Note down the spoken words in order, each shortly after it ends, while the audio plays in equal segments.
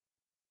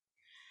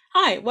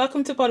Hi,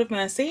 welcome to Pod of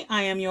Mercy.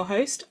 I am your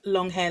host,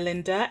 Longhair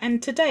Linda,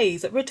 and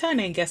today's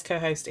returning guest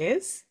co-host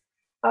is.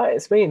 Hi,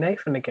 it's me,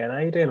 Nathan again. How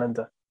you doing,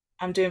 Linda?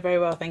 I'm doing very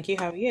well, thank you.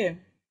 How are you?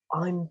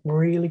 I'm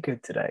really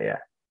good today, yeah.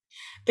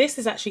 This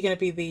is actually going to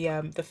be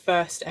the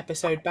first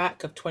episode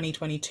back of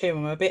 2022.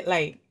 I'm a bit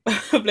late.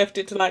 I've left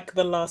it to like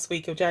the last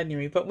week of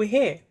January, but we're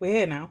here. We're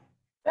here now.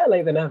 Better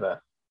late than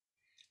ever.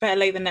 Better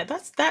late than that.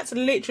 That's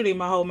literally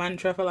my whole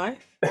mantra for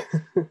life.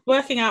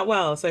 Working out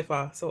well so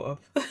far, sort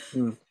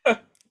Mm. of.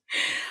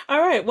 All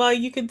right. Well,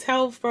 you can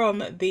tell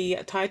from the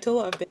title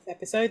of this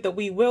episode that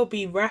we will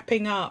be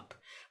wrapping up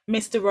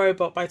Mr.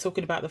 Robot by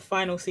talking about the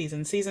final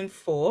season, season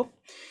four.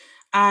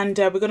 And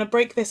we're going to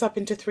break this up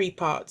into three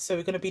parts. So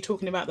we're going to be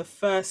talking about the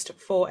first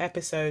four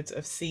episodes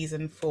of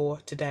season four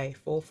today.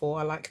 4 4.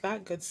 I like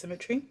that. Good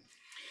symmetry.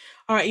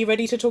 All right. You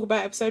ready to talk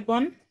about episode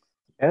one?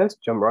 Yeah, let's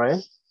jump right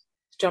in.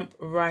 Jump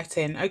right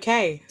in.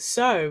 Okay.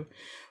 So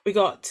we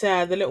got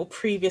the little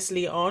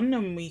previously on,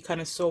 and we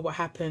kind of saw what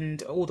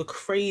happened, all the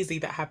crazy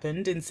that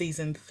happened in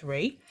season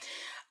three.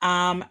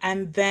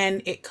 And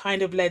then it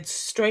kind of led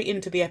straight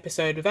into the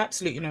episode with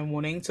absolutely no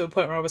warning to a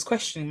point where I was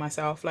questioning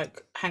myself,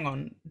 like, hang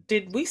on,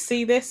 did we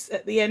see this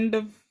at the end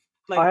of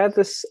like I had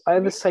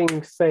the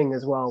same thing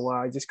as well, where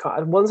I just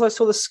can't. Once I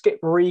saw the skip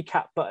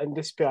recap button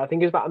disappear, I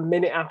think it was about a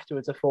minute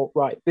afterwards. I thought,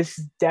 right, this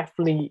is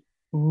definitely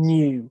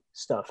new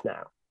stuff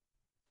now.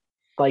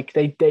 Like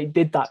they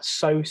did that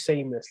so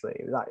seamlessly.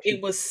 It was it actually,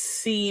 was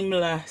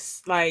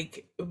seamless,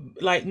 like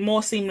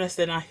more seamless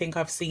than I think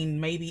I've seen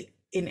maybe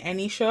in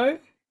any show.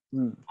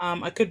 mm.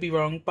 I could be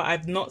wrong, but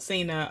I've not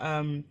seen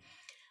a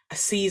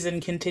season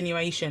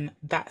continuation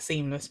that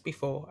seamless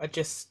before. I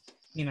just,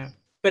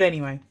 but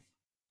anyway.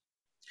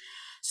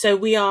 So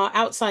we are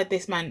outside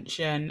this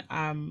mansion,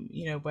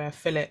 where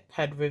Philip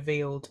had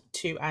revealed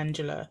to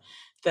Angela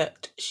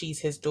that she's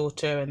his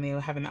daughter, and they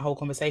were having that whole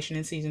conversation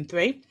in season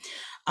three.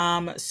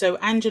 So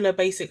Angela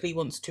basically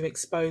wants to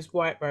expose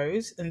White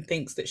Rose and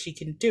thinks that she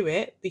can do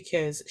it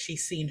because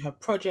she's seen her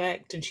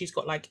project and she's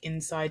got like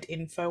inside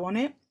info on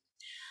it.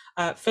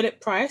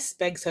 Philip Price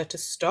begs her to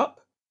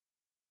stop,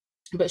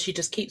 but she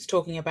just keeps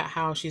talking about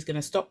how she's going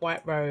to stop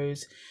White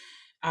Rose.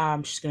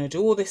 She's going to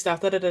do all this stuff.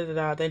 Da, da, da, da,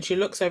 da. Then she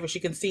looks over. She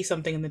can see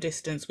something in the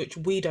distance, which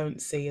we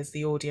don't see as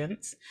the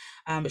audience.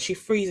 But she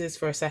freezes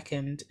for a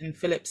second, and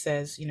Philip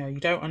says, "You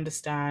don't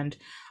understand.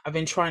 I've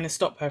been trying to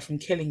stop her from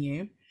killing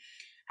you."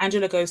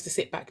 Angela goes to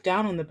sit back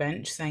down on the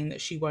bench, saying that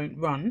she won't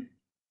run.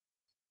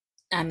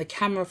 And the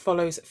camera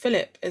follows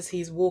Philip as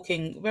he's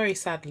walking very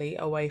sadly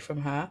away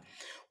from her,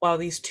 while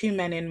these two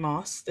men in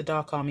masks, the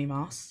Dark Army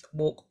masks,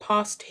 walk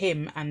past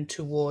him and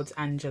towards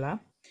Angela.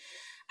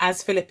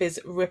 As Philip is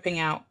ripping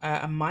out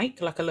a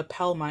mic, like a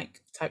lapel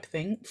mic type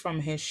thing, from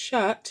his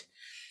shirt,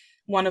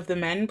 one of the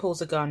men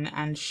pulls a gun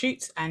and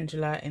shoots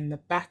Angela in the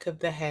back of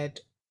the head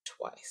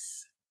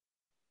twice.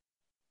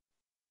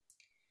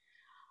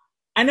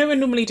 I know we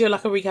normally do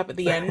like a recap at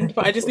the end,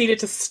 but I just needed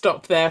to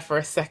stop there for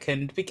a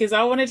second because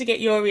I wanted to get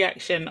your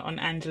reaction on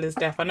Angela's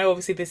death. I know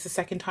obviously this is the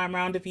second time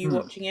round of you Mm.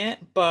 watching it,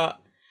 but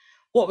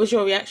what was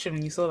your reaction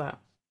when you saw that?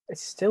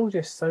 It's still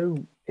just so.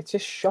 It's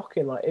just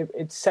shocking. Like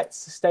it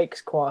sets the stakes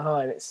quite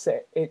high, and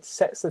it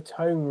sets the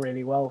tone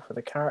really well for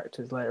the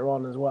characters later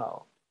on as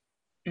well.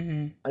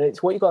 Hmm. And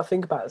it's what you got to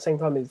think about at the same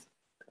time is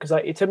because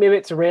like, it took me a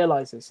bit to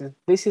realize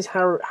this is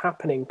how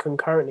happening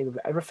concurrently with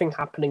everything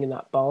happening in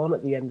that barn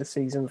at the end of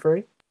season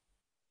three.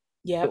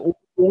 Yeah.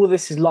 All of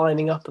this is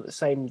lining up at the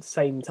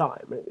same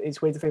time.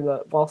 It's weird to think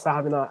that whilst they're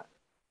having that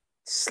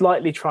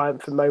slightly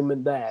triumphant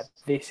moment there,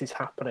 this is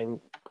happening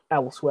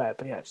elsewhere.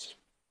 But yeah, it's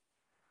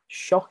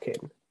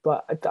shocking.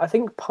 But I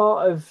think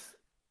part of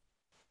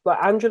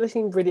like Angela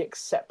seemed really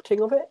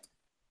accepting of it.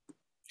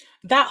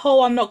 That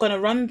whole I'm not going to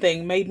run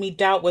thing made me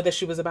doubt whether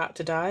she was about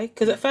to die.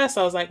 Because at first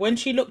I was like, when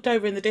she looked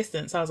over in the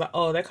distance, I was like,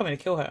 oh, they're coming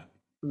to kill her.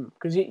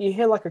 Because you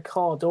hear like a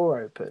car door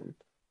open.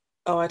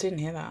 Oh, I didn't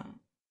hear that.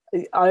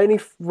 I only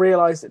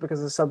realised it because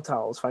of the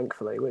subtitles,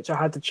 thankfully, which I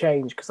had to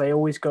change because they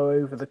always go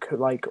over the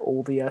like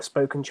all the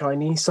spoken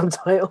Chinese Oh,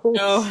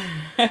 subtitles,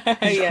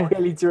 which yeah.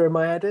 really drew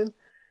my head in.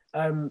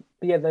 But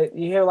yeah,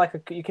 you hear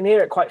you can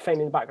hear it quite faint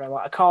in the background,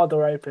 like a car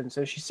door opens,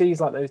 so she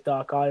sees like those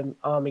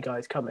army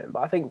guys coming.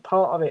 But I think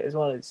part of it as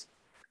well is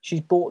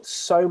she's bought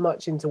so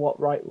much into what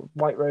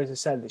White Rose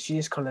has said that she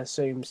just kind of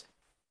assumes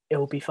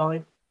it'll be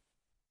fine.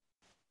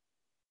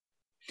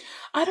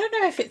 I don't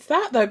know if it's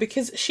that though,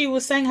 because she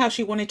was saying how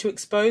she wanted to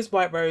expose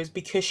White Rose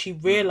because she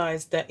Mm.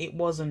 realized that it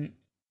wasn't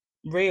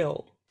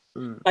real.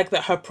 Mm. Like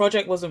that her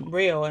project wasn't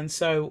real. And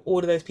so all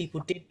of those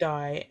people did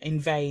die in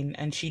vain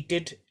and she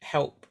did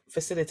help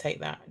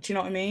facilitate that. Do you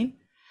know what I mean?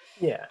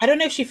 Yeah, I don't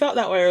know if she felt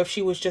that way or if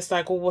she was just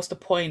like, well, what's the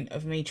point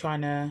of me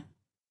trying to.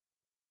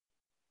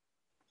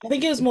 I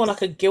think it was more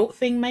like a guilt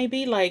thing,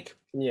 maybe. Like,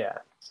 yeah,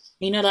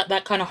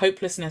 that kind of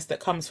hopelessness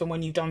that comes from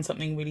when you've done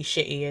something really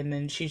shitty and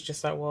then she's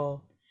just like,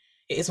 well,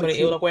 it is what which it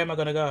is. she Like, where am I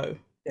going to go?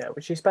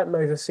 which she spent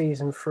most of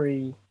season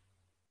three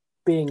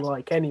being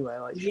like anyway.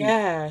 Like she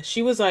Yeah, had the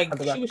she was checked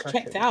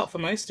repercussions. out for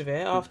most of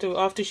it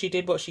after she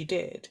did what she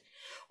did,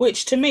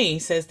 which to me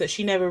says that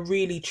she never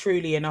really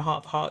truly in her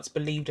heart of hearts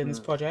believed in this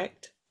Mm.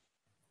 project.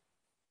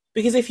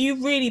 Because if you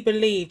really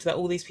believed that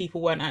all these people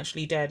weren't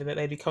actually dead and that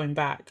they'd be coming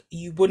back,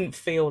 you wouldn't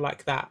feel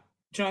like that.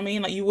 Do you know what I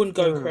mean? Like you wouldn't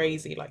go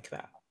crazy like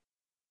that,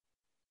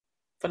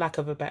 for lack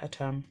of a better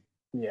term.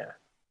 Yeah,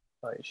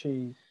 like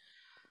she.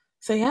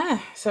 So yeah,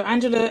 so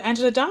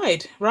Angela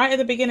died right at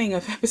the beginning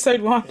of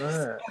episode 1.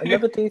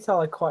 Another detail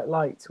I quite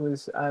liked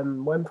was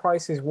when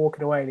Price is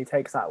walking away and he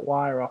takes that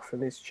wire off from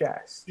his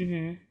chest.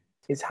 Hmm.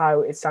 Is how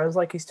it sounds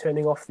like he's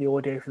turning off the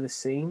audio for the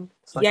scene.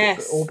 It's like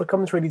it all Yes,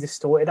 becomes really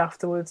distorted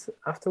afterwards.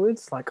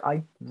 Like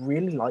I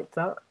really like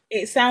that.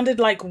 it sounded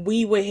like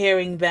we were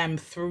hearing them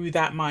through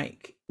that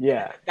mic.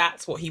 Yeah.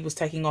 That's what he was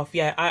taking off.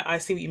 Yeah, I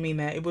see what you mean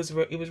there. It was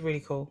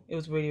really cool. It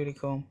was really, really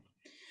cool.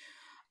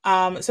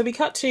 So we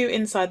cut to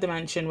inside the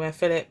mansion where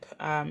Philip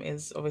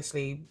is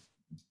obviously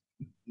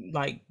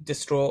like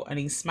distraught and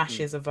he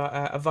smashes a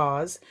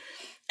vase,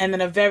 and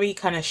then a very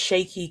kind of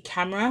shaky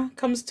camera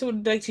comes to.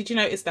 Like, did you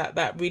notice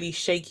that really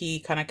shaky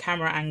kind of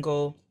camera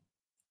angle?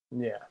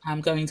 Yeah.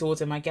 Going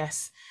towards him, I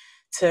guess,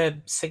 to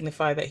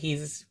signify that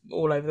he's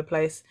all over the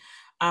place.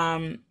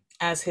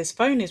 As his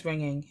phone is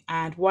ringing,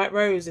 and White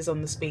Rose is on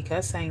the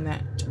speaker saying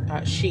that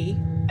she,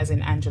 as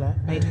in Angela,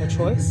 made her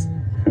choice.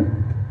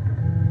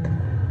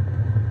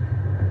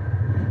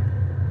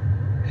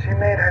 She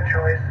made her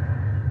choice.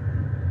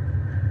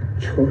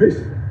 Choice?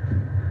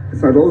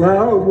 It's not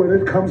allowed when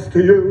it comes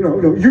to you. No,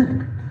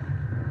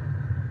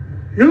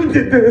 you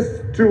did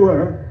this to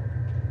her.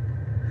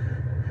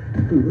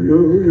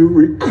 You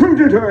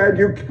recruited her and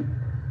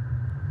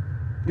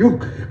you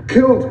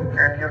killed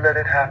her. And you let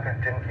it happen,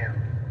 didn't you?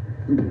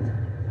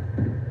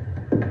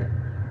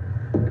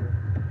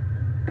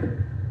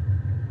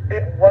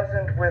 It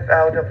wasn't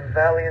without a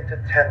valiant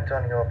attempt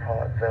on your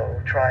part,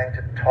 though, trying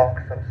to talk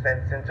some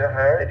sense into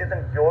her. It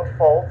isn't your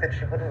fault that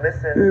she wouldn't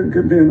listen. Didn't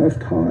give me enough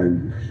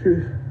time.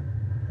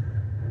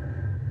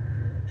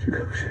 She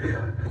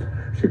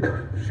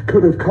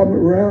could have come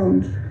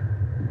around.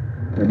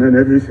 And then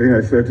everything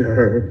I said to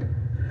her,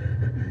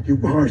 you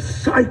are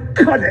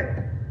psychotic.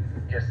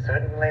 You're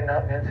certainly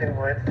not mincing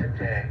words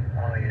today,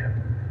 are you?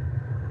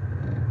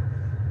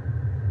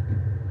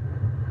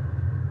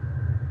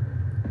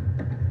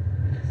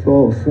 It's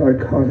all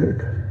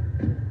psychotic.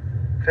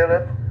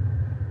 Philip,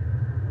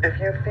 if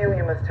you feel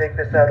you must take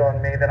this out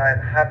on me, then I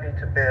am happy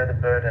to bear the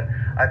burden.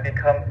 I've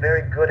become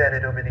very good at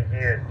it over the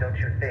years, don't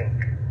you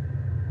think?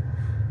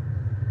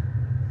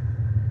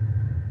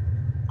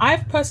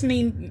 I've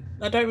personally,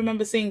 I don't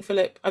remember seeing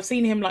Philip. I've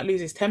seen him like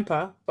lose his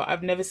temper, but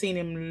I've never seen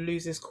him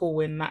lose his cool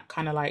in that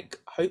kind of like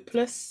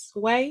hopeless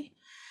way.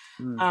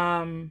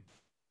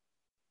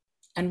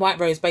 And White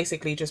Rose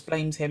basically just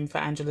blames him for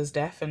Angela's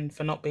death and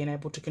for not being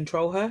able to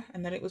control her,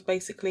 and that it was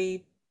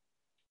basically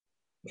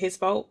his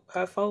fault,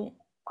 her fault.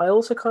 I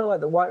also kind of like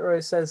that White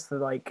Rose says that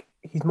like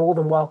he's more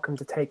than welcome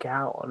to take it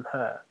out on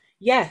her.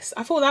 Yes,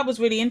 I thought that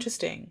was really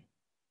interesting.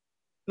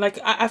 Like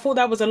I thought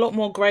that was a lot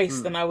more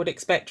grace than I would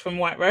expect from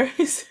White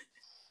Rose,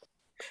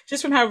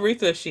 just from how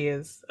ruthless she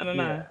is. I don't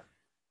know.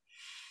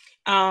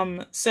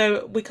 Yeah.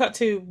 So we cut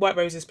to White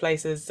Rose's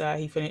place as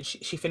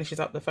she finishes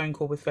up the phone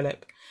call with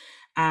Philip,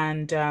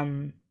 and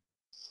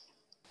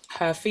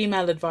her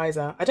female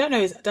advisor. I don't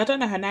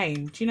know her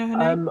name. Do you know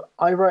her name?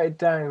 I wrote it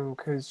down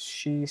because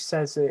she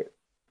says it.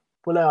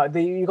 Well, no,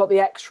 you got the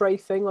X-ray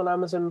thing on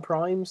Amazon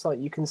Prime, so like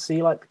you can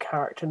see like the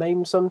character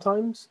names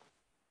sometimes.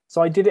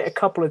 So I did it a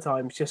couple of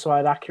times just so I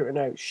had accurate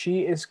notes.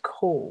 She is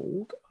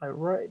called. I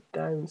wrote it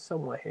down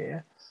somewhere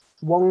here.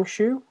 Wong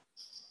Shu.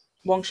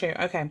 Wong Shu,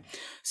 okay.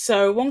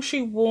 So Wong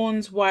Shu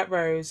warns White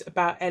Rose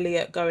about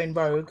Elliot going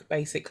rogue,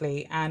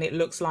 basically, and it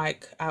looks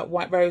like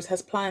White Rose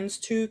has plans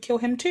to kill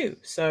him too.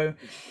 So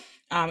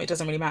it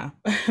doesn't really matter,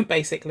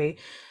 basically.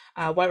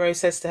 White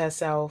Rose says to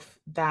herself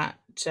that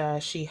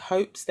she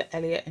hopes that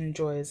Elliot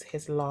enjoys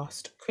his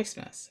last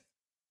Christmas.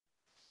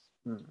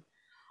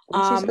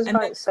 When she says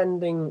about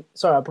sending...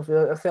 Sorry,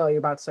 I feel like you're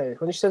about to say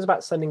this. When she says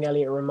about sending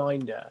Elliot a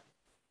reminder,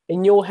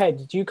 in your head,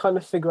 did you kind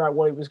of figure out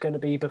what it was going to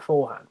be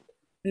beforehand?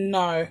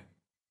 No.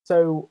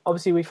 So,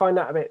 obviously, we find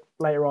out a bit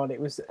later on, it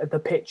was the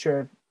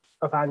picture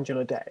of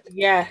Angela dead.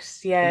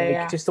 Yes,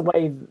 yeah. Just the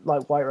way,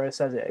 like, White Rose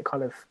says it, it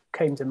kind of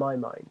came to my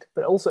mind.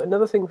 But also,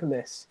 another thing from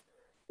this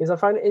is I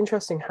find it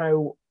interesting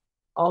how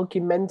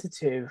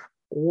argumentative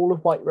all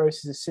of White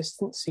Rose's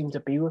assistants seem to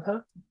be with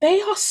her.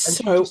 They are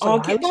so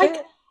argumentative.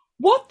 Like,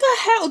 what the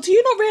hell? Do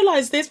you not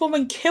realise this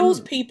woman kills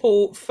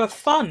people for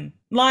fun?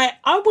 Like,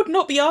 I would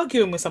not be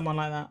arguing with someone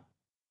like that.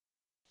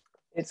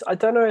 I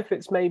don't know if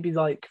it's maybe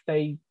like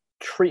they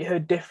treat her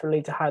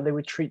differently to how they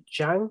would treat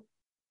Zhang.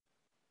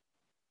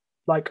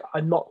 Like,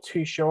 I'm not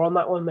too sure on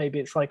that one. Maybe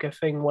it's like a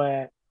thing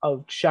where,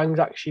 Zhang's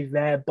actually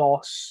their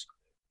boss.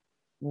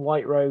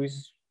 White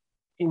Rose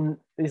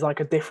is like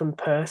a different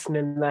person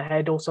in their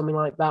head or something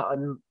like that.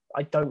 And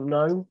I don't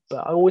know.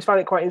 But I always found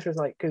it quite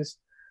interesting, like, because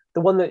the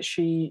one that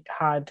she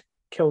had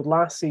killed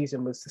last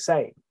season was the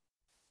same.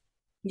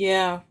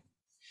 Yeah.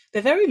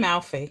 They're very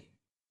mouthy.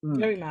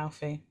 Very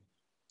mouthy.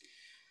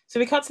 So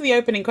we cut to the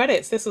opening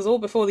credits. This was all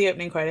before the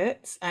opening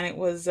credits, and it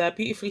was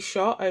beautifully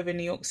shot over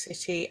New York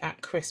City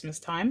at Christmas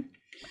time.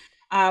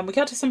 We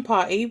got to some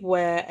party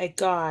where a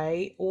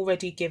guy,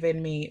 already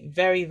giving me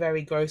very,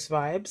 very gross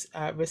vibes,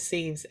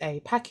 receives a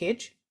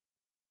package.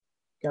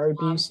 Gary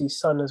Busey's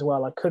son as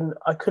well.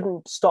 I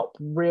couldn't stop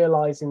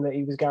realizing that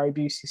he was Gary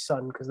Busey's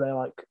son because they're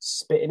like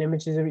spitting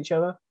images of each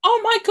other.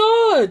 Oh my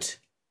God!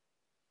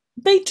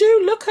 They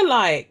do look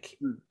alike.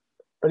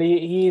 But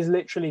he is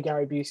literally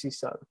Gary Busey's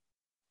son.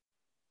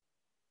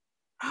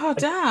 Oh,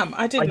 damn.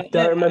 I didn't I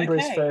don't remember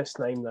his okay. first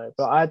name though,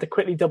 but I had to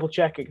quickly double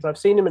check it because I've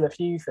seen him in a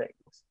few things.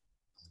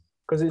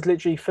 Because it's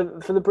literally for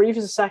the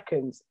briefest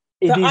seconds,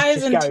 it The is eyes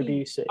just and Gary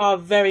teeth Busey. are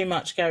very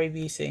much Gary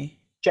Busey.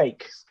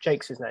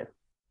 Jake's his name.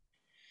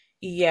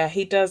 Yeah,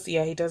 he does.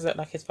 Yeah, he does look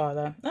like his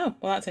father. Oh,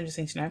 well, that's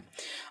interesting to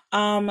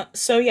know.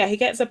 So yeah, he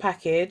gets a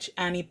package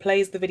and he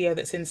plays the video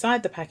that's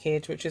inside the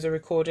package, which is a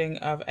recording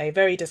of a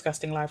very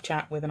disgusting live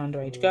chat with an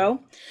underage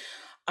girl.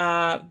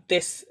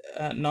 This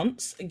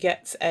nonce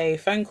gets a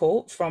phone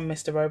call from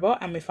Mr. Robot,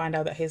 and we find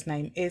out that his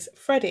name is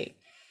Freddy.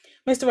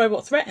 Mr.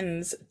 Robot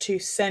threatens to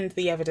send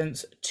the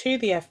evidence to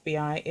the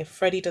FBI if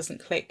Freddy doesn't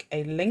click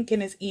a link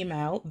in his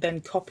email, then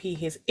copy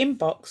his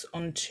inbox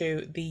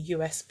onto the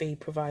USB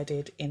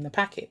provided in the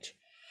package.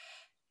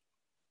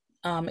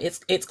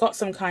 It's got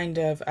some kind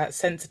of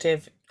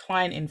sensitive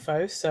client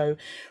info, so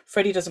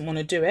Freddy doesn't want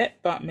to do it,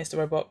 but Mr.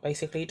 Robot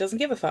basically doesn't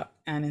give a fuck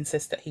and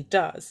insists that he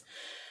does.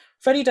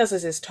 Freddy does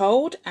as is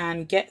told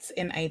and gets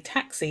in a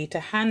taxi to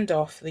hand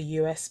off the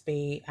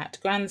USB at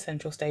Grand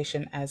Central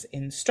Station as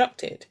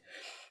instructed.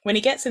 When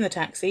he gets in the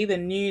taxi, the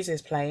news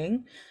is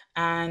playing,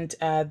 and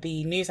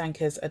the news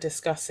anchors are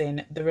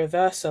discussing the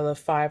reversal of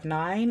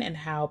 5/9 and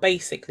how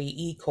basically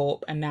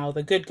E-Corp are now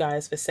the good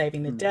guys for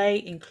saving the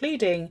day,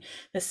 including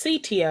the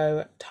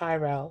CTO,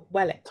 Tyrell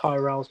Wellick.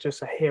 Tyrell's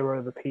just a hero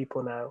of the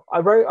people now.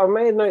 I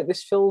made a note,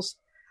 this feels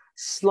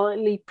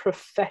slightly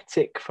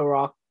prophetic for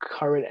our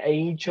current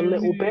age a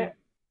little bit.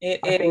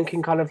 I think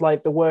in kind of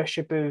like the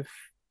worship of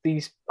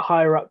these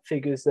higher up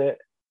figures that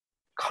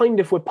kind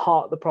of were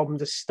part of the problem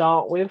to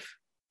start with.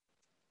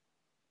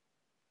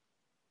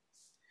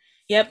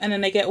 Yep, and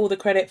then they get all the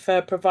credit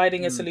for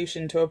providing a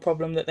solution to a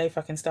problem that they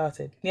fucking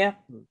started. Yeah,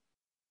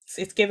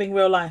 it's giving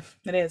real life.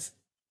 It is.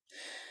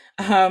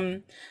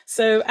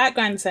 So at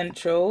Grand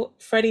Central,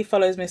 Freddy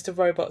follows Mr.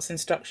 Robot's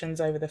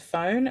instructions over the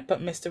phone,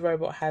 but Mr.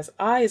 Robot has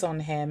eyes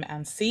on him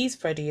and sees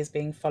Freddy as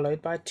being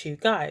followed by two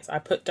guys. I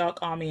put Dark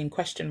Army in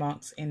question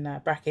marks in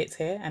brackets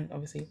here, and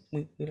obviously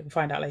we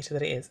find out later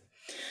that it is.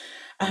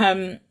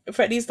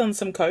 Freddy's done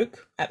some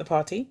coke at the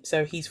party,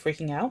 so he's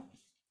freaking out.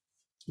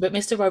 But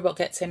Mr. Robot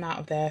gets him out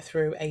of there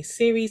through a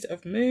series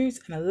of moves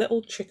and a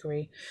little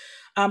trickery.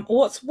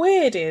 What's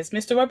weird is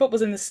Mr. Robot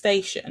was in the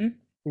station.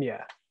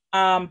 Yeah.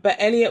 But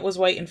Elliot was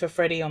waiting for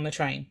Freddy on the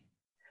train.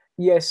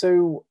 Yeah,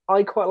 so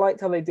I quite liked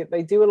how they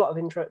do a lot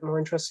of more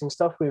interesting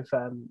stuff with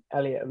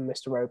Elliot and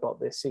Mr. Robot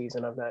this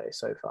season, I've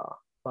noticed so far.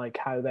 Like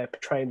how they're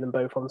portraying them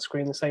both on the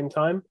screen at the same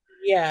time.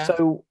 Yeah.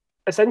 So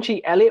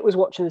essentially Elliot was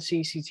watching the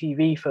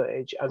CCTV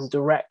footage and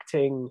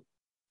directing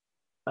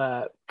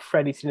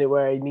Freddy to know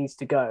where he needs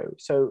to go.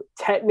 So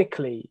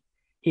technically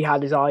he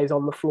had his eyes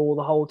on the floor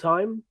the whole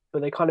time,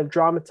 but they kind of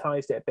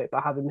dramatized it a bit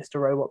by having Mr.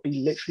 Robot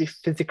be literally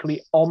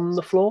physically on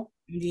the floor.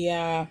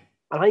 Yeah.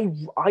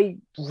 And I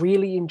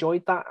really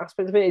enjoyed that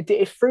aspect of it.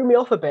 It threw me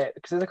off a bit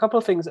because there's a couple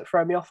of things that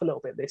throw me off a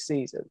little bit this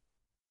season,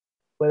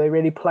 where they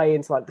really play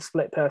into like the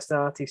split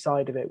personality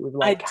side of it with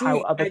like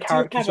how other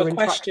characters are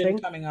interacting. Question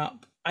coming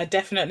up. I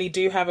definitely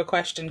do have a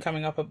question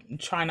coming up of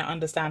trying to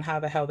understand how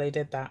the hell they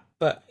did that.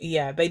 But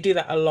yeah, they do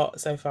that a lot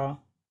so far.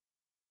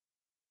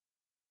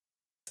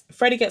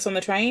 Freddy gets on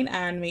the train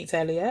and meets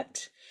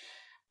Elliot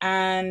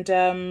and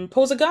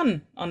pulls a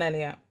gun on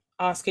Elliot,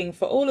 asking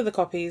for all of the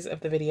copies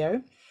of the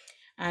video.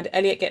 And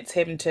Elliot gets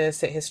him to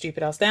sit his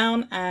stupid ass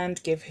down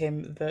and give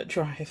him the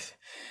drive.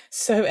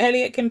 So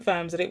Elliot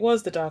confirms that it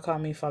was the Dark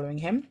Army following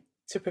him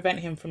to prevent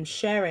him from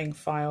sharing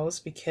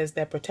files because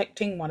they're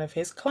protecting one of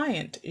his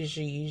client,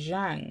 Ji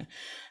Zhang,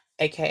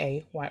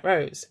 aka White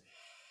Rose.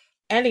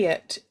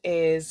 Elliot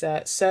is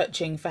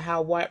searching for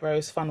how White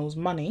Rose funnels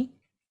money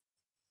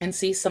and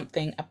sees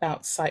something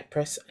about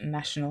Cyprus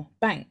National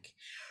Bank.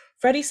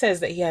 Freddy says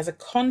that he has a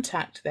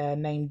contact there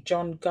named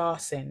John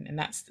Garson, and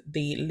that's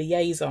the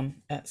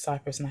liaison at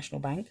Cyprus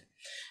National Bank.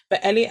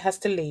 But Elliot has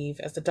to leave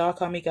as the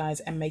Dark Army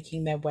guys are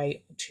making their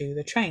way to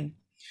the train.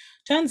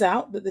 Turns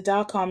out that the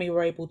Dark Army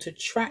were able to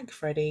track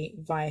Freddy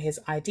via his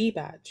ID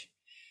badge.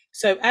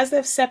 So as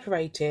they've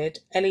separated,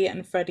 Elliot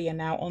and Freddy are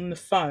now on the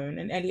phone,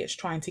 and Elliot's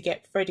trying to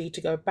get Freddy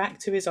to go back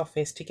to his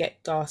office to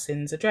get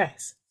Garson's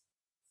address.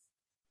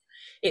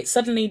 It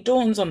suddenly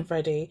dawns on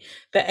Freddy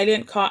that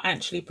Elliot can't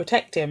actually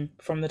protect him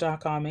from the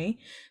Dark Army,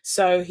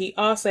 so he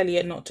asks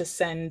Elliot not to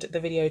send the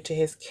video to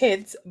his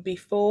kids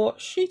before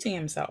shooting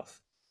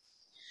himself.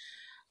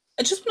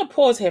 I just want to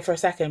pause here for a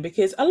second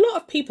because a lot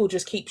of people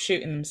just keep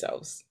shooting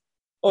themselves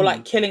or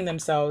like killing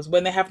themselves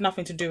when they have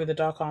nothing to do with the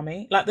Dark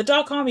Army. Like the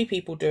Dark Army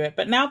people do it,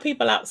 but now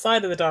people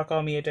outside of the Dark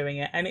Army are doing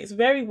it, and it's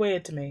very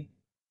weird to me.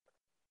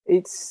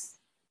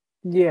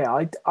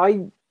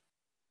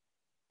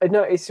 I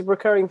know it's a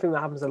recurring thing that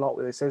happens a lot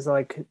with this. There's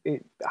like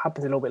it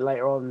happens a little bit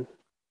later on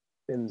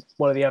in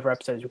one of the other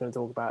episodes we're going to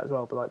talk about as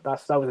well. But like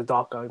that was a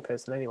dark going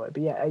person anyway.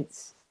 But yeah,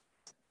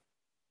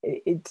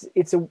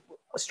 it's a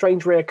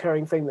strange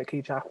reoccurring thing that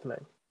keeps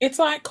happening. It's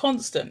like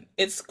constant.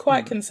 It's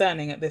quite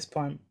concerning at this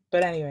point.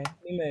 But anyway,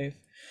 we move.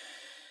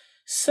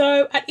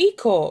 So at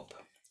E-Corp,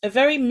 a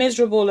very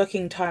miserable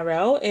looking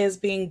Tyrell is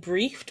being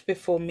briefed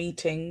before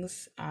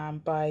meetings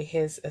by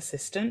his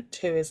assistant,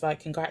 who is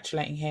like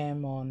congratulating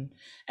him on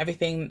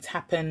everything that's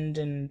happened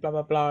and blah,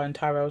 blah, blah. And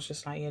Tyrell's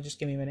just like, yeah, just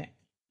give me a minute.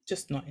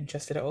 Just not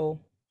interested at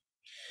all.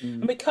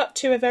 And we cut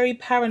to a very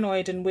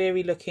paranoid and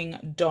weary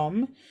looking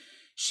Dom.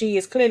 She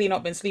has clearly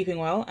not been sleeping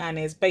well and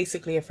is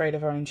basically afraid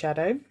of her own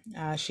shadow.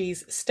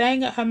 She's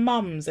staying at her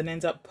mum's and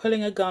ends up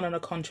pulling a gun on a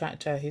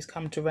contractor who's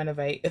come to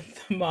renovate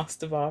the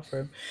master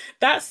bathroom.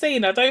 That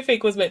scene I don't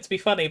think was meant to be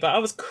funny, but I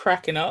was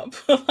cracking up.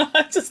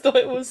 I just thought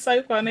it was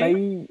so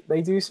funny.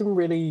 They do some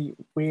really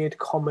weird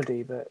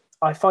comedy that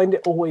I find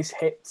it always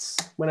hits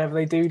whenever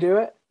they do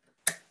it.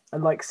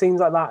 And like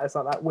scenes like that, it's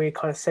like that weird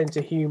kind of sense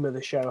of humour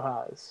the show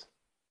has.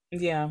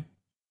 Yeah.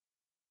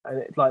 And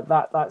it, like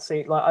that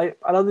scene, like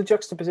I love the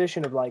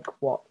juxtaposition of like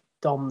what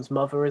Dom's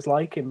mother is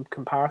like in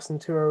comparison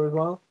to her as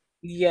well.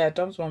 Yeah,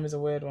 Dom's mom is a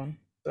weird one.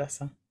 Bless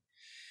her.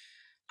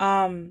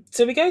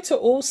 So we go to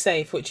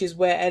Allsafe, which is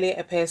where Elliot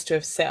appears to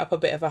have set up a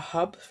bit of a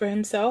hub for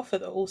himself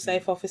at the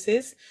Allsafe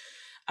offices.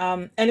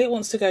 Elliot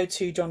wants to go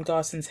to John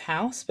Garson's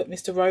house, but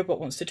Mr. Robot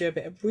wants to do a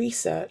bit of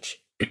research.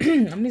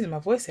 I'm losing my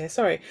voice here,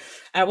 sorry.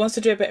 Wants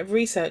to do a bit of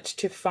research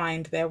to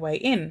find their way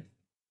in.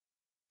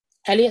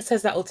 Elliot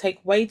says that will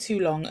take way too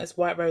long as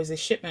White Rose's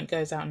shipment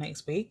goes out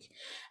next week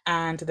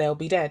and they'll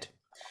be dead.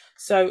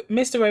 So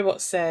Mr.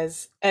 Robot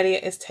says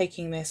Elliot is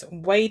taking this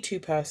way too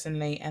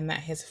personally and that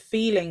his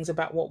feelings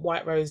about what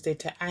White Rose did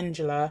to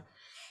Angela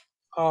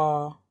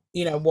are,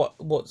 you know, what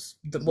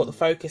the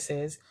focus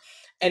is.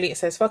 Elliot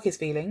says fuck his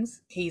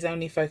feelings. He's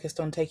only focused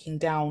on taking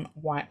down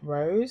White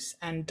Rose,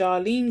 and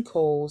Darlene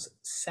calls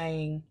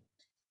saying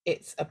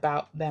it's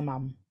about their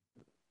mum.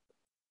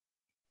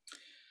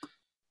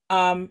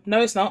 No,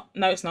 it's not.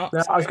 No, it's not.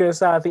 No, I was going to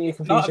say, I think you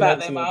confused not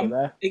about their mum.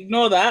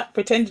 Ignore that.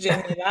 Pretend you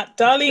didn't hear that.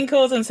 Darlene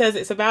calls and says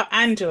it's about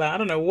Angela. I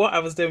don't know what I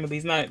was doing with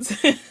these notes.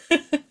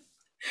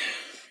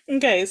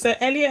 Okay, so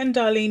Elliot and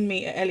Darlene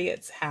meet at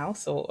Elliot's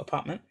house or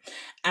apartment,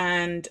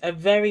 and a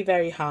very,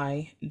 very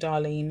high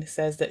Darlene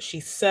says that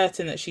she's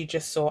certain that she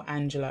just saw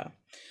Angela.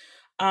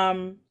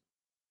 There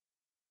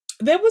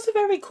was a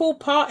very cool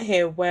part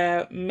here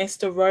where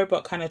Mr.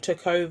 Robot kind of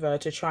took over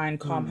to try and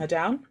calm her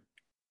down.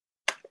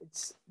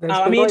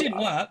 I mean, it didn't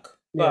work.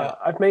 But... Yeah,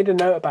 I've made a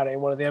note about it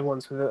in one of the other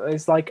ones.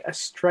 There's like a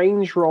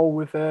strange role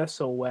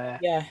reversal where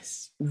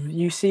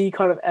you see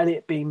kind of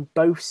Elliot being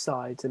both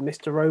sides, and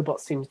Mr. Robot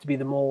seems to be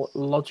the more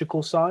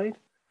logical side.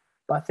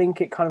 But I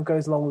think it kind of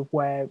goes along with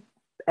where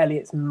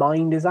Elliot's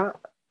mind is at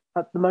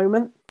the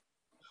moment.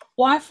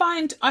 Well, I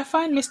find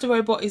Mr.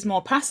 Robot is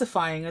more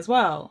pacifying as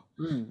well.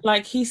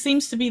 Like, he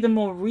seems to be the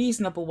more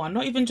reasonable one,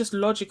 not even just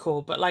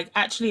logical, but like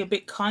actually a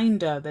bit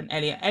kinder than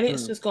Elliot.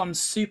 Elliot's just gone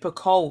super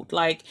cold.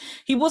 Like,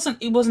 he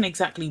wasn't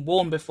exactly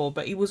warm before,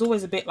 but he was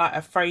always a bit like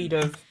afraid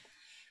of.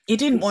 He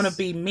didn't want to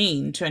be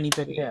mean to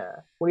anybody. Yeah.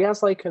 Well, he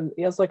has like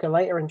a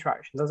later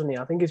interaction, doesn't he?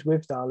 I think it's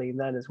with Darlene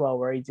then as well,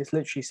 where he just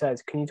literally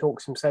says, "Can you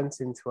talk some sense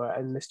into her?"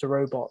 And Mr.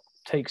 Robot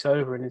takes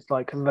over and it's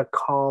like kind of a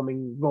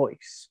calming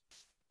voice.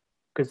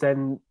 Because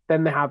then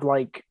they have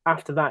like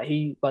after that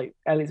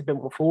Elliot's a bit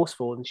more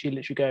forceful and she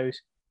literally goes,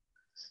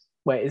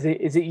 "Wait, is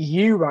it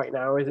you right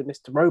now or is it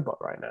Mr. Robot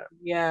right now?"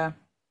 Yeah.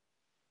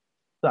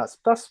 That's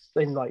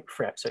in like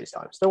 3 episodes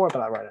time. So don't worry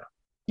about that right now.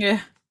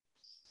 Yeah.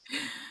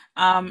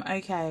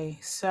 Okay,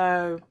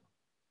 so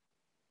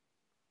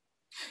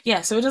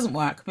so it doesn't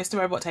work. Mr.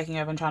 Robot taking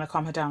over and trying to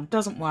calm her down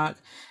doesn't work.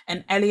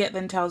 And Elliot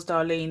then tells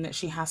Darlene that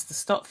she has to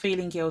stop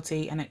feeling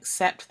guilty and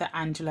accept that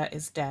Angela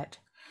is dead.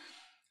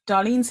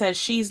 Darlene says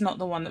she's not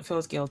the one that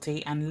feels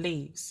guilty and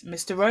leaves.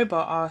 Mr.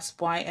 Robot asks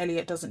why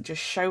Elliot doesn't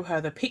just show her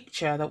the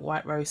picture that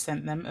White Rose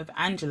sent them of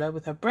Angela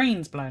with her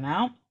brains blown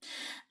out.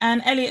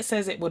 And Elliot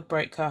says it would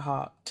break her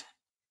heart.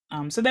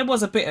 So there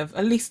was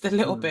at least a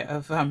little bit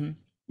of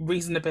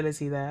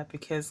reasonability there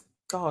because,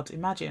 God,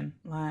 imagine,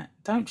 like,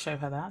 don't show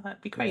her that.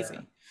 That'd be crazy.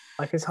 Yeah.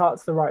 Like, his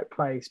heart's the right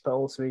place, but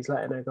also he's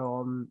letting her go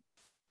on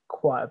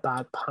quite a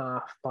bad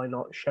path by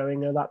not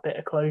showing her that bit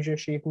of closure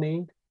she'd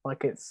need.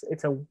 Like, it's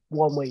a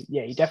one-way...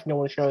 Yeah, you definitely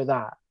want to show her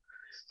that.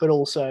 But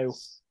also,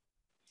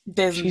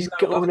 she's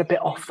going a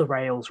bit off the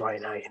rails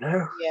right now, you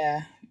know?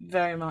 Yeah,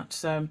 very much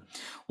so.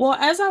 Well,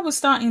 as I was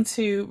starting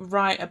to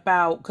write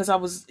about... Because I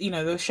was,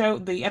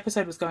 the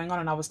episode was going on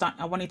and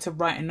I wanted to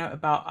write a note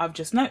about... I've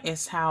just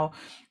noticed how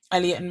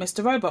Elliot and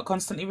Mr. Robot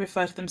constantly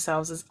refer to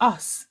themselves as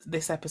us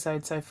this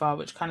episode so far,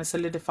 which kind of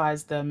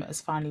solidifies them as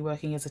finally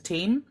working as a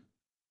team.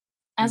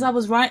 As I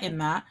was writing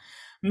that...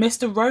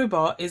 Mr.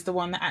 Robot is the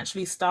one that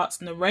actually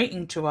starts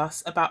narrating to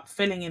us about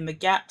filling in the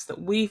gaps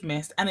that we've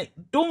missed. And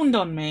it dawned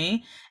on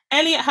me,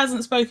 Elliot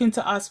hasn't spoken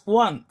to us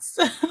once.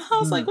 I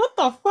was like, what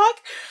the fuck?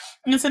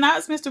 And so now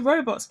it's Mr.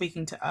 Robot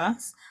speaking to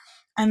us.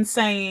 and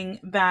saying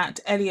that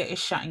Elliot is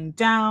shutting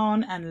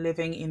down and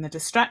living in the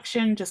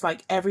distraction, just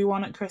like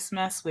everyone at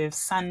Christmas, with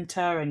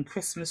Santa and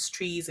Christmas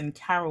trees and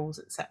carols,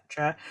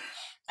 etc.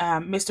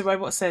 Mr.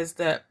 Robot says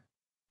that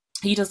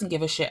he doesn't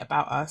give a shit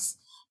about us,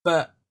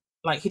 but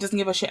like he doesn't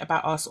give a shit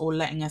about us or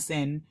letting us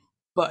in,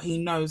 but he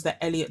knows that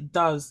Elliot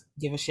does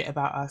give a shit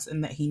about us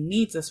and that he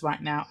needs us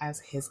right now as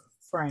his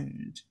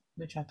friend,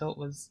 which I thought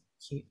was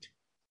cute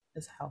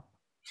as hell.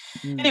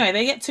 Anyway,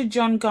 they get to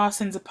John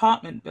Garson's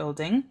apartment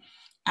building,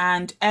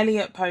 and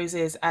Elliot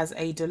poses as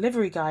a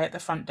delivery guy at the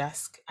front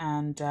desk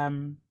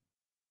and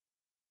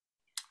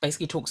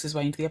basically talks his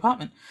way into the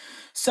apartment.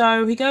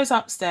 So he goes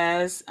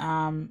upstairs.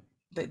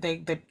 They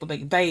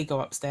go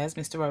upstairs.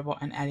 Mr. Robot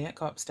and Elliot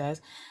go upstairs,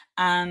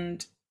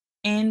 and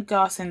in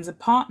Garson's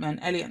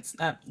apartment,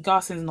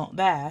 Garson's not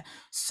there,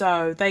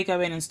 so they go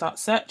in and start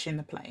searching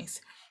the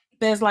place.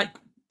 There's like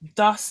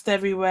dust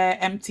everywhere,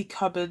 empty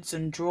cupboards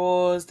and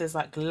drawers. There's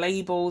like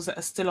labels that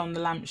are still on the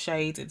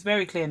lampshades. It's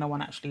very clear no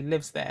one actually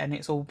lives there, and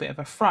it's all a bit of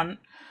a front.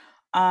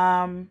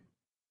 And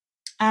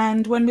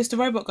when Mr.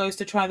 Robot goes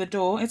to try the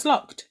door, it's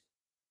locked.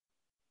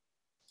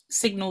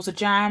 Signals are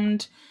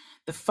jammed.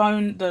 The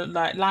phone, the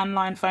like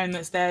landline phone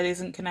that's there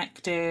isn't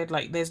connected.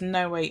 Like there's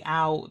no way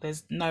out.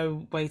 There's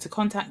no way to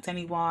contact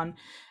anyone.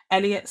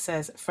 Elliot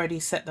says Freddy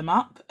set them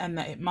up and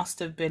that it must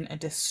have been a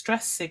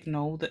distress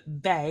signal that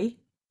they,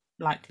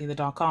 likely the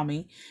Dark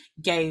Army,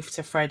 gave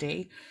to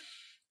Freddy.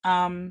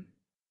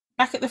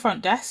 Back at the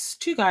front desk,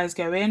 two guys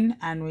go in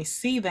and we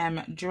see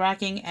them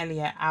dragging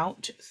Elliot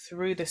out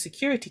through the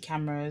security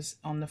cameras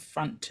on the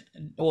front,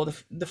 or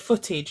the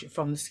footage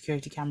from the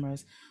security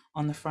cameras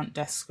on the front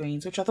desk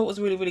screens, which I thought was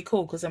really, really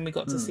cool, because then we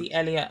got to see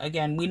Elliot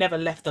again. We never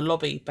left the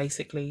lobby,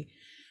 basically.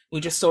 We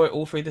just saw it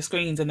all through the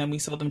screens, and then we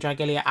saw them drag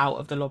Elliot out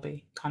of the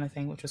lobby, kind of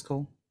thing, which was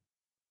cool.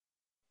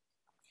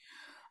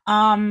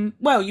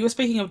 Well, you were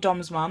speaking of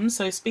Dom's mum,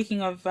 so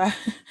speaking of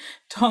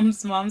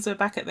Dom's mums, we're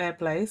back at their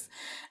place,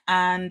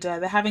 and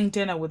they're having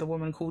dinner with a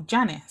woman called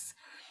Janice.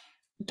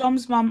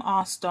 Dom's mum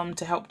asked Dom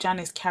to help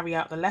Janice carry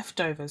out the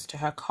leftovers to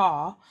her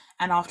car,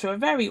 and after a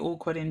very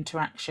awkward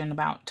interaction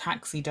about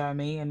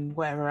taxidermy and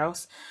whatever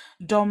else,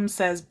 Dom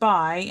says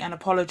bye and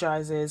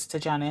apologises to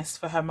Janice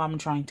for her mum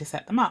trying to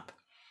set them up.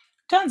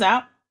 Turns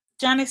out,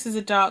 Janice is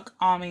a Dark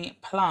Army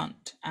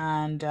plant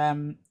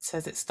and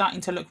says it's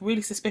starting to look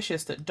really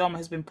suspicious that Dom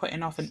has been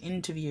putting off an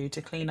interview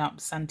to clean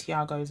up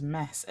Santiago's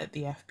mess at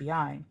the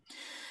FBI.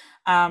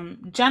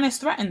 Janice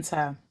threatens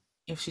her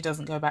if she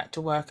doesn't go back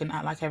to work and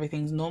act like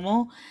everything's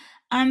normal,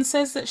 and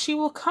says that she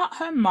will cut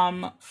her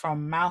mum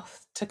from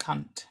mouth to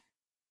cunt.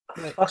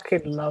 I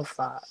fucking love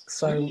that.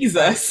 So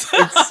Jesus.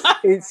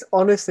 it's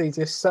honestly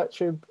just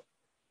such a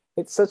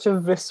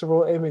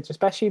visceral image,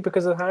 especially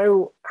because of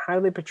how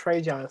they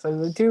portray Janice. So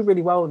they do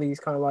really well with these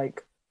kind of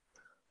like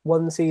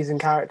one season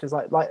characters,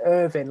 like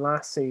Irving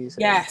last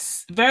season.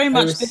 Yes, very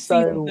much this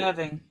season,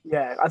 Irving.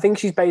 Yeah, I think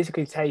she's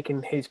basically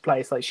taken his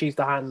place. Like she's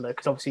the handler,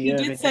 because obviously he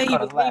Irving did say he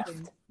was left.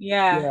 leaving.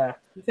 Yeah,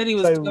 he said he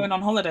was going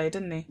on holiday,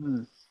 didn't he?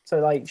 So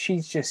like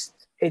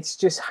it's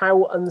just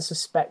how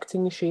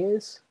unsuspecting she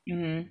is.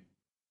 Mm-hmm.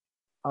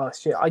 Oh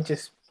shit!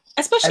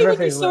 Especially when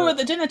you saw her at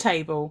the dinner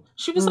table,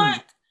 she was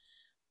like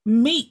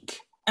meek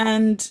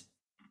and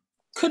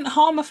couldn't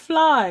harm a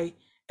fly,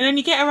 and then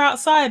you get her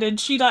outside and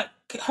she like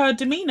her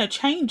demeanor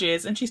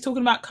changes and she's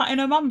talking about cutting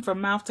her mum from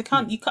mouth to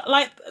cunt. You cut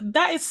like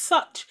that is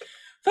such.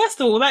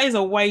 First of all, that is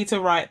a way to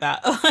write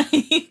that.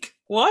 Like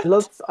what?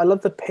 I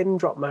love the pin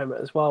drop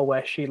moment as well,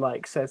 where she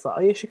like says like,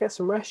 "Oh, you should get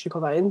some rest. You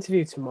got that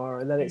interview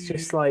tomorrow," and then it's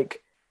just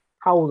like,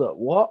 hold up,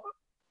 what?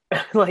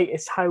 Like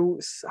it's how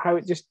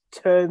it just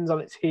turns on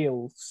its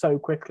heel so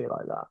quickly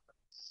like that.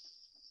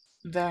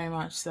 Very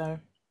much so.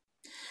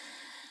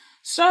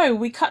 So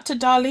we cut to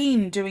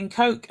Darlene doing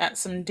coke at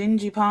some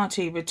dingy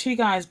party with two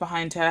guys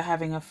behind her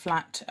having a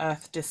flat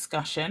earth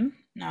discussion.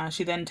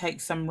 She then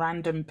takes some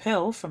random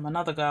pill from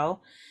another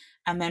girl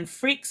and then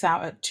freaks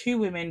out at two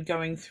women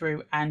going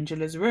through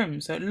Angela's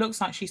room. So it looks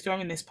like she's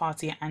throwing this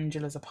party at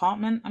Angela's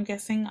apartment, I'm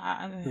guessing.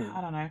 I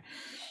don't know.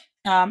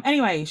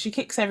 Anyway, she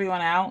kicks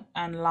everyone out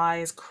and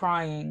lies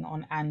crying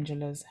on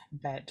Angela's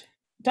bed.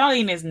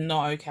 Darlene is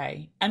not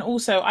okay. And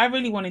also, I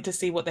really wanted to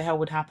see what the hell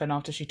would happen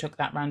after she took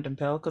that random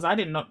pill, because I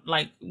did not,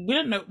 like, we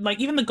didn't know, like,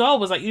 even the girl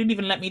was like, you didn't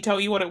even let me tell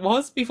you what it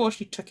was before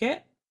she took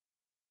it.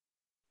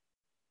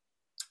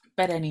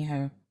 But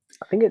anyhow.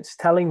 I think it's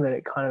telling that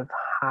it kind of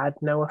had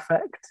no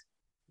effect.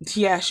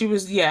 Yeah, she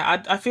was,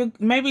 I feel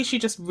maybe she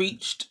just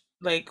reached,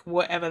 like,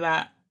 whatever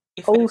that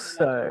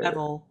also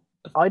level.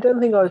 I don't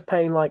think I was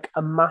paying, like,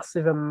 a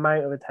massive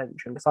amount of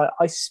attention, because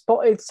I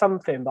spotted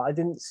something, but I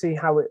didn't see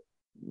how it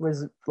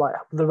was like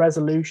the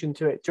resolution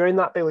to it during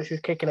that bit where she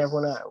was kicking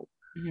everyone out.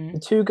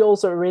 The two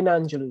girls that were in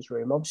Angela's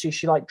room, obviously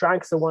she like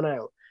drags the one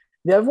out,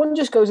 the other one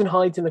just goes and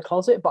hides in the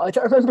closet, but I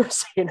don't remember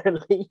seeing her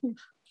leave.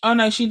 Oh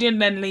no, she didn't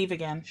then leave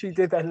again. She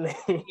did then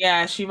leave.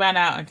 Yeah, she ran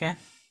out again.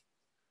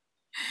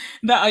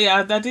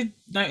 I did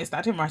notice that.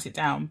 I didn't write it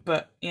down,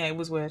 but yeah, it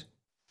was weird.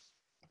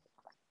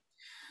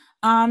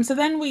 So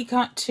then we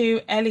cut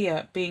to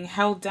Elliot being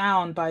held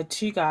down by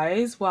two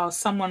guys while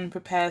someone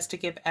prepares to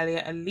give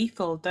Elliot a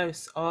lethal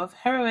dose of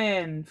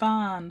heroin.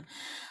 Fun.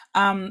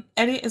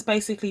 Elliot is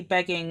basically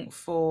begging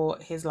for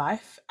his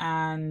life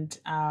and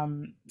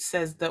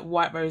says that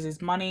White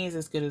Rose's money is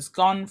as good as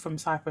gone from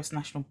Cyprus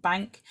National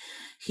Bank.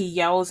 He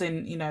yells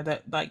in,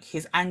 that like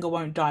his anger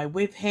won't die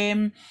with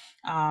him.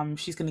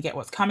 She's going to get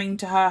what's coming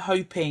to her,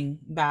 hoping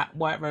that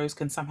White Rose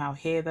can somehow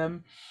hear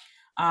them.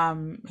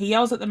 He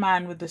yells at the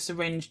man with the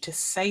syringe to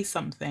say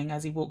something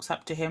as he walks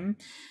up to him,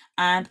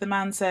 and the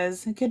man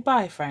says,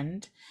 "Goodbye,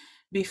 friend,"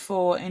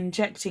 before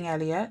injecting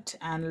Elliot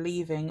and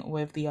leaving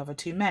with the other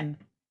two men.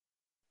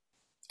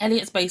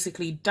 Elliot's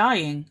basically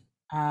dying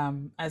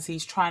as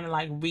he's trying to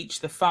like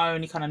reach the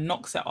phone. He kind of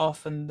knocks it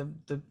off, and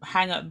the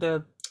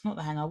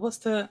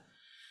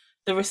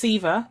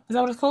receiver, is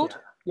that what it's called?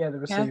 Yeah, the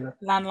receiver.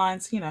 Yeah,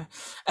 landlines,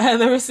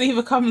 the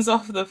receiver comes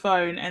off the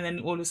phone, and then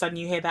all of a sudden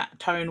you hear that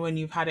tone when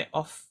you've had it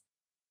off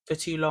for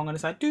too long, and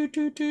it's like do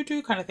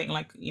kind of thing,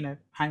 like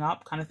hang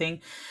up kind of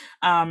thing.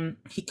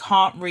 He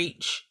can't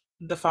reach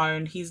the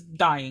phone, he's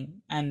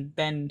dying, and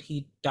then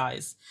he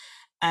dies,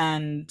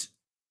 and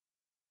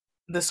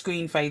the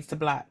screen fades to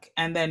black,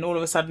 and then all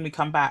of a sudden we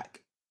come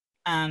back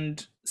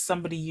and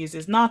somebody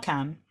uses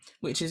Narcan,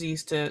 which is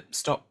used to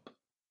stop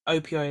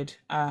opioid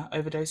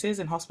overdoses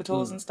in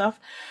hospitals and stuff,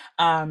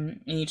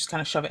 and you just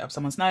kind of shove it up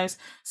someone's nose.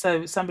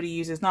 So somebody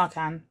uses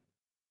Narcan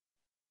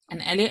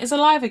and Elliot is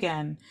alive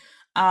again.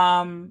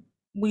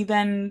 We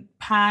then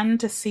pan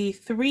to see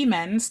three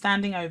men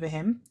standing over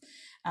him.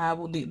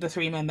 The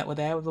three men that were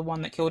there, the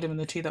one that killed him and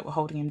the two that were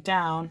holding him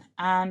down.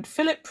 And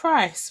Philip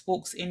Price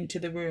walks into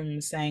the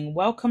room saying,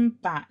 "Welcome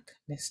back,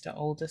 Mr.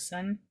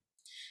 Alderson."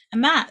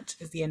 And that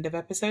is the end of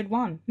episode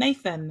 1.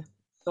 Nathan,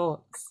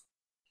 thoughts?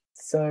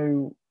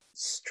 So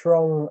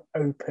strong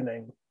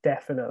opening,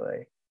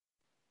 definitely.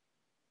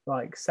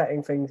 Like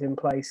setting things in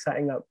place,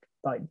 setting up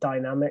like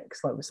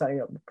dynamics, like we're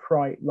setting up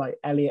Price, like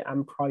Elliot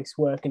and Price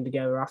working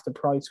together after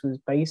Price was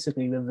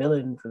basically the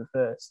villain for the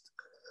first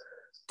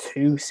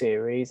 2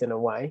 series in a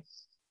way.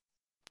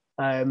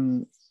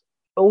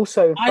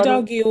 Also, I'd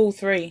argue all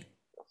 3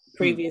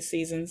 previous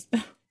seasons.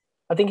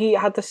 I think he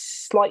had the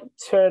slight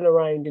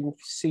turnaround in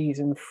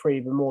season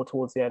 3, but more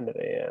towards the end of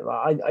it. Yeah.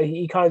 Like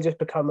he kind of just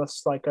become a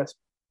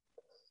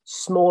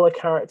smaller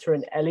character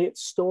in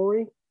Elliot's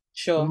story,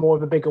 sure, more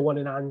of a bigger one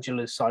in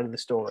Angela's side of the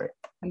story.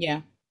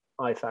 Yeah,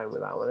 I found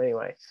with that one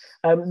anyway.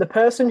 The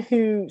person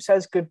who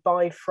says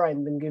goodbye,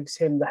 friend, and gives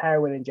him the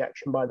heroin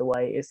injection, by the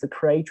way, is the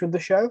creator of the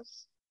show.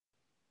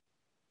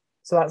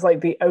 So that's like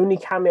the only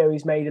cameo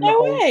he's made in the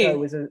whole show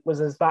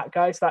was as that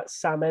guy. So that's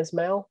Sam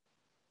Esmail.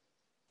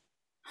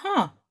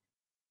 Huh.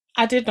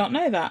 I did not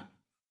know that.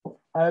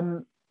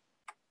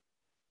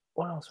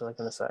 What else was I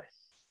going to say?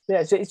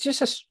 Yeah, so it's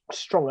just a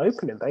strong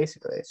opening,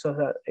 basically. So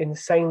that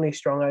insanely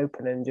strong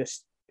opening.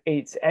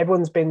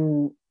 Everyone's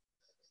been.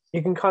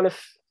 You can kind of.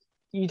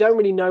 You don't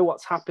really know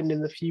what's happened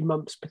in the few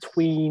months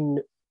between,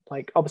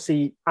 like,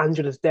 obviously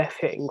Angela's death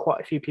hitting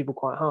quite a few people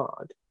quite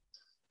hard,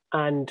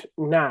 and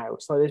now.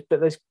 So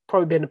there's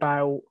probably been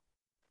about,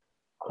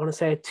 I want to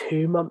say, a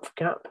 2-month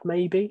gap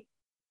maybe,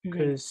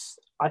 because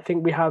I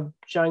think we have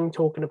Zhang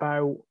talking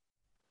about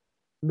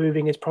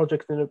moving his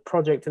project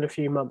in a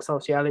few months.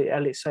 Obviously,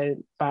 Elliot's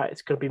saying about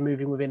it's going to be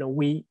moving within a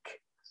week.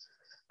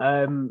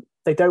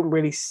 They don't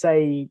really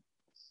say.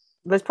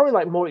 There's probably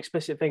like more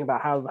explicit thing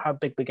about how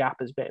big the gap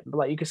has been, but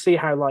like you can see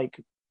how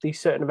like these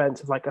certain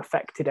events have like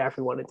affected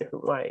everyone in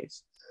different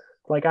ways.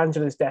 Like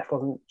Angela's death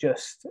wasn't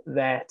just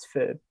there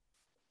for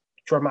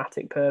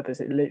dramatic purpose;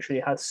 it literally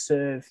has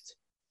served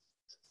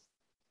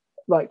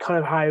like kind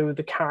of how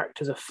the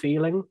characters are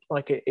feeling.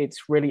 Like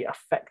it's really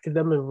affected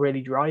them and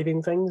really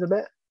driving things a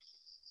bit.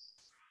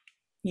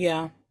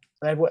 Yeah,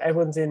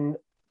 everyone's in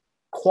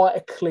quite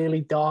a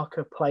clearly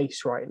darker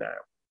place right now.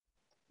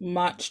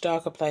 Much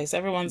darker place.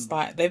 Everyone's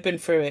like, they've been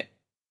through it.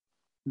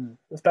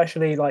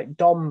 Especially like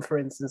Dom, for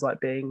instance, like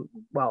being,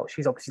 well,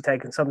 she's obviously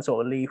taken some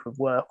sort of leave of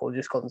work or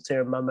just gone to see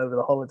her mum over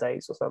the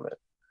holidays or something.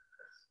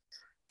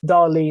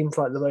 Darlene's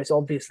like the most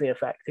obviously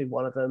affected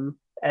one of them.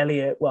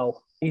 Elliot,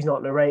 well, he's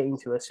not narrating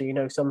to us,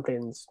 so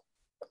something's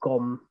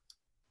gone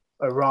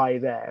awry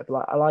there.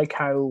 But I like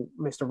how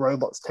Mr.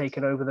 Robot's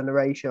taken over the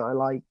narration. I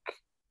like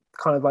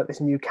kind of like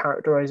this new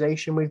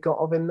characterization we've got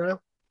of him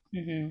now.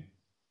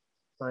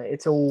 Like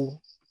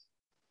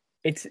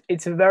it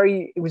was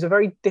a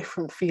very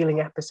different feeling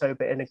episode,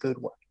 but in a good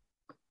way.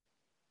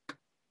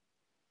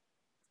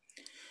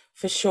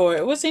 For sure.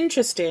 It was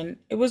interesting.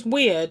 It was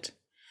weird.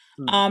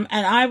 And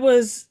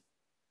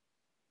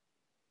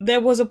there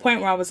was a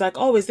point where I was like,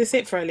 oh, is this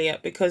it for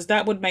Elliot? Because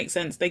that would make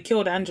sense. They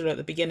killed Angela at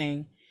the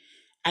beginning.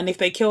 And if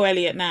they kill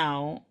Elliot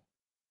now,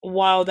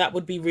 while that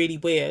would be really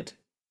weird,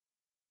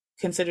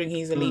 considering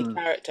he's a lead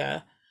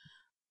character,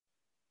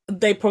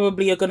 they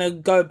probably are going to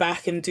go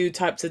back and do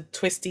types of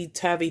twisty,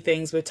 turvy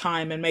things with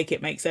time and make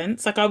it make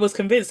sense. Like, I was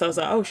convinced. I was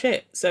like, oh,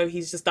 shit. So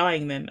he's just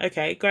dying then.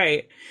 Okay,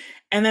 great.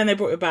 And then they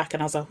brought it back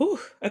and I was like, whew,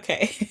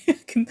 okay.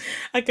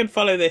 I can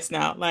follow this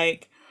now.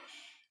 Like,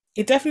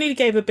 it definitely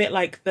gave a bit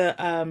like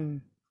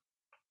the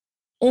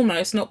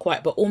almost, not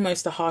quite, but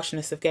almost the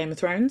harshness of Game of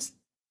Thrones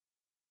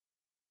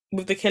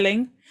with the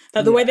killing.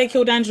 Like the way Yeah. they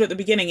killed Angela at the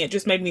beginning, it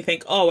just made me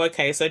think, oh,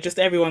 okay, so just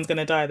everyone's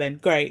gonna die then.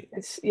 Great.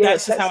 It's That's it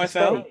just sets how the I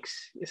felt.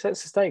 stakes. It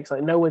sets the stakes.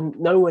 Like no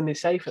one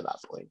is safe at that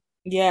point.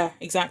 Yeah,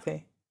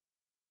 exactly.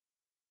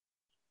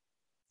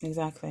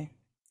 Exactly.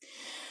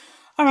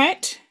 All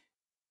right.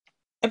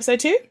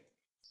 Episode 2?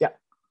 Yeah.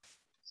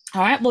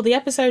 All right. Well, the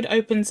episode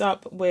opens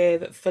up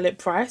with Philip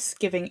Price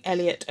giving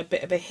Elliot a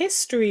bit of a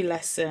history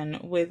lesson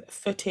with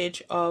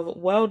footage of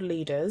world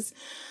leaders.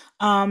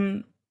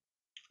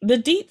 The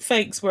deep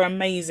fakes were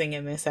amazing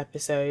in this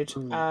episode.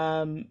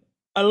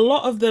 A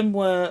lot of them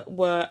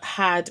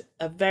had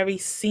a very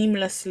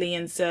seamlessly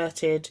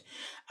inserted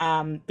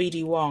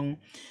BD Wong,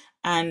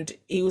 and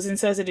he was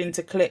inserted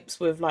into clips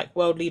with like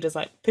world leaders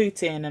like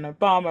Putin and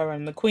Obama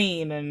and the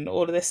Queen and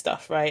all of this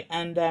stuff, right?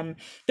 And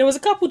there was a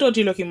couple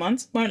dodgy looking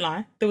ones, won't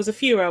lie. There was a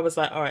few where I was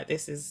like, all right, they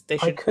I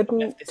should couldn't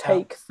left this out.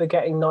 take the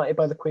getting knighted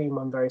by the Queen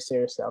one very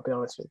seriously, I'll be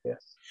honest with you.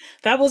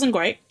 That wasn't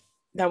great.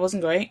 There was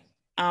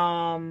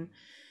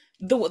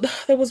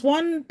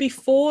one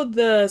before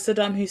the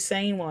Saddam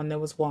Hussein one. There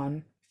was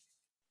one,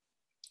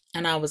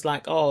 and I was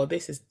like, "Oh,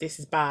 this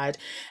is bad."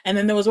 And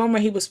then there was one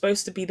where he was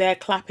supposed to be there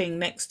clapping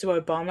next to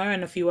Obama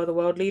and a few other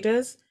world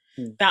leaders.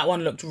 That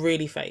one looked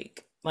really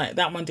fake. Like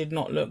that one did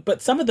not look,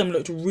 but some of them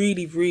looked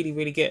really, really,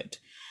 really good,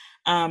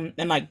 and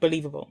like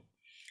believable.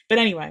 But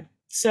anyway,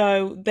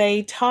 so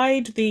they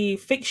tied the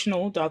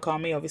fictional Dark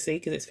Army, obviously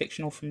because it's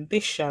fictional from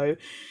this show,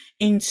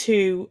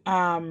 into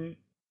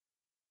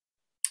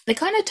they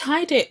kind of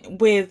tied it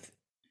with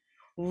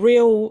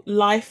real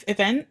life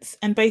events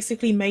and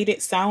basically made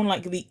it sound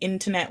like the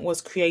internet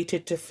was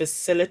created to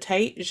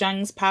facilitate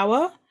Zhang's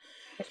power.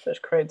 It's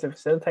just created to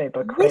facilitate,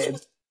 but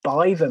created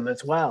by them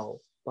as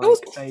well. Like, it was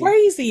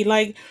crazy.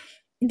 Like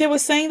they were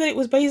saying that it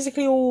was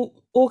basically all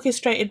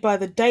orchestrated by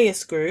the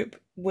Deus Group,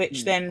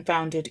 which then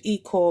founded E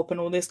Corp and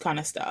all this kind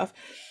of stuff.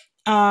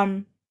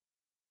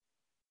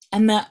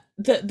 And that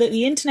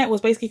the internet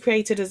was basically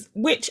created as,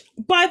 which,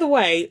 by the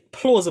way,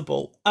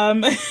 plausible.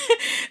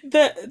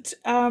 That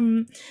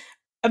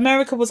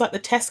America was like the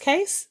test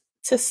case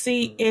to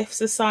see if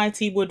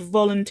society would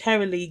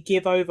voluntarily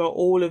give over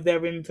all of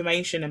their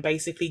information and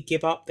basically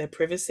give up their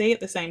privacy at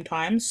the same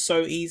time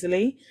so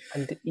easily.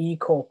 And E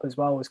Corp as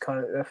well was kind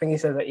of, I think he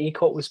said that E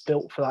Corp was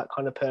built for that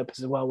kind of purpose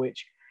as well,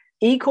 which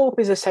E Corp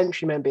is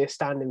essentially meant to be a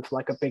stand-in for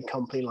like a big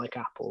company like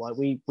Apple. Like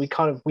we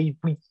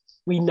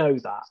know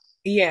that.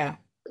 Yeah.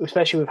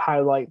 Especially with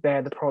how like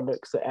they're the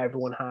products that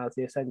everyone has,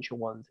 the essential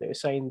ones. It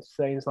was saying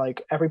things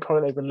like every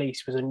product they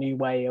released was a new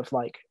way of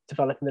like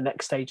developing the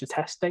next stage of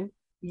testing.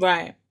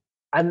 Right.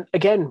 And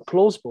again,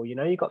 plausible, you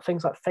know, you've got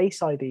things like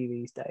Face ID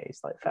these days,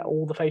 like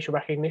all the facial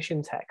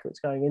recognition tech that's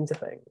going into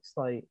things.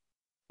 Like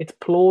it's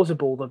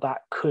plausible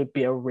that could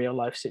be a real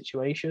life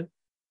situation.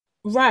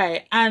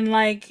 Right. And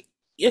like,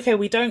 okay,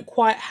 we don't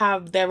quite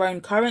have their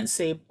own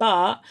currency,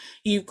 but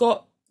you've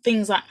got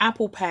things like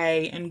Apple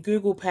Pay and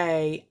Google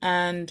Pay,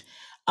 and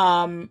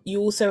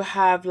you also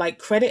have like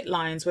credit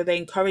lines where they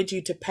encourage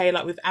you to pay,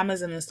 like with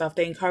Amazon and stuff,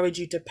 they encourage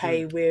you to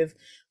pay with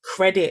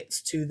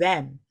credits to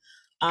them,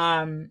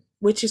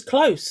 which is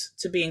close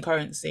to being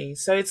currency.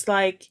 So it's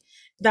like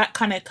that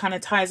kind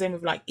of ties in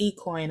with like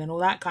eCoin and all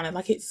that kind of,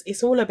 like it's a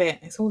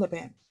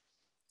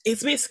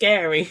bit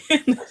scary.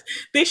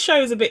 This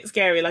show is a bit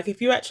scary. Like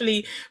if you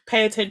actually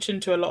pay attention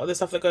to a lot of the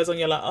stuff that goes on,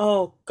 you're like,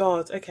 oh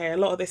God, okay, a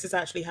lot of this is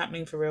actually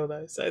happening for real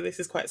though. So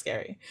this is quite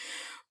scary.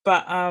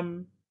 But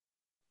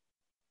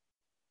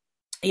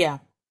yeah.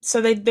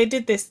 So they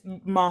did this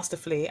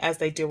masterfully, as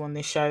they do on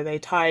this show. They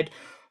tied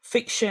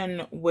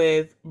fiction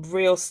with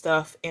real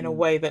stuff in a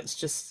way that's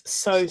just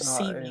so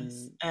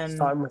seamless, and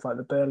starting with like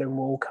the Berlin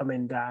Wall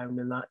coming down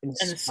and that, and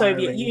the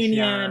Soviet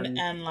Union,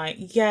 and like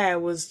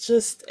it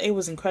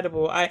was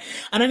incredible. I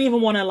don't even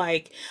want to,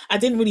 like, I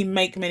didn't really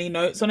make many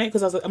notes on it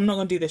because I was like, I'm not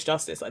gonna do this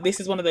justice. Like this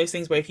is one of those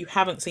things where if you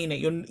haven't seen it,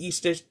 you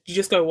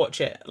just go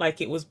watch it.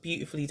 Like it was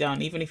beautifully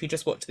done. Even if you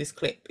just watch this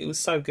clip, it was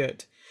so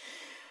good.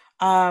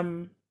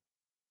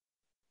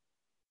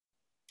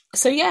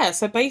 So yeah,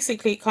 so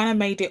basically it kind of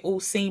made it all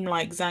seem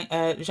like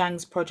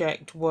Zhang's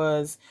project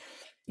was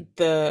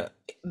the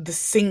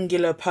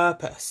singular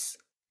purpose.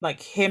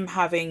 Like him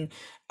having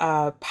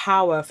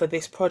power for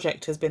this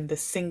project has been the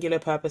singular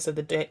purpose of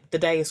the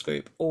Deus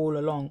Group all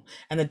along.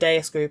 And the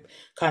Deus Group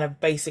kind of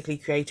basically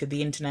created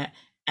the internet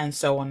and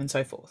so on and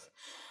so forth.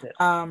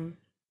 Yeah.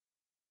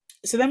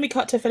 So then we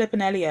cut to Philip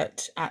and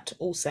Elliot at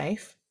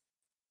Allsafe.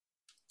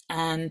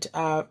 And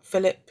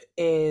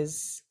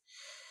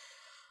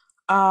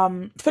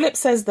Philip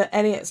says that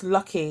Elliot's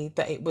lucky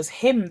that it was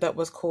him that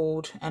was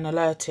called and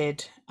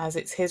alerted, as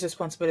it's his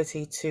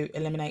responsibility to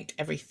eliminate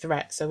every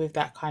threat. So with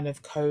that kind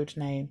of code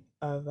name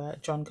of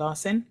John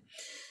Garson.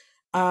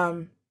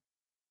 Philip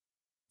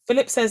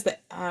says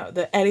that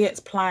Elliot's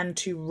plan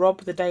to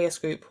rob the Deus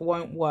Group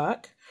won't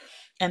work,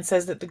 and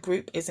says that the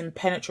group is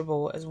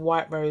impenetrable as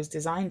White Rose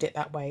designed it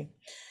that way.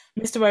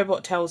 Mr.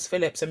 Robot tells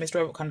Philip, so Mr.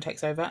 Robot kind of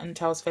takes over and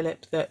tells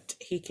Philip that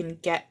he can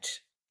get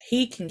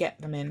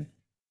them in.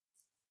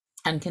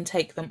 and can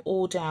take them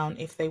all down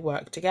if they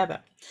work together.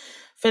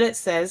 Philip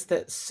says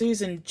that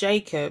Susan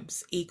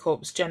Jacobs,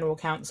 E-Corp's general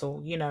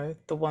counsel, you know,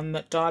 the one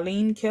that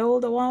Darlene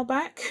killed a while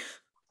back.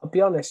 I'll be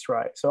honest,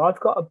 right? So I've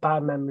got a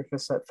bad memory for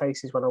set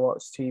faces when I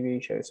watch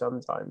TV shows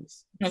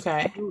sometimes.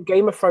 Okay.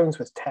 Game of Thrones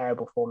was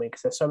terrible for me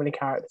because there's so many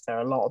characters there.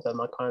 A lot of them,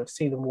 I kind of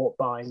see them walk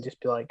by and just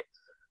be like,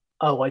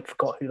 oh, I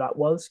forgot who that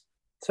was.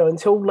 So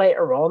until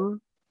later on,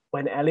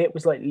 when Elliot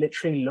was like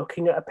literally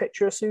looking at a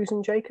picture of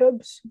Susan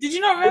Jacobs. Did you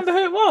not remember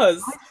who it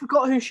was? I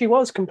forgot who she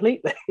was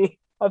completely.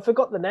 I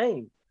forgot the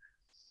name.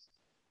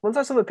 Once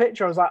I saw the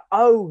picture, I was like,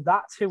 oh,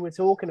 that's who we're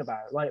talking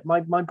about. Like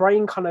my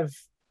brain kind of,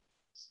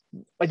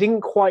 I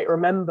didn't quite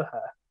remember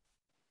her.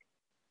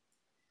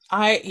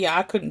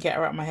 I couldn't get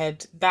her out of my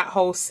head. That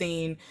whole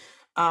scene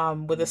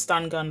with a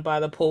stun gun by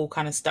the pool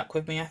kind of stuck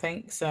with me, I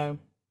think. So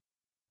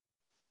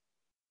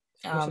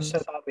It's so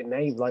bad with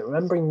names, like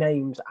remembering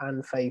names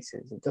and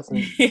faces. It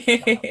doesn't.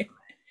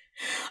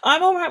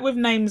 I'm all right with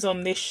names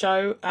on this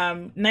show.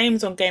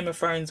 Names on Game of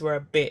Thrones were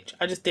a bitch.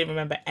 I just didn't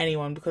remember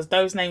anyone because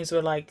those names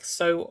were like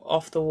so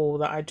off the wall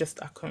that I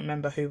couldn't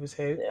remember who was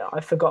who. Yeah,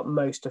 I forgot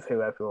most of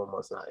who everyone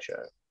was in that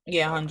show.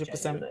 Yeah,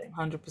 100%,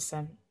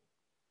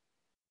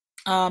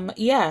 100%.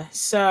 Yeah.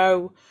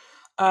 So,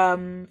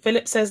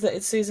 Philip says that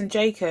it's Susan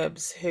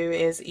Jacobs, who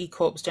is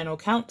E-Corp's general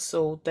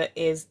counsel, that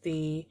is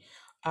the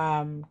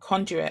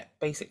conduit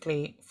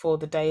basically for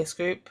the Deus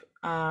group.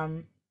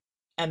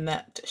 And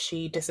that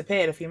she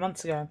disappeared a few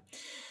months ago.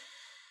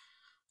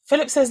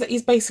 Philip says that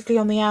he's basically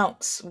on the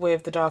outs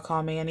with the Dark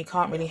Army and he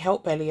can't really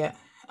help Elliot.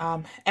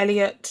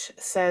 Elliot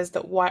says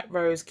that White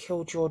Rose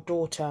killed your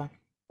daughter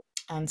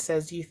and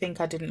says, you think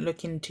I didn't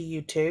look into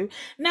you too?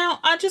 Now,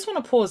 I just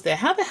want to pause there.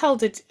 How the hell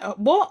did...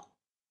 what?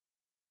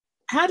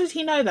 How did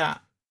he know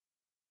that?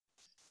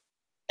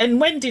 And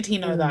when did he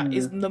know that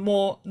is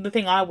the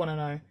thing I want to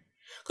know.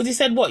 Because he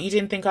said, what, you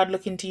didn't think I'd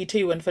look into you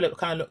too? And Philip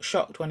kind of looked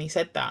shocked when he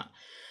said that.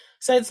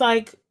 So it's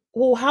like,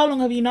 well, how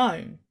long have you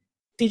known?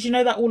 Did you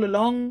know that all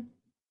along?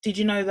 Did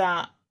you know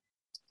that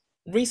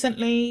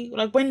recently?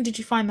 Like, when did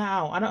you find that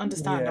out? I don't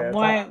understand.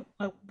 Yeah,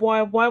 and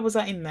why was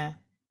that in there?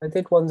 I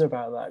did wonder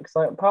about that because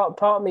like part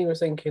of me was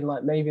thinking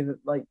like maybe that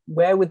like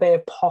where would they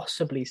have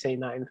possibly seen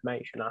that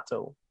information at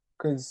all?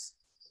 Because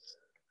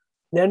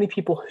the only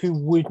people who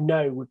would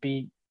know would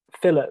be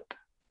Philip,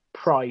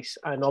 Price,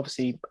 and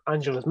obviously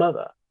Angela's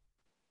mother.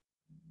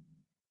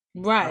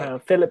 Right.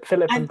 Philip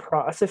and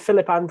Price. I said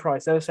Philip and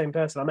Price. They're the same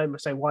person. I meant to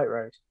say White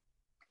Rose.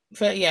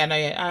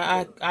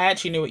 I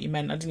actually knew what you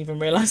meant. I didn't even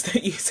realize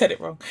that you said it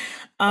wrong.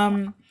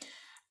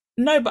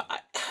 No, but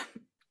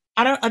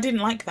I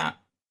didn't like that,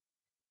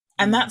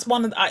 and that's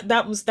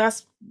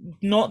that's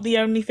not the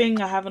only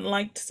thing I haven't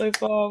liked so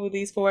far with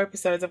these 4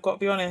 episodes. I've got to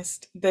be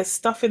honest. There's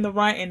stuff in the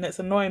writing that's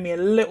annoying me a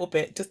little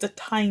bit, just a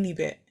tiny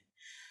bit.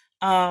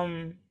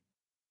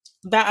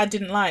 That I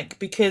didn't like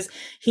because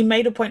he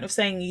made a point of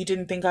saying you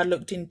didn't think I'd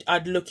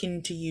look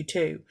into you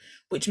too,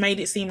 which made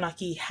it seem like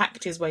he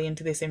hacked his way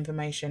into this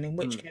information, in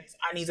which case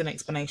I need an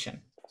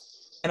explanation.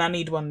 And I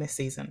need one this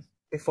season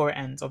before it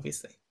ends,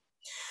 obviously.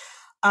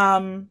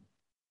 But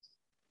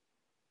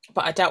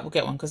I doubt we'll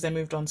get one because they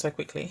moved on so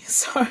quickly.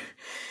 So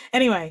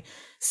anyway,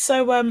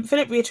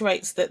 Philip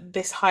reiterates that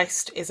this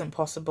heist isn't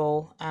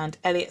possible, and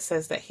Elliot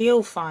says that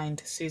he'll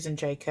find Susan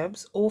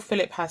Jacobs. All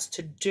Philip has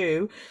to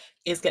do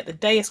is get the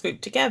Deus group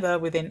together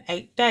within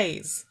 8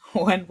 days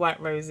when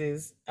White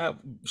Rose's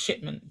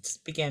shipments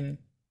begin.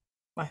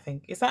 I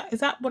think is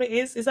that what it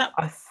is? Is that?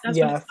 I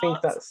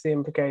think that's the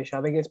implication.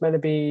 I think it's meant to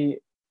be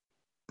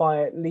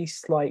by at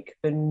least like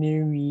the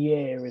new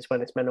year is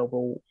when it's meant to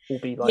will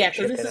be like. Yeah,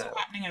 because this is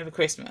happening over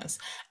Christmas,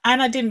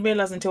 and I didn't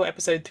realize until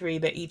episode 3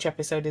 that each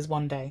episode is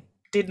 1 day.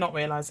 Did not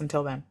realize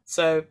until then.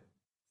 So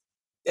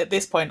at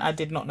this point, I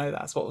did not know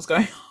that's what was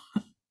going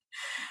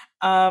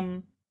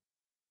on.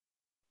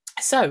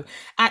 So,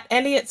 at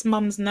Elliot's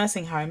mum's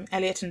nursing home,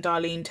 Elliot and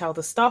Darlene tell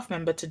the staff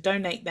member to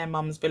donate their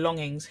mum's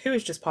belongings, who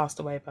has just passed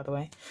away, by the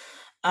way.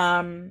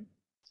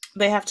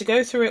 They have to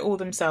go through it all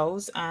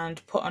themselves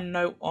and put a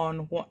note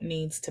on what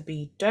needs to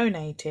be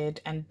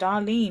donated, and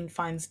Darlene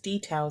finds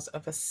details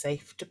of a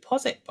safe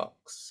deposit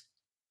box.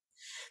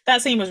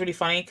 That scene was really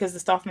funny because the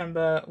staff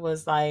member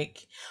was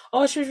like,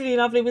 oh, she was really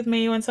lovely with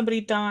me when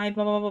somebody died,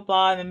 blah, blah, blah,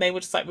 blah. And then they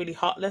were just like really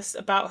heartless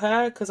about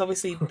her because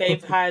obviously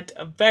they've had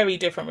a very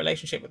different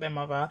relationship with their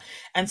mother.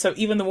 And so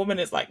even the woman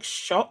is like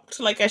shocked,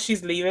 like as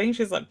she's leaving,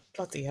 she's like,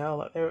 bloody hell,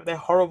 like they're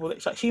horrible.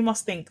 It's like she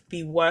must think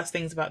the worst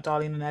things about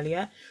Darlene and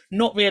Elliot,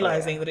 not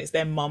realizing that it's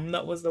their mum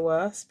that was the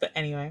worst. But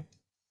anyway,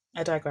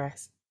 I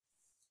digress.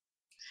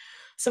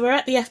 So we're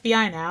at the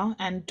FBI now,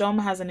 and Dom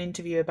has an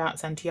interview about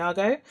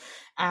Santiago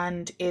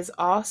and is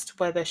asked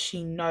whether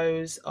she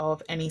knows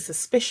of any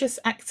suspicious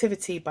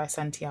activity by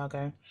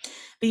Santiago.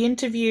 The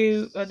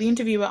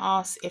interviewer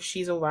asks if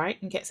she's all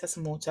right and gets her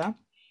some water.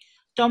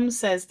 Dom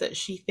says that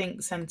she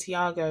thinks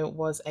Santiago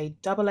was a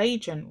double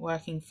agent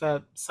working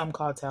for some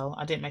cartel.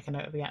 I didn't make a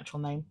note of the actual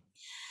name.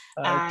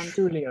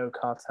 Trulio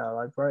cartel.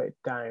 I wrote it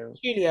down.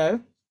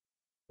 Trulio?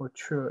 Or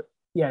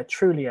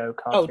Trulio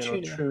cartel. Oh,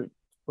 Trulio.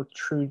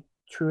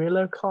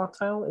 Trujillo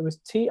cartel. It was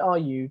Trujillo.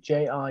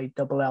 I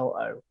can't remember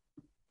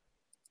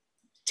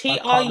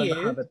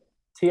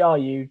how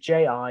TRU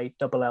the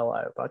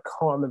Trujillo, but I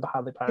can't remember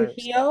how they pronounced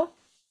it. Trujillo.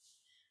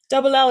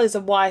 Double L is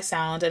a Y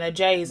sound and a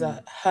J is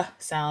a H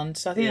sound.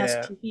 So I think that's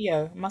Yeah.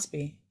 Trujillo. It must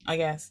be, I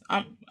guess.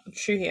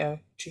 Trujillo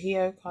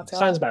cartel.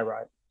 Sounds about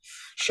right.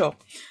 Sure,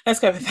 let's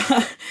go with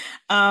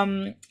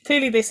that.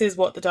 Clearly this is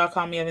what the Dark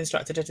Army have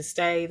instructed her to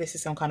stay. This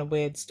is some kind of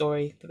weird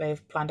story that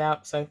they've planned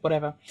out, so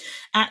whatever.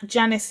 At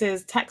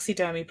Janice's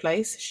taxidermy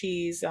place,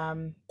 she's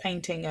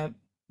painting a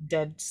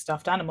dead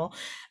stuffed animal,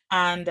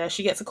 and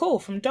she gets a call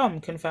from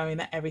Dom confirming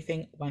that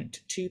everything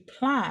went to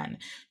plan.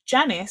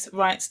 Janice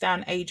writes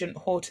down Agent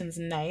Horton's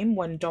name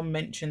when Dom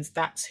mentions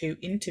that's who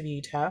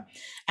interviewed her,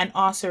 and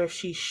asks her if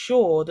she's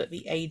sure that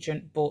the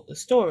agent bought the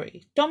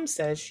story. Dom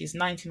says she's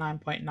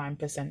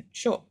 99.9%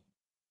 sure.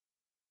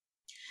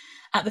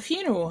 At the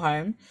funeral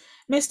home,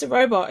 Mr.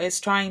 Robot is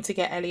trying to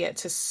get Elliot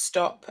to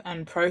stop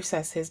and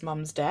process his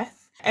mum's death.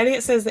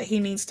 Elliot says that he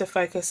needs to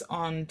focus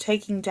on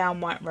taking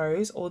down White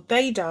Rose or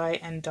they die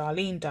and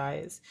Darlene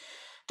dies.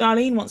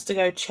 Darlene wants to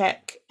go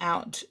check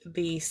out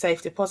the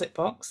safe deposit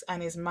box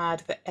and is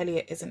mad that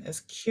Elliot isn't as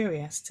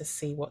curious to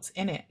see what's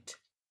in it.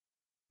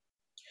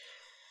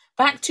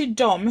 Back to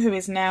Dom, who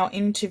is now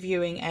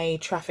interviewing a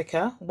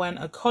trafficker when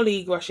a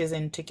colleague rushes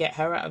in to get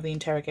her out of the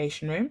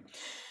interrogation room.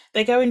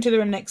 They go into the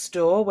room next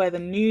door where the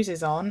news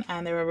is on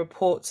and there are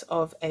reports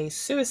of a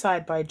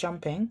suicide by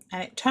jumping,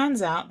 and it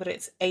turns out that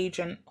it's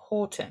Agent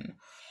Horton.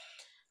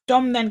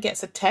 Dom then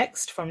gets a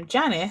text from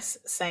Janice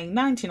saying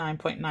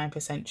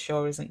 99.9%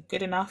 sure isn't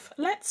good enough.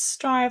 Let's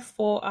strive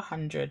for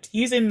 100,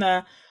 using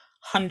the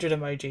 100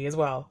 emoji as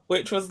well,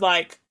 which was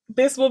like,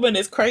 this woman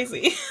is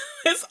crazy.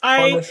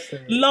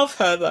 Honestly. Love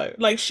her though.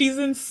 Like, she's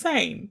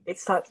insane.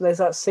 It's that there's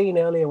that scene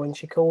earlier when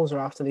she calls her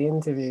after the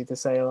interview to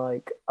say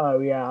like,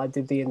 oh yeah, I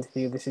did the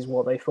interview, this is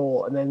what they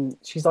thought, and then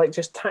she's like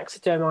just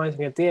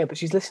taxidermizing a deer, but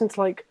she's listened to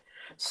like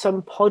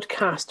some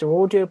podcast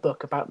or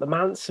audiobook about the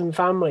Manson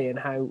family and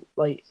how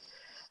like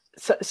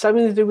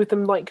something to do with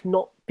them like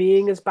not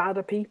being as bad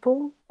a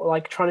people, or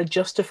like trying to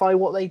justify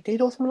what they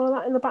did or something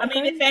like that in the background.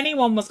 I mean, if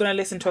anyone was going to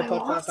listen to a Like,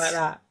 podcast what? like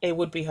that, it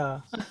would be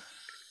her.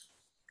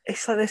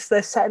 It's like this,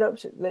 they're setting up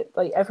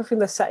like everything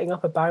they're setting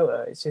up about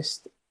her. It's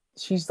just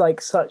she's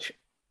like such.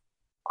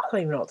 I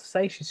don't even know what to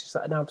say. She's just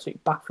like an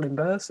absolute baffling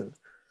person.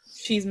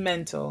 She's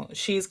mental.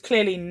 She's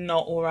clearly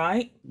not all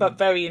right, but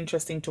very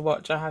interesting to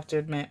watch, I have to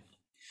admit.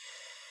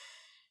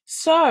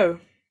 So,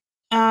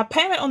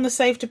 payment on the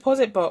safe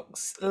deposit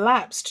box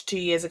lapsed 2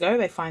 years ago,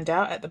 they find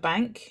out at the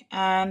bank,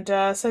 and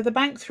so the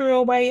bank threw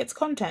away its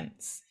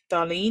contents.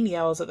 Darlene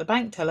yells at the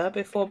bank teller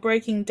before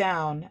breaking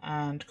down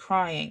and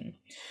crying.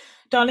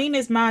 Darlene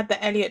is mad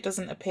that Elliot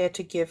doesn't appear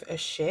to give a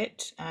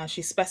shit.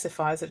 She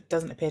specifies that it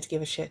doesn't appear to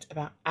give a shit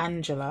about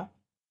Angela,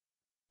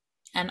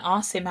 and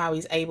asks him how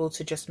he's able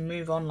to just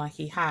move on like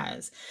he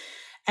has.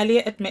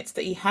 Elliot admits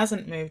that he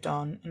hasn't moved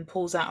on and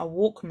pulls out a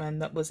Walkman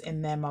that was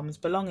in their mum's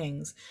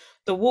belongings.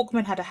 The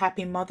Walkman had a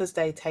Happy Mother's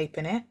Day tape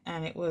in it,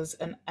 and it was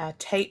a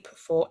tape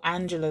for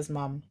Angela's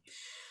mum.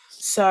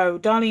 So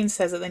Darlene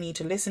says that they need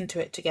to listen to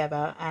it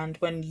together, and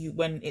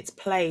when it's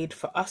played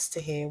for us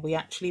to hear, we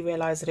actually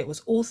realise that it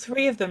was all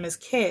three of them as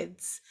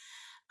kids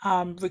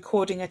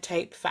recording a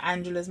tape for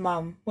Angela's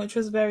mum, which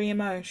was very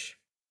emotional.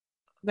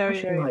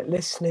 Very. Like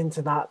listening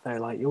to that though,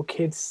 like your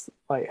kids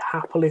like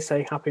happily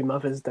say Happy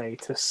Mother's Day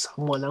to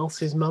someone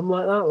else's mum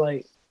like that,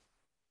 like.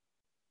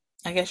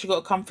 I guess you got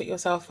to comfort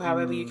yourself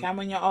however you can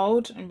when you're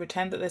old and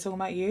pretend that they're talking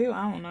about you.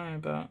 I don't know,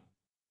 but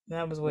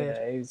that was weird.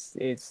 Yeah,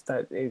 it's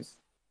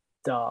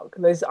dark.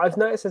 I've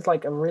noticed there's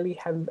like a really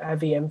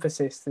heavy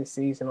emphasis this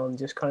season on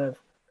just kind of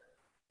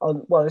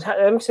there's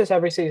emphasis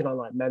every season on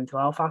like mental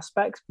health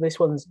aspects, but this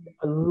one's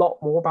a lot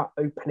more about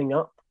opening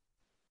up.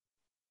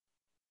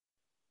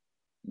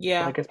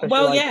 Yeah. Like,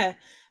 yeah.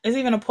 There's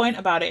even a point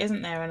about it,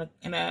 isn't there?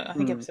 In a I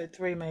think episode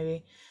 3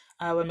 maybe,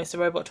 when Mr.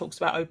 Robot talks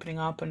about opening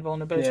up and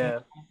vulnerability. Yeah.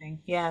 And kind of thing.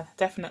 Yeah,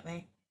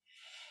 definitely.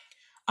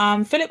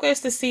 Philip goes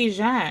to see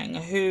Zhang,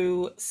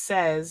 who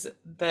says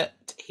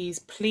that he's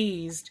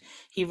pleased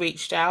he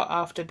reached out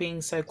after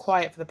being so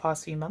quiet for the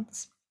past few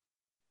months.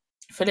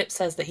 Philip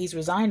says that he's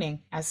resigning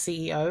as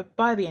CEO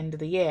by the end of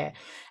the year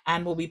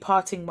and will be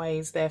parting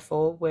ways,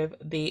 therefore, with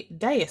the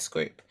Deus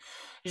Group.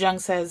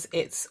 Zhang says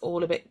it's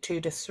all a bit too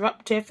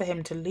disruptive for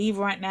him to leave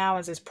right now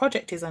as his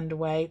project is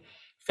underway.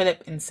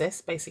 Philip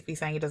insists, basically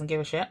saying he doesn't give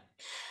a shit.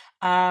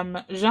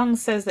 Zhang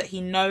says that he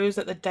knows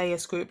that the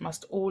Deus Group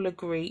must all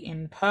agree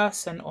in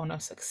person on a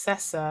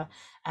successor,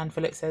 and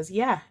Philip says,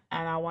 yeah,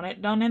 and I want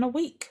it done in a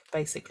week,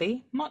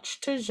 basically,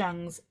 much to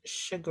Zhang's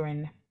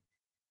chagrin.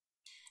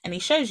 And he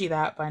shows you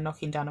that by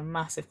knocking down a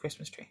massive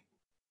Christmas tree.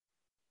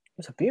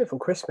 It's a beautiful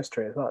Christmas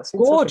tree as well. It's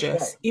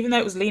gorgeous, even though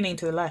it was leaning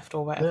to the left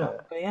or whatever.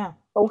 Yeah. But yeah.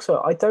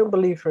 Also, I don't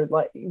believe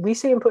we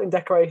see him putting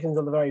decorations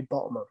on the very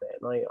bottom of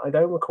it. Like, I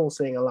don't recall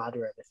seeing a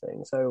ladder or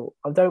anything, so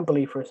I don't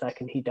believe for a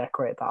second he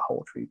decorated that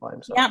whole tree by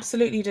himself. He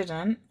absolutely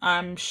didn't.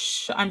 I'm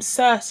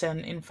certain,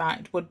 in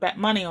fact, would bet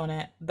money on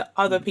it that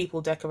other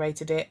people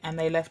decorated it and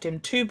they left him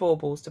 2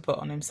 baubles to put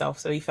on himself,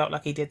 so he felt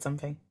like he did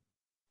something.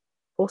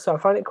 Also, I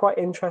find it quite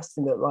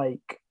interesting that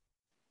like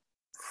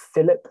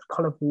Philip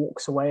kind of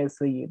walks away as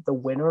the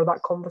winner of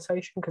that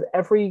conversation, because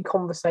every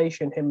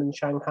conversation him and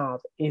Zhang have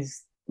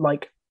is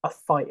like a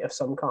fight of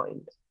some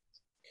kind.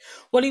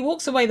 Well, he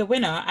walks away the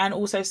winner and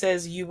also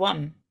says you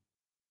won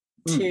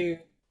to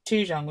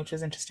Zhang, which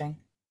was interesting.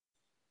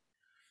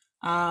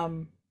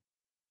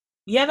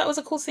 Yeah, that was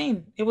a cool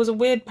scene. It was a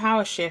weird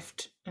power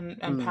shift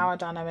and power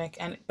dynamic,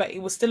 but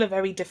it was still a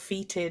very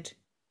defeated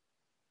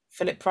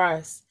Philip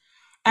Price.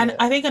 And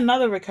I think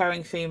another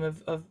recurring theme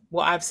of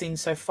what I've seen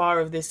so far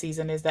of this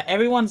season is that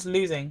everyone's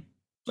losing.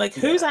 Like,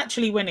 who's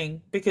actually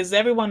winning? Because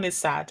everyone is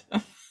sad.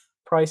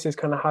 Price is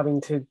kind of having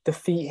to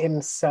defeat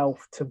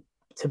himself to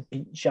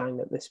beat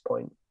Zhang at this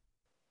point.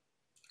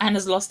 And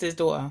has lost his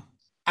daughter.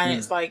 And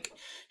it's like,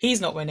 he's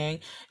not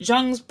winning.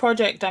 Zhang's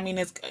project, I mean,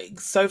 is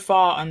so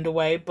far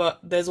underway, but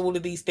there's all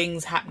of these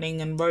things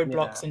happening and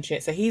roadblocks and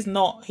shit. So he's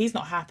not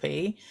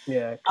happy.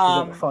 Yeah,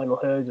 because the final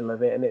hurdle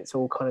of it, and it's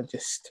all kind of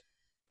just...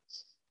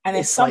 And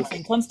it's something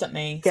like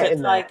constantly. So it's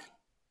like,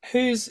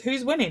 who's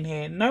winning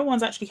here? No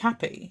one's actually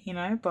happy, you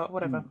know, but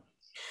whatever.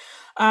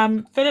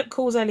 Philip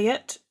calls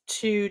Elliot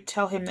to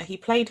tell him that he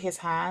played his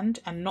hand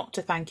and not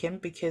to thank him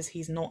because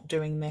he's not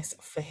doing this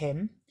for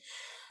him.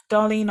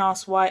 Darlene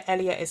asks why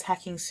Elliot is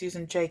hacking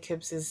Susan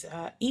Jacobs'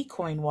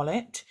 eCoin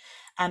wallet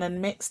and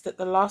admits that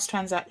the last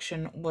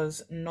transaction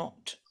was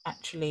not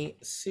actually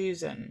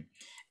Susan.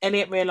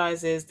 Elliot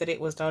realizes that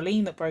it was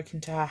Darlene that broke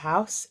into her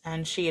house,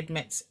 and she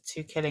admits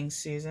to killing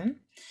Susan.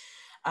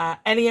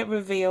 Elliot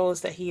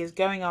reveals that he is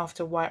going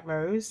after White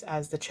Rose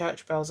as the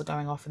church bells are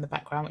going off in the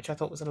background, which I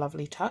thought was a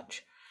lovely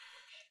touch.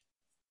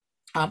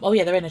 Oh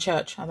yeah, they're in a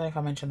church. I don't know if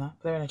I mentioned that,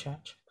 but they're in a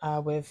church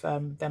with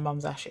their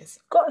mum's ashes.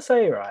 Gotta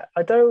say, right,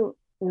 I don't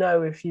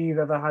know if you've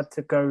ever had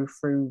to go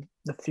through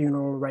the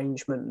funeral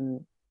arrangement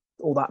and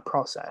all that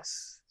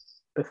process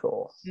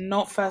before.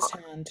 Not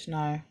firsthand,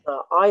 no.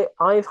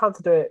 I've had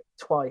to do it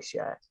twice.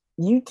 Yeah,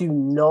 you do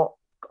not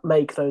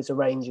make those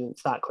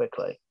arrangements that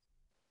quickly.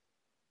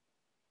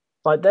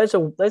 Like there's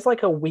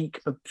like a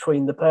week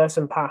between the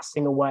person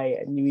passing away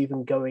and you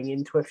even going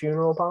into a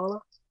funeral parlor.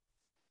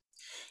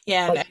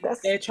 Yeah,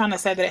 like they're trying to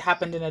say that it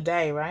happened in a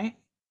day, right?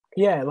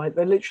 Yeah, like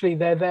they're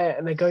there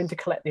and they're going to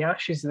collect the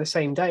ashes the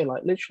same day.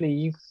 Like literally,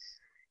 you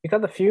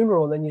got the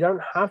funeral and then you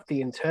don't have the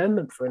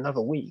interment for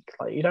another week.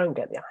 Like you don't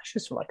get the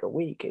ashes for like a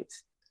week.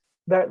 It's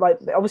like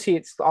obviously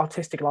it's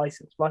artistic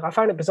license. Like I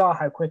found it bizarre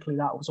how quickly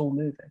that was all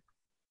moving.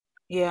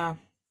 Yeah.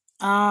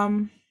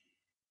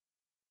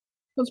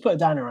 Let's put it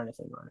down or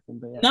anything,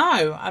 but yeah.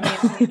 No, I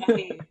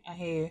mean I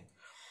hear you.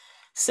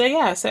 So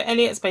yeah, so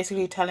Elliot's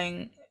basically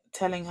telling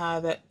her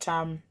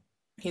that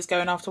he's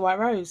going after White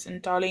Rose,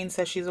 and Darlene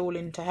says she's all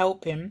in to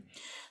help him.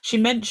 She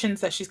mentions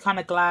that she's kind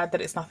of glad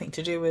that it's nothing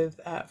to do with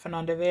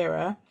Fernando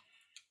Vera,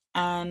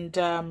 and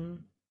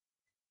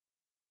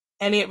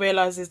Elliot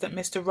realizes that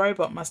Mr.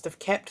 Robot must have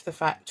kept the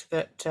fact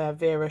that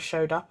Vera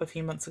showed up a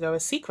few months ago a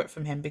secret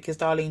from him, because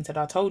Darlene said,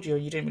 "I told you,"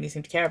 and you didn't really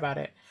seem to care about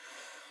it.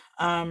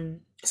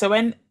 So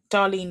when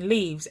Darlene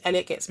leaves,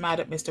 Elliot gets mad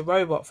at Mr.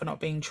 Robot for not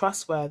being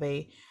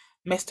trustworthy.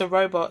 Mr.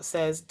 Robot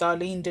says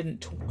Darlene didn't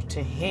talk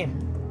to him.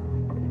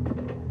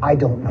 I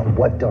don't know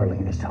what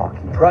Darlene is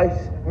talking about.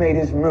 Price made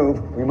his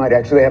move. We might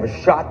actually have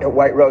a shot at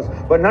White Rose,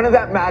 but none of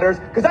that matters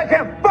because I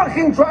can't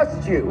fucking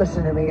trust you.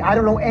 Listen to me. I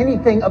don't know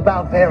anything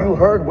about Vera. You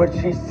heard what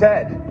she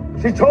said.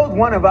 She told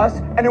one of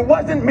us, and it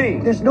wasn't me.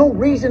 There's no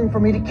reason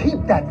for me to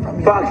keep that from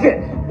you. Fuck it!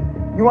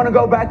 You want to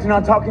go back to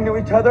not talking to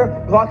each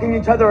other, blocking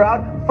each other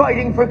out,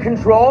 fighting for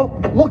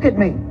control? Look at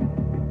me.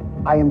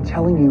 I am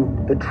telling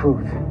you the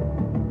truth.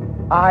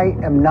 I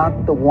am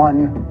not the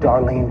one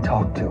Darlene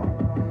talked to.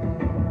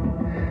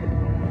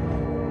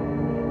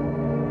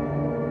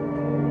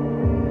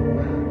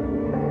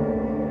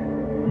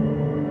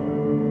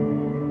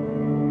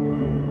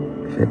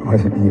 If it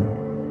wasn't you,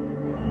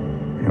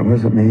 and it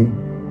wasn't me,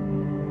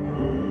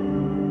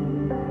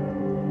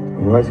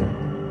 who was it?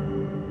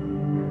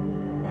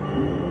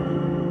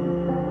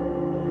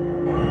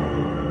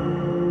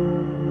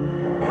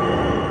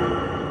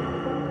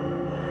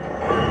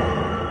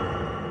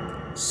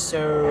 So,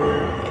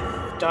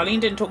 if Darlene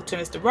didn't talk to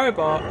Mr.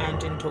 Robot and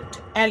didn't talk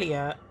to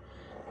Elliot,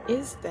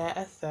 is there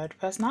a third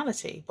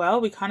personality?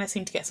 Well, we kind of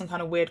seem to get some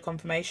kind of weird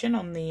confirmation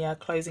on the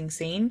closing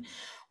scene,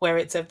 where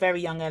it's a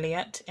very young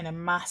Elliot in a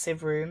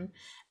massive room,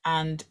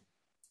 and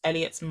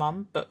Elliot's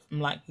mum, but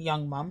like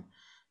young mum,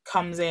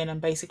 comes in and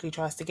basically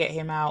tries to get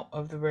him out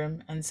of the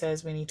room and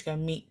says we need to go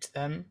meet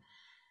them.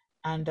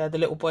 And the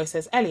little boy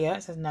says,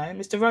 Elliot, says no.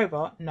 Mr.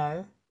 Robot,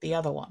 no, the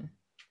other one.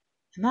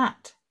 And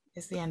that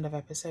is the end of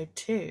episode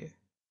 2.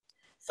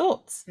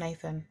 Thoughts,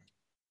 Nathan?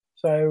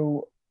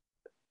 So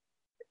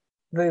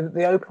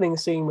the opening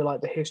scene with like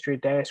the History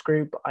of Deus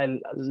group, I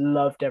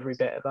loved every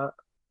bit of that.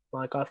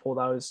 Like I thought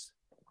that was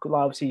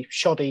obviously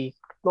shoddy,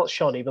 not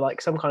shoddy, but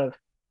like some kind of,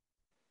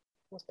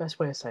 what's the best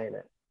way of saying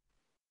it?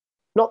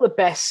 Not the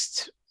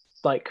best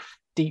like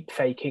deep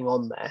faking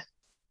on there,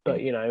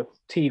 but you know,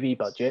 TV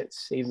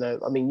budgets, even though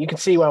I mean you can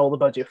see where all the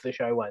budget for the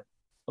show went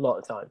a lot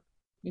of the time.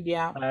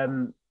 Yeah.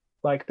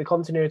 Like the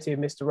continuity of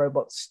Mr.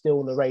 Robot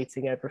still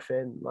narrating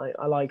everything. Like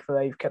I like that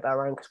they've kept that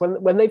around because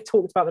when they've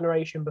talked about the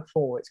narration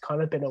before, it's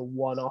kind of been a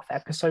one-off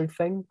episode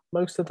thing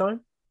most of the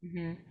time.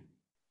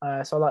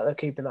 So I like they're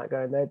keeping that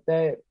going.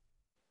 They're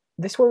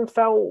this one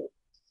felt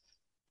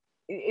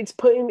it's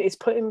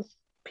putting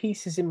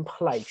pieces in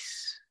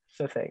place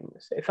for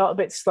things. It felt a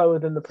bit slower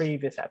than the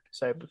previous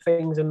episode, but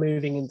things are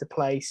moving into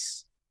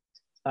place.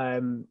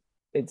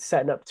 It's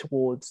setting up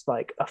towards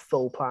like a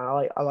full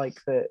plan. I like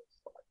that.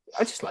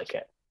 I just like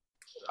it.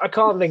 I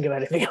can't think of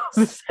anything else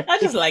to say. I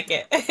just like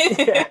it.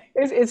 Yeah,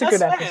 it's a good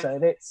fair.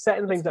 episode. It's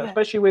setting things up, fair.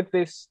 especially with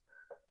this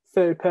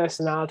third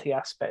personality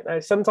aspect. Now,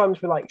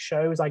 sometimes with like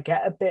shows, I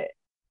get a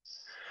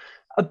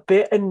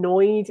bit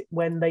annoyed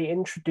when they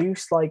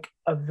introduce like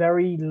a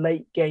very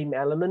late game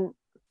element,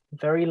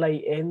 very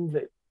late in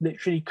that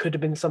literally could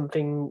have been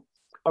something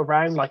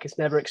around. Like it's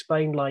never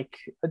explained. Like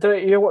I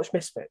don't. You watch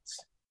Misfits?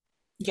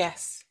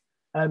 Yes.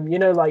 You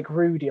know, like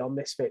Rudy on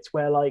Misfits,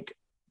 where like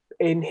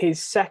in his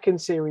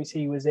second series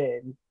he was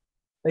in,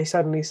 they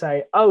suddenly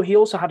say, "Oh, he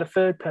also had a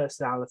third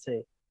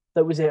personality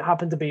that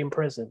happened to be in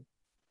prison."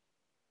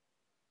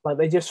 Like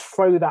they just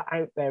throw that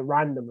out there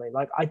randomly.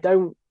 Like I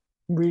don't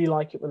really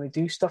like it when they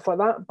do stuff like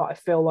that, but I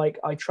feel like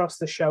I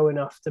trust the show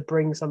enough to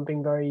bring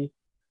something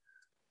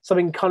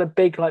kind of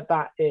big like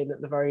that in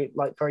at the very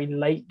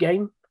late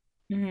game.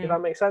 If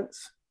that makes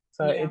sense.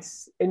 So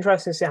it's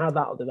interesting to see how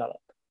that'll develop.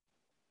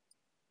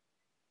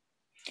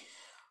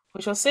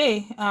 We shall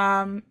see.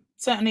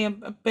 Certainly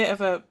a bit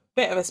of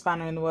a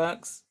spanner in the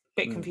works.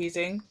 Bit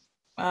confusing.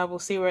 We'll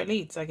see where it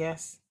leads, I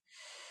guess.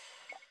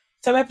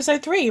 So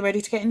episode 3, you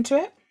ready to get into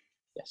it?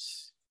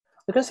 Yes.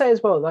 I can say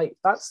as well, like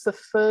that's the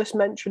first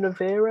mention of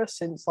Vera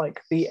since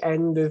like the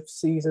end of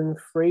season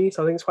 3.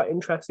 So I think it's quite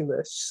interesting that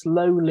they're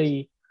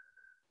slowly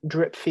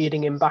drip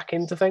feeding him back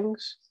into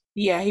things.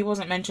 Yeah, he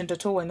wasn't mentioned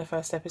at all in the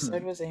first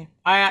episode, was he?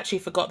 I actually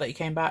forgot that he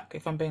came back,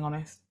 if I'm being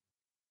honest.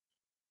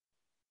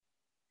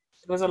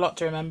 There was a lot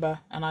to remember,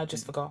 and I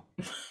just forgot.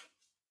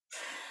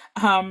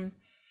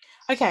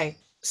 Okay,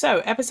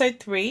 so episode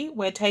 3,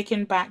 we're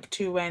taken back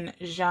to when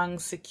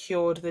Zhang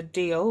secured the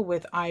deal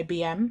with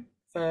IBM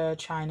for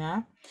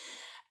China,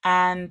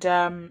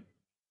 and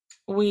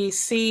we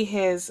see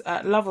his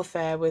love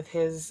affair with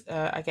his,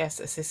 I guess,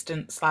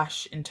 assistant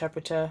 /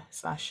 interpreter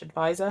 /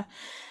 advisor,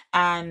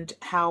 and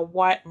how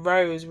White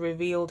Rose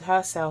revealed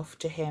herself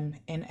to him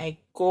in a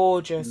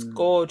gorgeous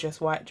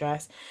white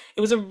dress.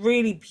 It was a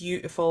really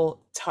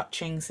beautiful,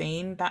 touching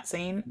scene, that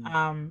scene.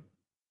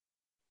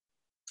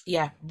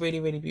 Yeah,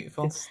 really, really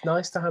beautiful. It's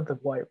nice to have the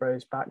White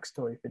Rose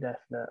backstory for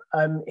definite.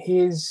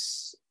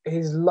 His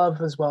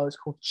love as well is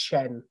called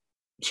Chen.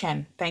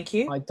 Chen, thank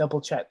you. I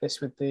double checked this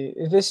with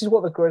this is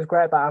what the great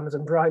about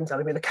Amazon Prime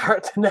telling me the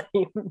character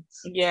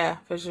names. Yeah,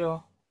 for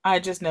sure. I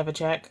just never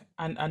check.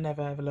 I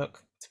never ever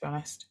look, to be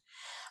honest.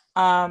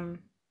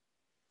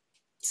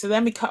 So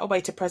then we cut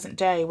away to present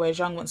day where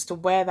Zhang wants to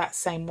wear that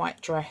same white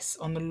dress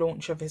on the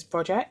launch of his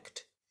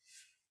project.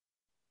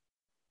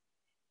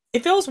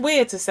 It feels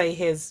weird to say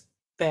his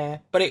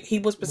there, but he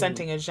was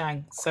presenting as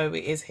Zhang, so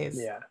it is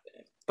his. Yeah.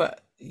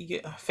 But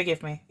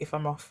forgive me if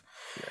I'm off.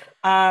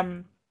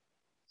 Yeah.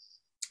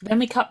 Then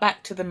we cut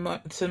back to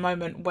the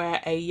moment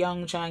where a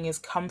young Zhang is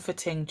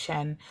comforting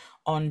Chen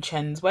on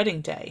Chen's wedding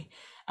day.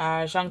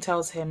 Zhang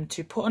tells him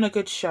to put on a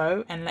good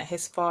show and let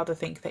his father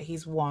think that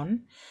he's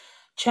won.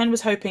 Chen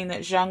was hoping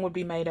that Zhang would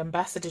be made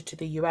ambassador to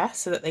the US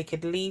so that they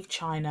could leave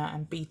China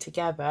and be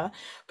together,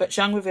 but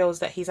Zhang reveals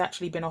that he's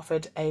actually been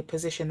offered a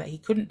position that he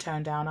couldn't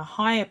turn down, a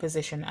higher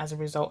position as a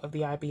result of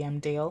the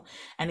IBM deal,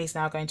 and he's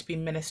now going to be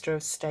Minister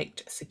of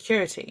State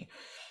Security,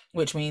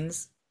 which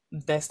means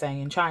they're staying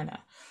in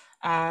China.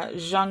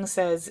 Zhang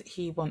says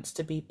he wants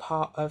to be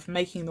part of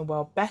making the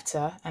world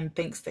better and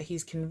thinks that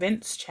he's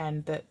convinced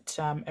Chen that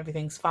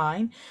everything's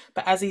fine.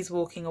 But as he's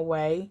walking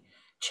away,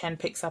 Chen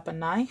picks up a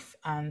knife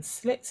and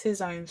slits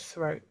his own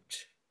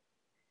throat.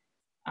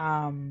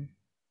 A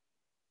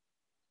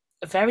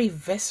very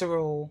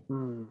visceral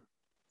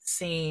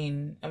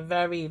scene, a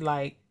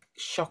very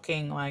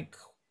shocking,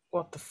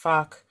 what the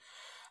fuck.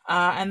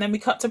 And then we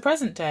cut to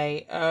present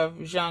day of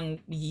Zhang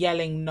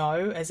yelling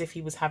no as if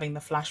he was having the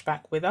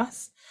flashback with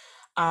us.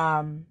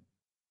 And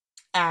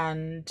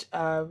kind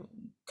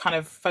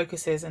of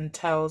focuses and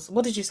tells,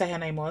 what did you say her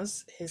name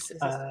was? His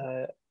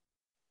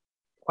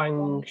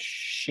Wang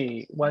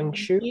Shu.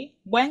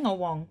 Wang or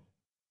Wong?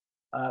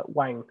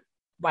 Wang.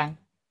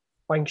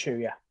 Wang Chu,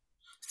 yeah.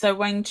 So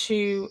Wang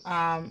Chu,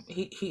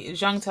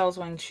 Zhang tells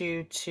Wang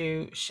Chu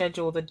to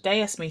schedule the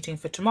Deus meeting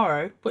for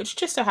tomorrow, which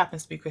just so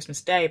happens to be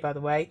Christmas Day, by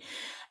the way.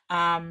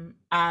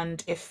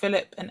 And if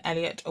Philip and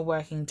Elliot are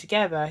working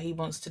together, he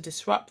wants to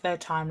disrupt their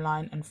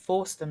timeline and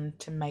force them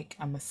to make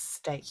a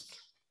mistake.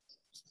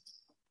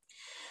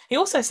 He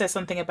also says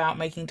something about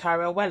making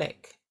Tyrell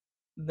Wellick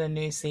the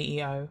new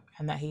CEO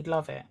and that he'd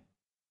love it.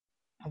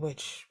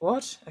 Which,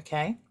 what?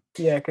 Okay.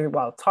 Yeah,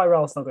 well,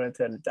 Tyrell's not going to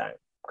turn it down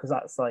because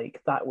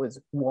that was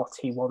what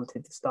he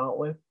wanted to start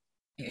with.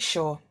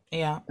 Sure,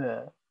 yeah.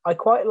 I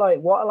quite like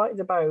what I liked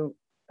about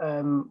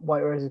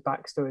White Rose's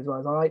backstory as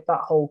well. I like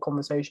that whole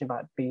conversation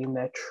about being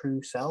their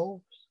true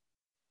selves.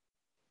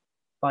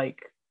 Like,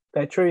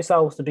 their true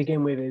selves to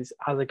begin with is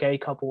as a gay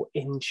couple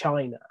in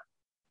China.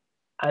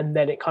 And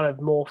then it kind of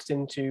morphs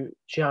into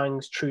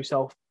Zhang's true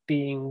self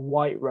being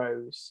White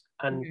Rose.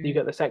 And you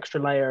get this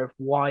extra layer of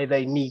why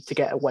they need to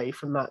get away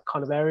from that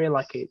kind of area.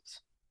 Like,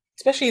 it's...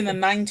 Especially in the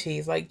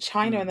 90s. Like,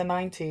 China in the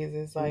 90s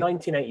is like...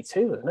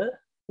 1982, isn't it?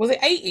 Was it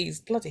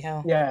 80s? Bloody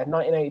hell. Yeah,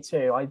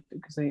 1982.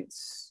 Because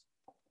it's...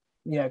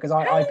 Yeah, because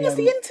How long has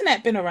the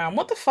internet been around?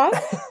 What the fuck?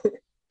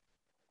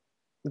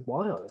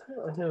 Wild.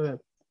 I know.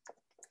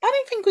 I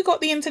didn't think we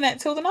got the internet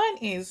till the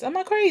 90s. Am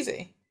I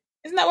crazy?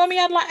 Isn't that when we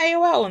had like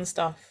AOL and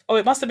stuff? Oh,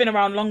 it must have been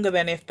around longer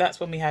then if that's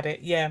when we had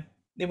it. Yeah,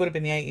 it would have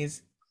been the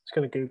 80s. Just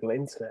going to Google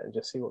internet and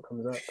just see what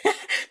comes up.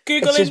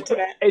 Google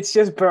internet. It's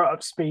just brought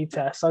up speed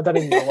test. I don't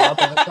even know why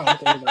I'm trying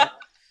to do that.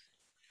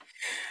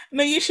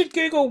 No, you should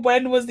Google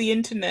when was the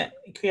internet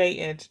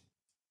created.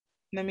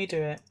 Let me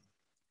do it.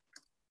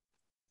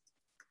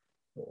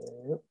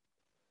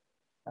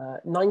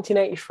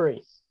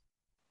 1983.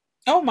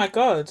 Oh my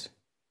god.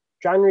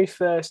 January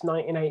 1st,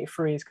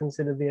 1983 is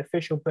considered the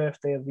official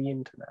birthday of the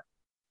internet.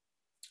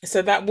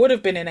 So that would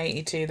have been in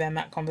 82 then,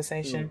 that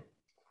conversation.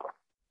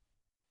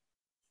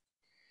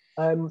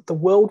 The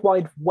World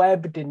Wide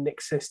Web didn't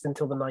exist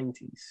until the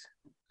 90s.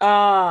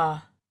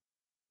 Ah.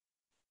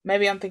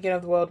 Maybe I'm thinking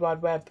of the World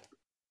Wide Web.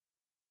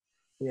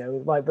 Yeah,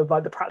 like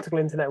the practical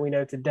internet we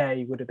know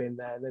today would have been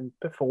there. Then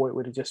before it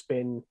would have just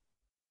been...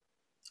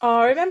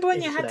 Oh, remember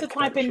when you had to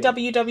type in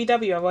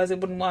www, otherwise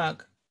it wouldn't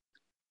work?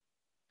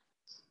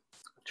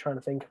 I'm trying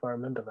to think if I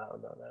remember that or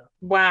not now.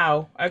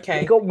 Wow.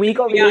 Okay. We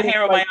got the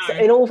here on my own.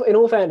 In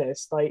all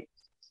fairness, like,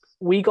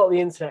 we got the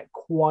internet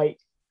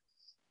quite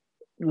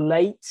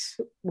late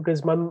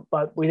because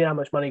we didn't have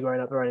much money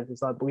growing up or anything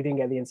like, but we didn't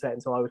get the internet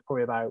until I was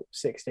probably about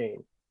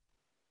 16.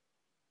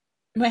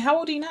 Wait, how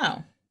old are you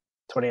now?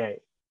 28.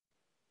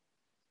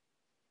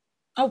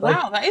 Oh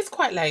wow, that is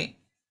quite late.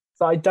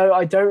 So I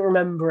don't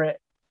remember it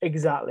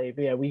exactly,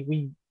 but yeah,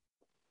 we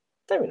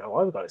don't even know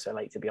why we got it so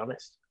late, to be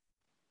honest.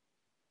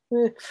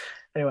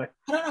 Anyway,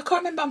 I can't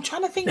remember. I'm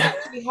trying to think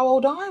actually how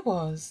old I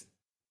was.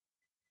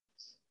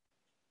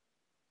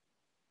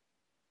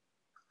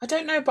 I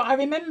don't know, but I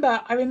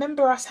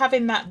remember us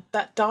having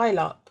that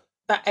dial-up,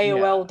 that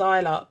AOL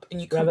dial-up,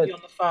 and you couldn't be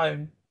on the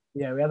phone.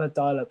 Yeah, we had a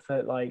dial-up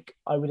that, like,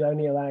 I would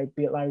only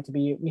be allowed to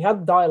be... We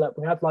had dial-up,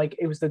 we had, like,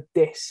 it was the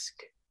disc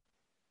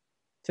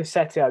to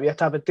set it up. You have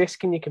to have a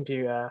disc in your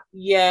computer.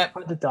 Yeah.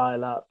 Had the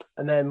dial-up.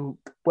 And then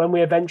when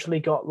we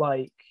eventually got,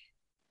 like,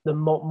 the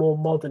more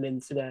modern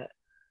internet,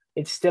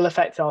 it still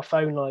affected our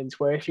phone lines,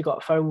 where if you got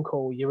a phone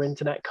call, your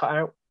internet cut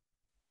out.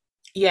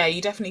 Yeah,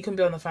 you definitely couldn't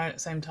be on the phone at the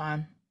same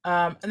time.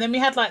 And then we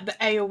had, like, the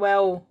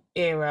AOL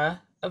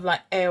era of,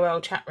 like,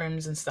 AOL chat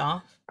rooms and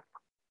stuff.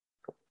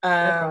 I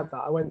never had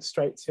that. I went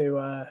straight to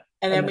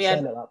and then MSN we had,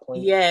 at that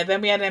point. Yeah, then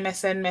we had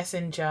MSN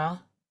Messenger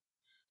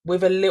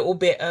with a little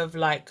bit of,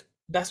 like,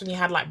 that's when you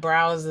had, like,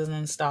 browsers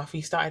and stuff.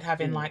 You started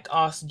having, like,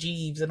 Ask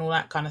Jeeves and all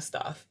that kind of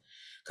stuff.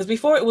 Because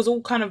before it was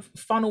all kind of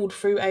funneled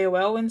through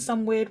AOL in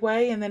some weird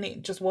way, and then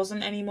it just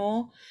wasn't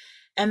anymore.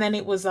 And then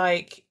it was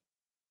like...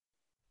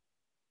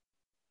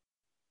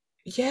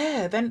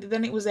 Yeah, then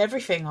it was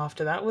everything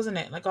after that, wasn't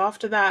it? Like,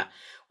 after that,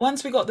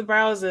 once we got the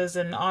browsers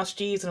and Ask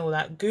Jeeves and all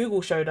that,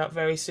 Google showed up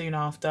very soon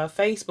after,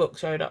 Facebook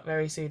showed up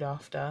very soon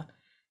after,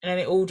 and then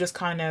it all just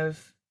kind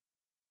of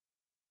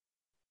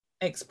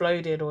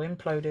exploded or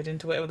imploded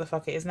into whatever the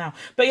fuck it is now.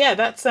 But yeah,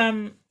 that's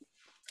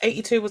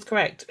 82 was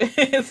correct.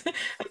 That's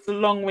a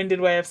long-winded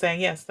way of saying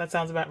yes, that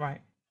sounds about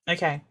right.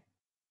 Okay.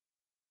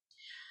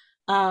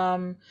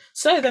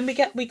 So then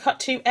we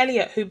cut to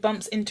Elliot, who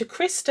bumps into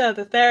Krista,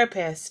 the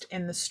therapist,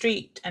 in the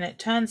street, and it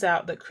turns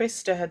out that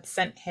Krista had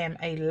sent him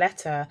a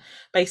letter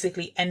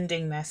basically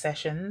ending their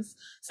sessions,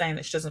 saying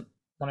that she doesn't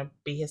want to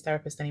be his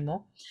therapist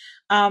anymore.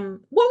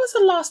 What was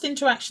the last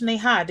interaction they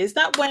had? Is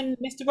that when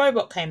Mr.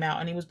 Robot came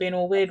out and he was being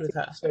all weird with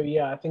her? So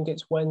yeah, I think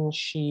it's when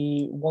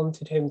she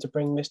wanted him to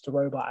bring Mr.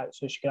 Robot out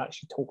so she could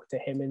actually talk to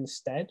him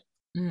instead.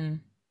 Mm-hmm.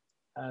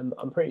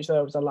 I'm pretty sure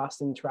that was the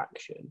last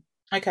interaction.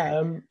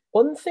 Okay.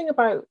 One thing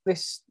about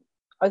this,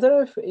 I don't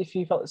know if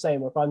you felt the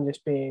same or if I'm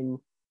just being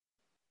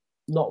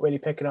not really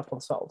picking up on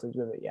subtleties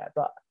with it yet,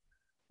 but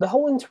the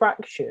whole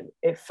interaction,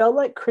 it felt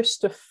like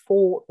Krista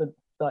thought that,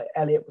 like,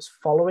 Elliot was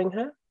following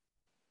her.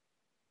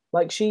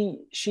 Like,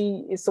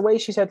 it's the way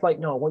she said, like,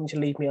 no, I want you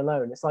to leave me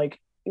alone. It's like,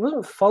 he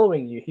wasn't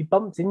following you. He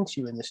bumped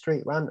into you in the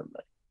street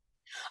randomly.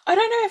 I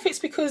don't know if it's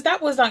because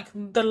that was, like,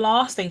 the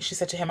last thing she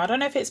said to him. I don't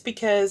know if it's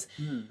because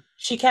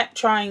she kept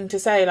trying to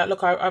say, like,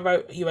 look, I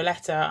wrote you a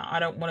letter. I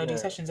don't want to do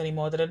sessions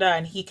anymore,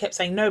 And he kept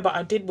saying, no, but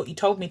I did what you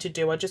told me to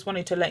do. I just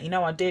wanted to let you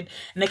know I did.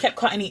 And they kept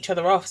cutting each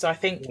other off. So I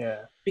think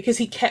because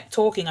he kept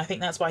talking, I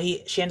think that's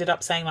why she ended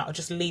up saying, like, oh,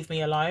 just leave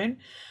me alone.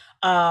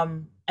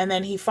 And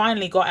then he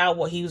finally got out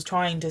what he was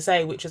trying to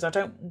say, which is, I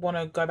don't want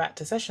to go back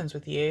to sessions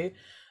with you.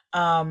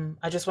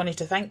 I just wanted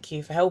to thank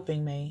you for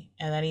helping me.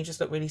 And then he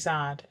just looked really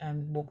sad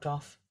and walked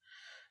off.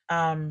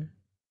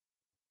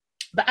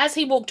 But as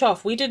he walked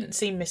off, we didn't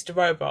see Mr.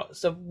 Robot.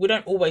 So we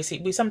don't always see,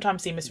 we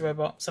sometimes see Mr.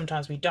 Robot,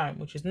 sometimes we don't,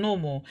 which is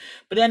normal.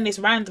 But then this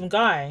random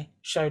guy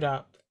showed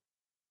up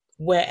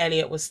where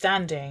Elliot was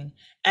standing.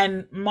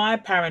 And my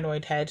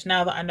paranoid head,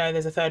 now that I know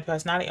there's a third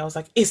personality, I was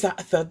like, is that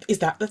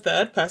the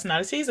third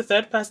personality? Is the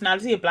third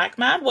personality a black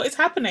man? What is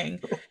happening?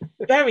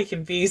 Very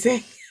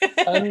confusing.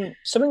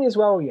 Something as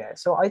well, yeah.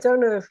 So I don't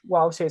know if,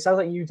 well, obviously it sounds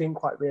like you didn't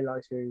quite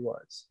realise who he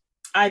was.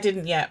 I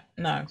didn't yet,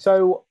 no.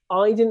 So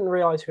I didn't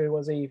realise who he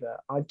was either.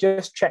 I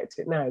just checked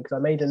it now because I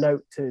made a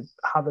note to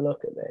have a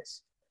look at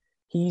this.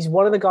 He's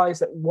one of the guys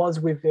that was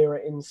with Vera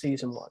in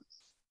season 1.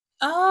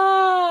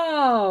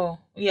 Oh,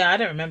 yeah, I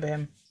don't remember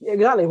him. Yeah,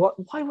 exactly.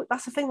 Why?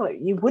 That's the thing. Like,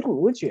 you wouldn't,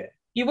 would you?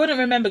 You wouldn't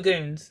remember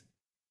Goons.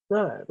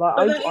 No, like But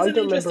I that is an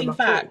don't interesting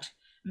remember him at all. fact.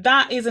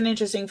 That is an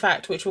interesting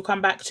fact, which we'll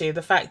come back to.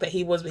 The fact that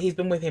he's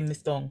been with him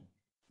this long.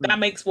 That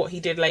makes what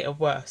he did later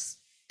worse.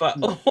 But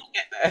we'll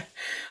get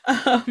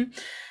there.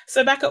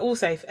 So back at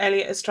Allsafe,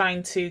 Elliot is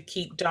trying to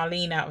keep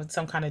Darlene out of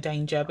some kind of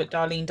danger, but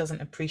Darlene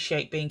doesn't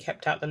appreciate being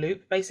kept out the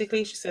loop.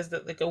 Basically, she says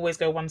that they always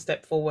go one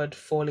step forward,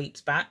 4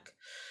 leaps back.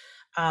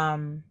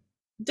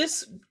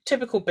 This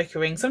typical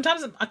bickering.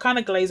 Sometimes I kind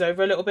of glaze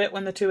over a little bit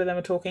when the two of them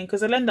are talking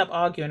because they'll end up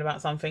arguing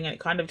about something and it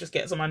kind of just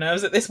gets on my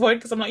nerves at this point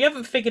because I'm like, you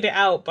haven't figured it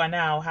out by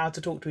now how to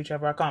talk to each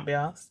other. I can't be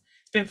asked.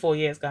 It's been 4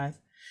 years, guys.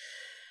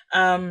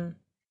 Well,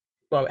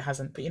 it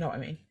hasn't, but you know what I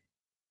mean.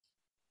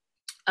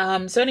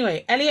 So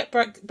anyway, Elliot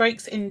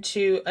breaks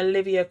into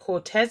Olivia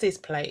Cortez's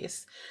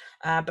place,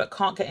 but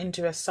can't get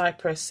into a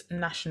Cyprus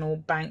National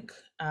Bank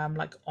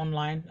like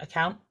online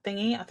account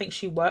thingy. I think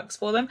she works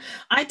for them.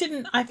 I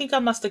think I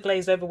must have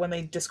glazed over when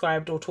they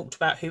described or talked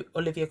about who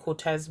Olivia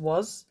Cortez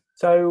was.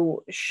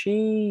 So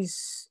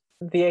she's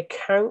the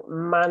account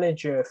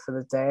manager for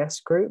the Deus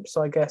group.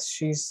 So I guess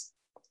she's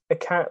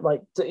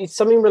it's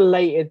something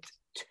related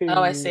to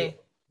I see.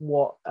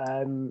 what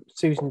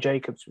Susan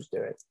Jacobs was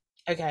doing.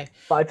 Okay.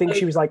 But I think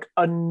she was like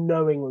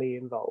unknowingly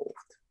involved.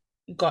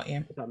 Got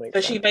you. If that makes So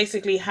sense. she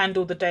basically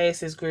handled the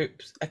Deus's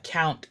group's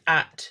account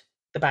at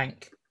the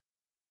bank.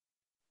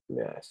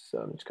 Yes, so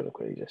I'm just going to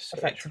quickly just search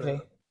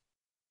Effectively.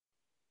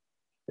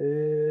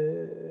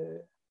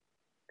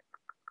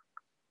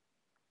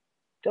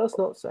 Does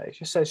not say. It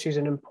just says she's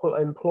an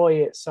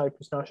employee at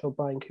Cyprus National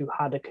Bank who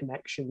had a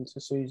connection to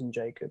Susan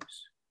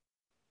Jacobs.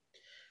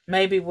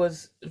 Maybe would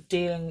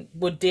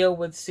deal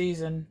with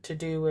Susan to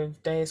do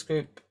with Deus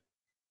Group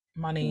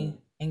money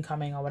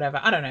incoming or whatever.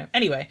 I don't know.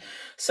 Anyway,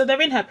 so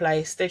they're in her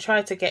place. They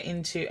try to get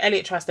into,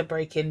 Elliot tries to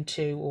break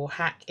into or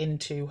hack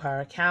into her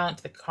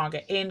account. They can't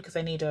get in because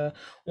they need a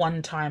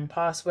one-time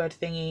password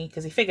thingy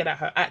because he figured out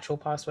her actual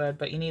password,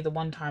 but you need the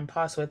one-time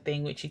password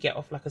thing which you get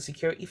off like a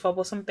security fob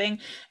or something,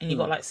 and you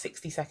got like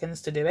 60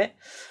 seconds to do it.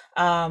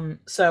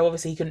 So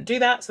obviously he couldn't do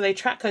that. So they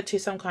track her to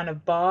some kind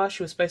of bar.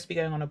 She was supposed to be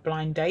going on a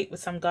blind date with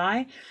some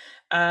guy.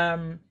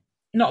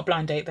 Not a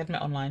blind date, they'd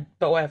met online,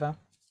 but whatever.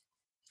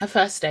 A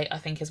first date, I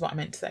think, is what I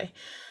meant to say.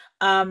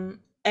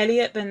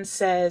 Elliot then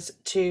says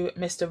to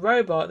Mr.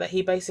 Robot that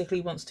he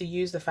basically wants to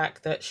use the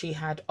fact that she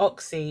had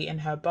Oxy in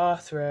her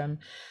bathroom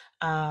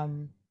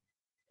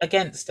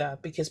against her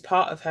because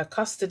part of her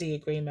custody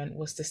agreement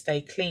was to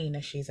stay clean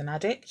as she's an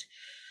addict.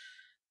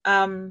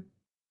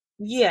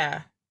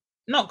 Yeah,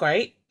 not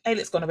great.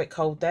 Elliot's gone a bit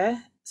cold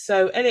there.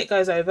 So Elliot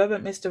goes over,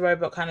 but Mr.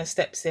 Robot kind of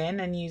steps in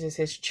and uses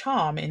his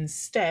charm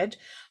instead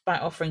by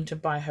offering to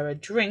buy her a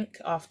drink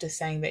after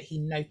saying that he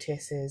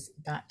notices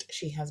that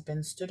she has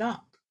been stood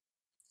up.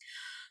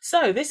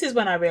 So this is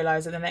when I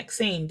realised in the next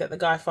scene that the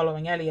guy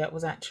following Elliot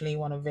was actually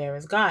one of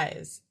Vera's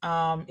guys.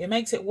 It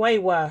makes it way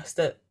worse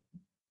that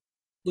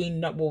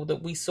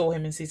we saw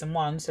him in season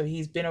 1, so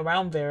he's been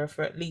around Vera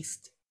for at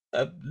least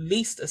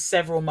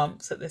several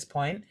months at this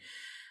point.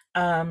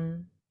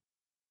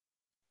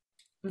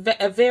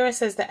 Vera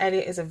says that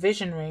Elliot is a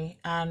visionary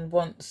and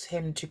wants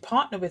him to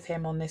partner with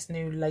him on this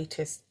new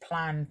latest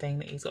plan thing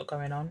that he's got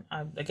going on.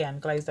 I, again,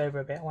 glazed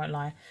over a bit, I won't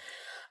lie.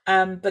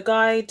 The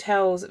guy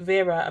tells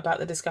Vera about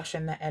the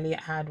discussion that Elliot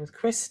had with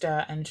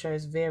Krista and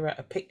shows Vera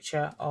a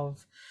picture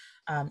of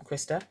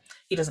Krista.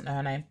 He doesn't know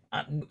her name.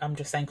 I'm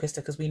just saying Krista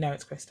because we know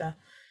it's Krista.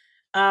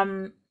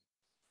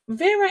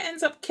 Vera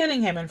ends up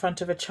killing him in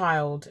front of a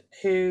child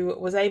who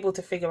was able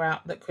to figure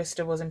out that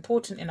Krista was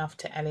important enough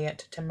to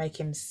Elliot to make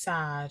him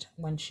sad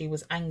when she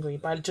was angry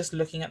by just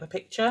looking at the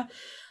picture.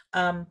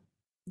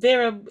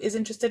 Vera is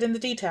interested in the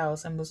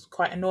details and was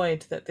quite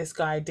annoyed that this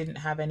guy didn't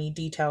have any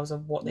details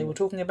of what they were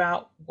talking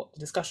about, what the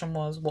discussion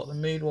was, what the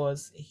mood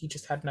was. He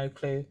just had no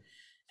clue.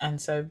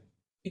 And so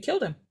he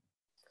killed him.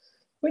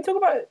 We talk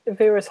about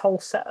Vera's whole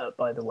setup,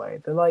 by the way.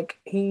 They're like,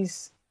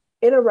 he's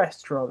in a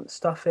restaurant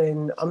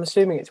stuffing, I'm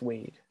assuming it's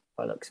weed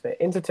by the looks of it,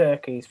 into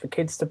turkeys for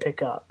kids to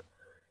pick up.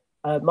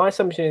 My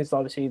assumption is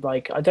obviously,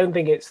 like, I don't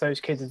think it's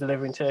those kids are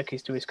delivering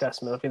turkeys to his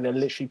customer. I think they're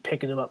literally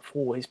picking them up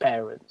for his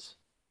parents,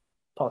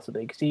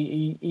 possibly, because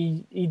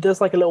he does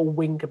like a little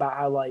wink about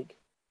how like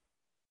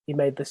he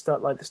made the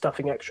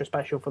stuffing extra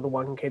special for the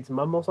one kid's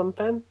mum or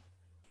something.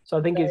 So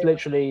I think it's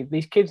literally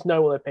these kids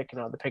know what they're picking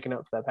up. They're picking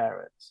up for their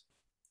parents,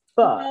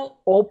 but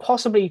or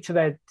possibly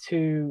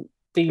to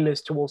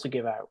dealers to also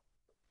give out.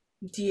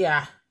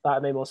 Yeah.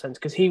 That made more sense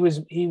because he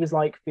was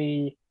like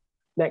the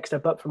next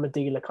step up from a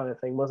dealer kind of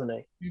thing, wasn't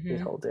he?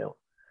 His whole deal.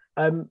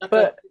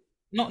 But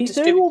not he's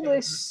doing all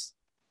this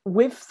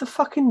with the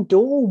fucking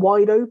door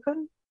wide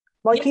open.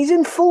 Like he's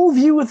in full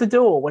view of the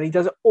door when he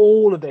does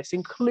all of this,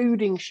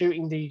 including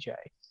shooting DJ.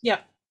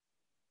 Yeah.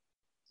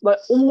 Like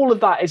all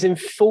of that is in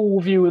full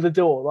view of the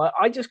door. Like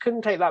I just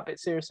couldn't take that bit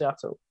seriously at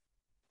all.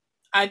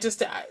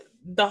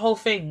 The whole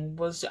thing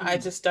was, I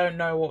just don't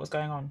know what was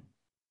going on.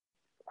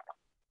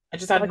 I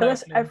just had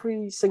unless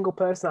every single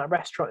person at a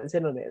restaurant is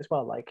in on it as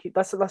well. Like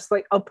that's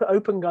like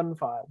open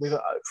gunfire with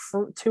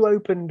 2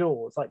 open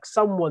doors. Like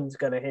someone's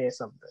gonna hear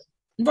something.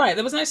 Right,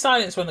 there was no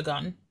silence from the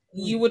gun.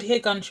 You would hear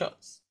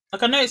gunshots.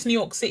 Like I know it's New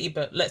York City,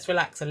 but let's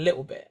relax a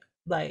little bit.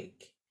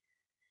 Like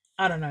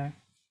I don't know.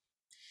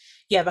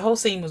 Yeah, the whole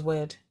scene was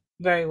weird.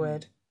 Very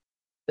weird.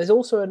 There's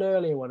also an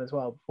earlier one as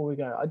well. Before we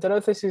go, I don't know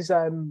if this is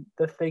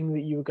the thing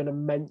that you were going to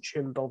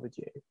mention bothered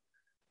you,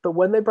 but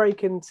when they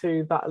break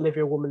into that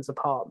Olivia woman's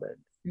apartment.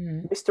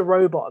 Mr.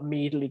 Robot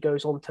immediately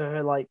goes onto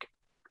her like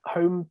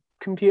home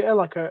computer,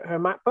 like her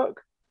MacBook,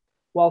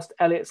 whilst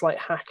Elliot's like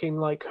hacking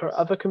like her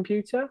other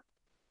computer.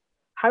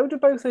 How do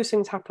both those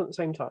things happen at the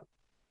same time?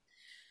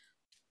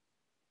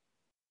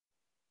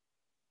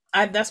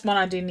 That's one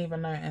I didn't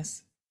even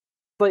notice.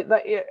 Like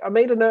that, yeah, I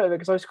made a note of it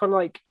because I was kind of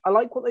like, I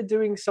like what they're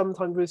doing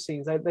sometimes with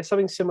scenes. There's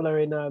something similar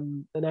in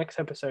the next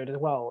episode as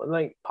well, and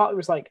like part of it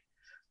was like,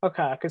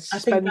 okay, I could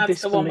suspend. I think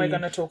that's the one we're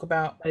going to talk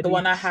about. The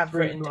one I have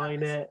written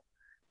down. It.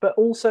 But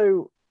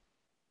also,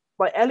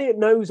 like, Elliot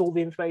knows all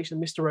the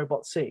information Mr.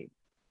 Robot's seen.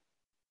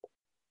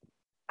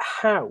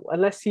 How?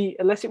 Unless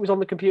it was on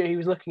the computer he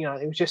was looking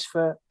at, it was just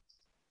for,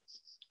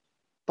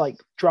 like,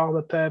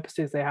 drama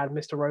purposes. They had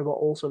Mr. Robot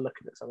also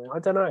looking at something. I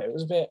don't know. It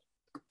was a bit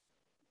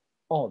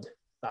odd,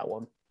 that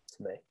one,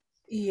 to me.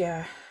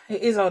 Yeah,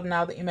 it is odd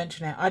now that you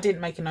mention it. I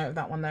didn't make a note of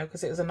that one, though,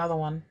 because it was another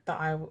one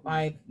that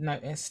I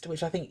noticed,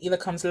 which I think either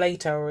comes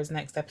later or is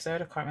next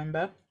episode. I can't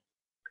remember.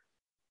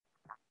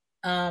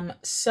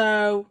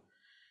 So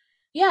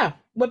yeah,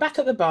 we're back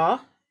at the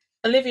bar.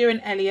 Olivia and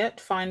Elliot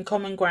find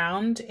common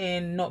ground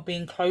in not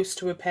being close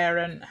to a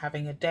parent,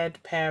 having a dead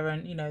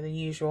parent, you know, the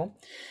usual.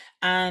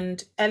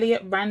 And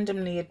Elliot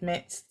randomly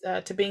admits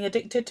to being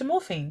addicted to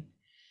morphine.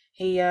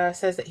 He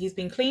says that he's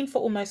been clean for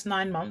almost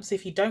 9 months,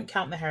 if you don't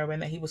count the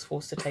heroin that he was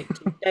forced to take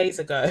 2 days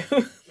ago.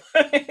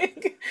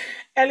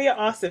 Olivia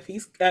asks if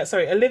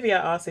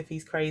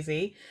he's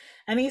crazy,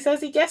 and he says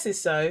he guesses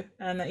so,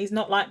 and that he's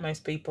not like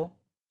most people.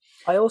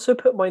 I also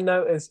put my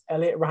note as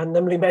Elliot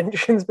randomly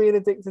mentions being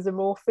addicted to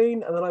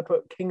morphine, and then I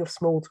put King of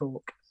Small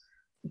Talk.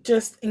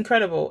 Just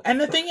incredible.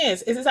 And the thing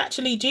is it's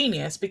actually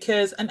genius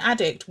because an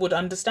addict would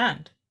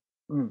understand.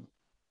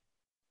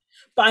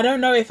 But I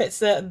don't know if it's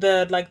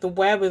the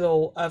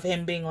wherewithal of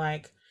him being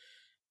like,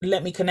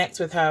 let me connect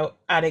with her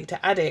addict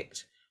to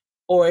addict,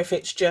 or if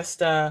it's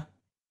just a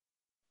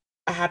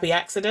happy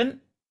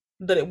accident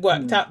that it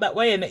worked out that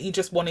way and that he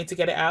just wanted to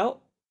get it out.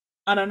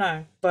 I don't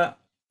know, but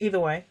either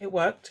way, it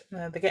worked.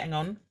 They're getting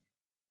on.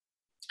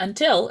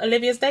 Until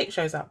Olivia's date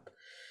shows up.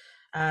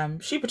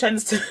 She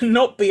pretends to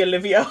not be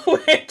Olivia,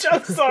 which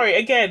I'm sorry,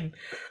 again,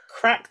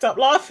 cracked up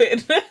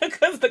laughing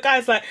because the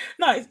guy's like,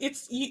 no,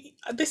 it's you.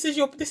 This is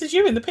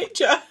you in the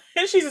picture,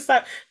 and she's just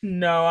like,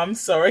 no, I'm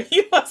sorry,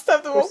 you must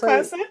have the wrong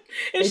person.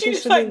 And she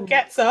just like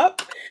gets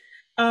up.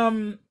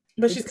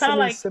 But she's kind of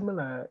like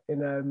similar in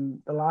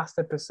the last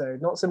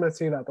episode, not similar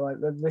to that, but like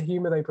the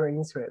humor they bring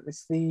into it.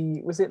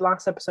 Was it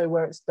last episode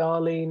where it's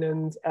Darlene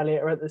and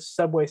Elliot are at the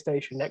subway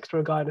station next to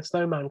a guy in a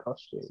snowman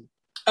costume?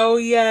 Oh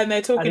yeah, and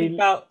they're talking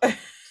about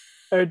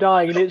her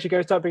dying. He literally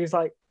goes up and he's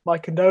like, "My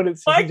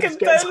condolences." He just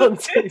gets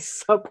onto his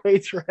subway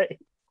train,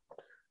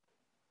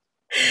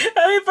 and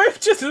they both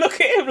just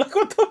look at him like,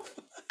 "What the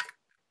fuck?"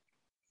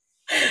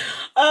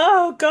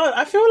 Oh god,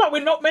 I feel like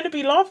we're not meant to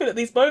be laughing at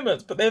these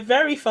moments, but they're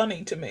very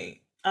funny to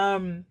me.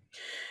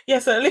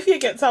 So Olivia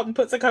gets up and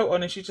puts a coat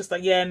on and she's just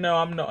like, yeah, no,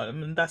 I'm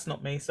not, that's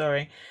not me,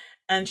 sorry.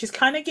 And she's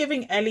kind of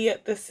giving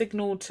Elliot the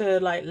signal to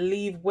like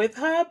leave with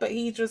her, but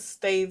he just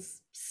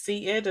stays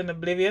seated and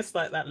oblivious,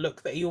 like that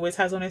look that he always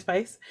has on his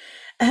face.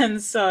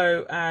 And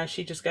so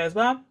she just goes,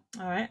 well,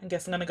 all right, I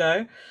guess I'm gonna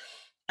go.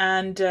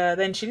 And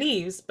then she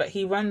leaves, but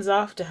he runs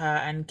after her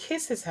and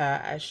kisses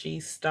her as she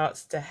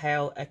starts to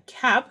hail a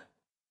cab.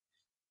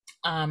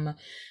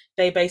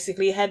 They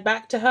basically head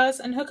back to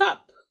hers and hook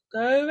up.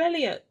 Go,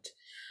 Elliot.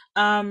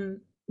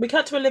 We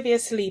cut to Olivia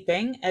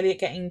sleeping, Elliot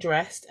getting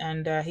dressed,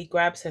 and he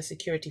grabs her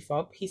security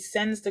fob. He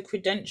sends the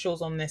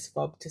credentials on this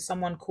fob to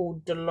someone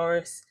called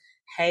Dolores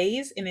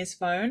Hayes in his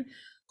phone.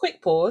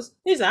 Quick pause.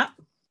 Who's that?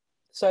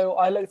 So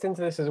I looked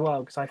into this as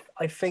well because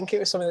I think it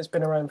was something that's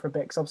been around for a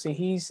bit. Because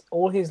obviously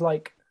all his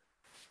like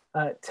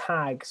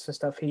tags for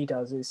stuff he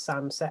does is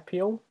Sam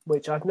Sepiol,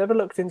 which I've never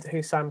looked into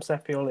who Sam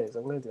Sepiol is.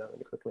 I'm going to do that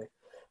really quickly.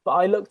 But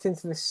I looked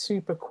into this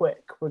super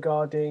quick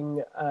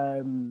regarding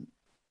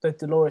the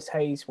Dolores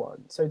Hayes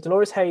one. So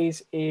Dolores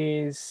Hayes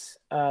is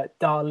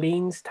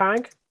Darlene's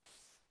tag.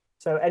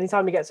 So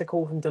anytime he gets a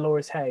call from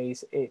Dolores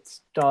Hayes,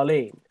 it's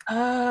Darlene.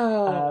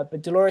 Oh.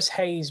 But Dolores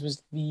Hayes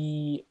was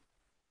the,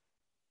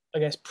 I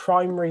guess,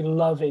 primary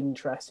love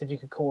interest, if you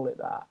could call it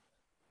that,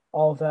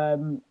 of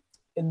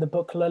in the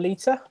book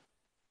Lolita.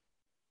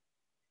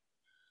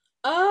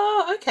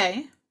 Oh,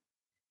 okay.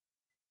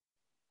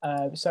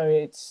 So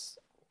it's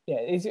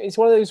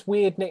one of those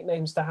weird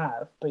nicknames to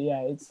have, but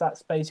yeah,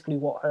 that's basically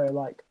what her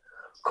like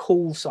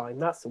call sign.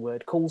 That's the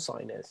word, call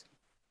sign is.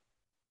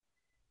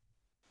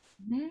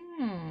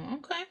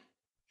 Okay.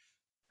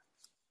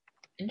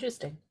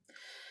 Interesting.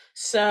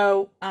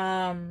 So,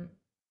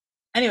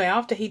 anyway,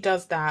 after he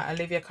does that,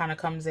 Olivia kind of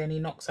comes in, he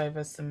knocks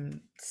over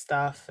some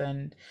stuff,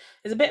 and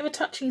there's a bit of a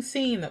touching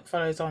scene that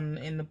follows on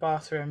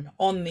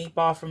the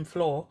bathroom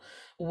floor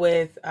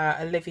with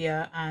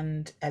Olivia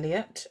and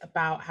Elliot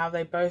about how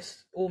they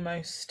both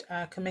almost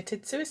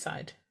committed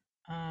suicide.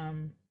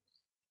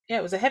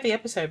 It was a heavy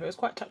episode, but it was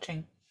quite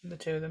touching, the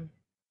two of them.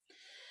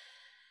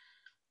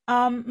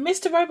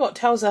 Mr. Robot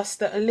tells us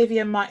that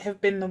Olivia might have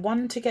been the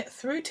one to get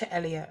through to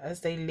Elliot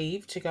as they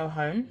leave to go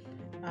home.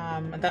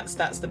 And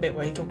that's the bit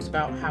where he talks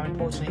about how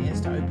important it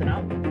is to open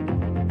up.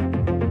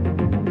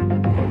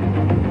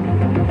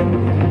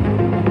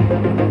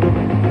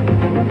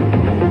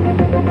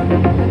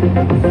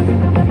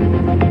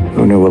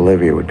 Who knew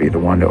Olivia would be the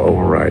one to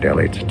override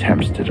Elliot's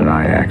attempts to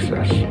deny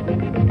access?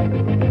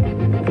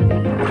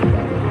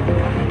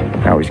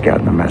 Now he's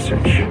gotten the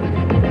message.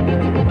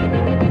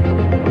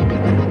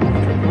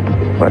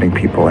 Letting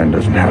people in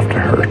doesn't have to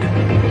hurt.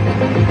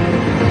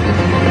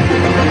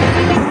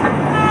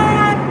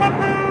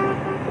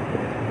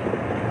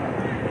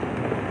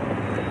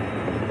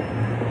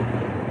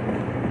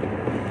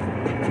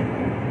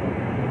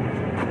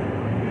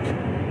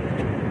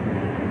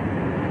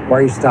 Why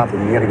are you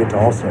stopping? You gotta get to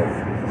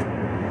Allsafe.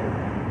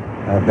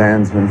 That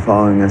van's been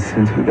following us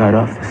since we got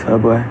off the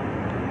subway.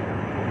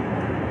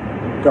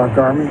 Dark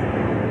Army?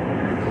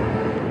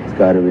 It's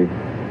gotta be.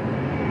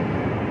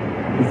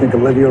 You think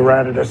Olivia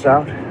ratted us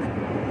out?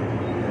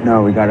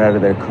 No, we got out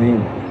of there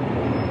clean.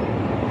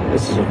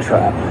 This is a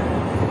trap.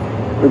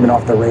 We've been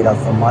off the radar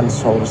for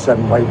months. All of a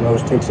sudden, White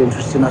Rose takes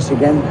interest in us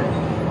again.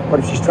 What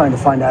if she's trying to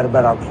find out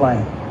about our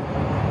plan?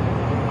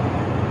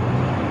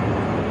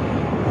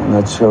 And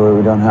let's show her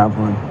we don't have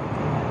one.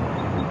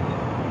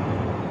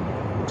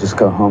 Just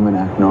go home and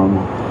act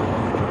normal.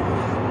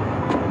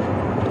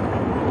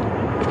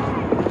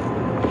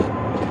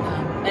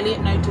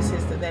 Elliot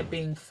notices that they're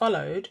being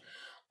followed,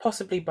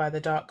 possibly by the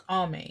Dark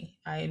Army.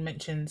 It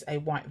mentions a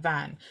white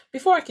van.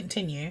 Before I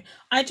continue,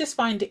 I just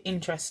find it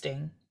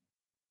interesting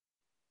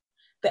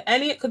that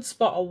Elliot could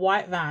spot a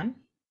white van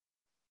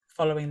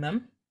following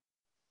them,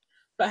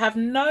 but have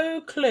no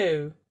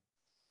clue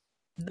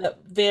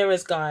that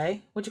Vera's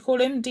guy, what do you call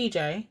him,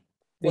 DJ,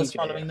 was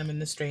following them in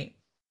the street.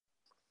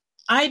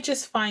 I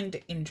just find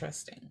it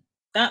interesting.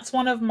 That's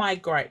one of my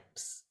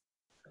gripes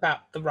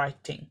about the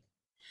writing.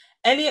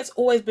 Elliot's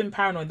always been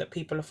paranoid that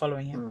people are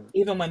following him,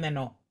 even when they're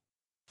not.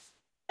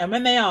 And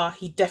when they are,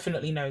 he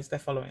definitely knows they're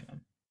following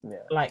them.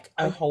 Yeah. Like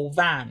a whole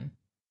van.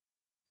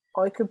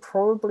 I could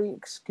probably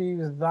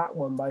excuse that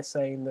one by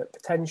saying that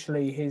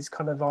potentially his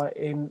kind of like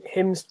him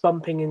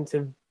bumping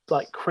into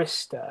like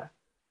Krista,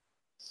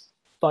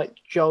 like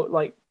Joe,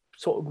 like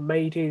sort of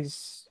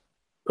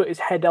put his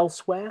head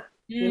elsewhere.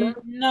 You know?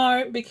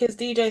 No, because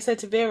DJ said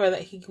to Vera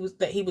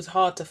that he was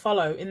hard to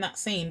follow in that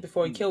scene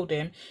before he killed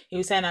him. He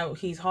was saying how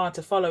he's hard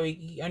to follow.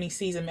 He only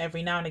sees him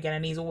every now and again,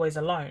 and he's always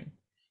alone.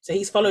 So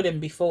he's followed him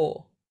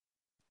before.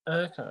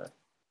 Okay.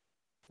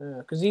 Yeah,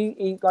 because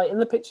he like in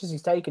the pictures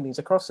he's taken, he's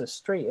across the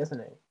street,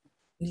 isn't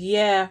he?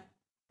 Yeah,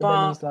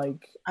 but then he's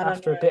like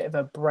after a bit of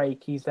a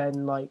break, he's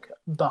then like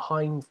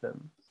behind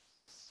them.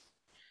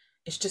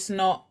 It's just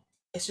not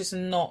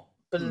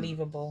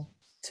believable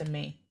to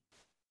me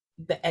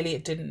that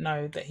Elliot didn't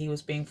know that he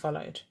was being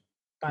followed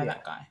by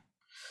that guy.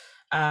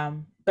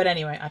 But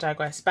anyway, I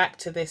digress. Back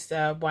to this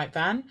white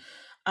van.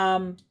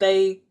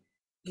 Elliot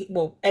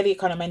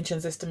kind of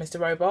mentions this to Mr.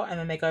 Robot, and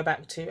then they go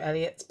back to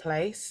Elliot's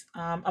place.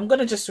 I'm going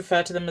to just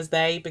refer to them as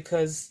they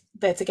because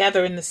they're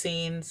together in the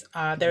scenes.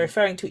 They're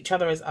referring to each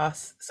other as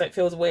us, so it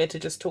feels weird to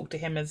just talk to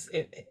him as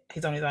if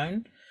he's on his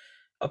own,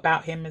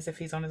 about him as if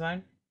he's on his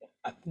own.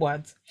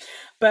 Words.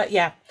 But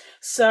yeah,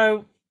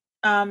 so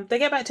they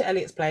get back to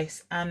Elliot's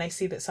place and they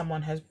see that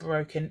someone has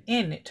broken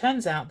in. It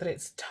turns out that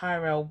it's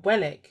Tyrell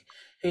Wellick,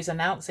 who's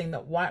announcing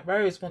that White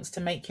Rose wants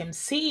to make him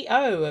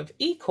CEO of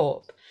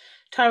E-Corp.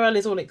 Tyrell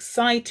is all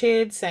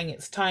excited, saying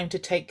it's time to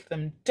take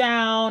them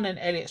down, and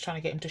Elliot's trying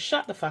to get him to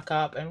shut the fuck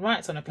up and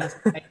writes on a piece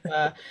of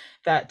paper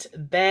that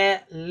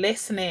they're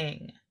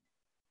listening.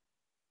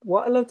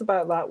 What I loved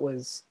about that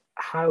was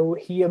how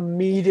he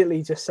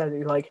immediately just said,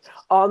 like,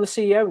 oh, I'm the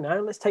CEO now,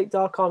 let's take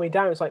Dark Army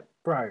down. It's like,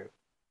 bro.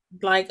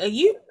 Like, are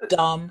you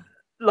dumb?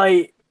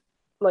 Like,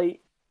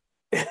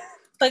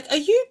 are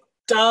you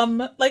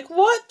dumb? Like,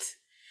 what?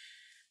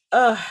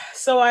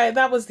 So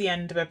that was the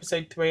end of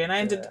episode 3, and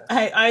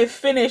I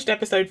finished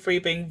episode 3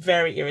 being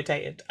very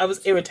irritated. I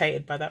was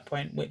irritated by that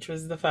point, which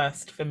was the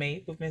first for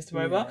me with Mr.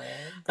 Robot.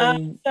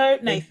 So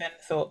Nathan,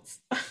 thoughts?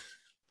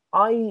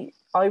 I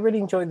really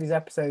enjoyed these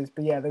episodes,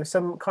 but yeah, there were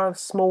some kind of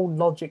small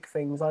logic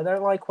things. I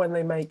don't like when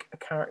they make a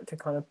character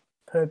kind of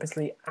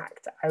purposely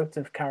act out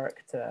of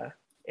character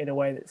in a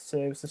way that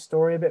serves the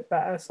story a bit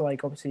better. So,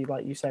 like, obviously,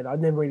 like you said, I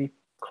never really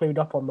clued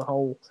up on the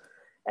whole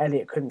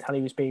Elliot couldn't tell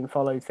he was being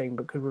followed thing,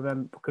 but could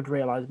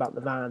realize about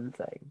the van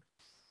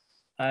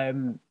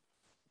thing.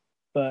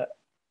 But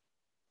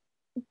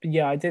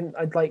yeah,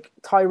 I'd like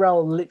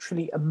Tyrell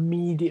literally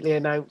immediately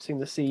announcing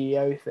the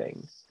CEO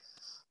thing.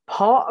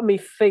 Part of me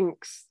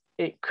thinks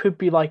it could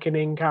be like an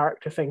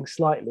in-character thing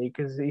slightly,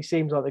 because he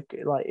seems like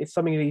it's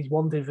something that he's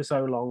wanted for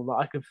so long that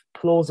I could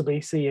plausibly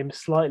see him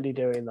slightly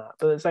doing that.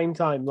 But at the same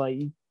time,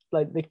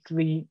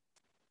 the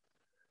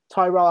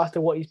Tyrell,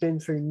 after what he's been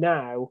through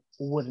now,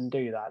 wouldn't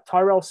do that.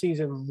 Tyrell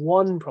season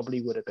 1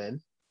 probably would have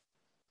been,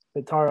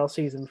 but Tyrell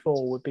season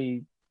 4 would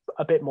be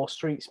a bit more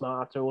street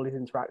smart after all his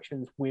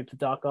interactions with the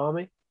Dark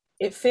Army.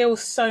 It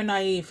feels so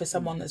naive for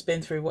someone that's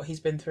been through what he's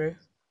been through.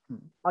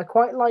 I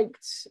quite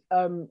liked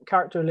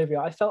character Olivia.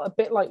 I felt a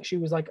bit like she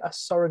was like a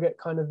surrogate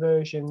kind of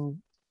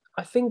version.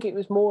 I think it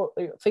was more.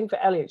 I think for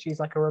Elliot, she's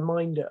like a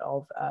reminder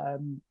of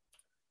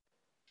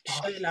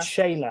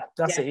Shayla.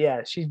 That's it.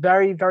 Yeah, she's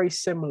very, very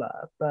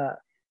similar. But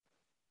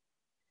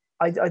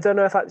I don't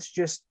know if that's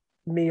just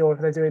me or if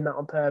they're doing that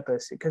on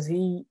purpose, because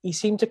he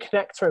seemed to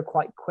connect to her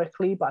quite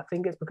quickly. But I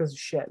think it's because of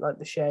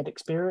the shared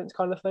experience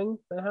kind of thing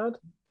they had.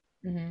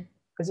 Mm-hmm.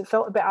 Because it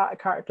felt a bit out of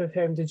character of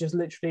him to just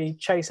literally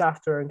chase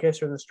after her and kiss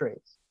her in the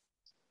street.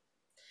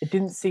 It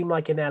didn't seem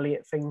like an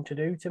Elliot thing to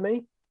do to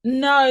me.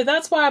 No,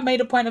 that's why I made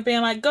a point of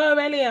being like, go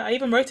Elliot. I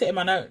even wrote it in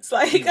my notes.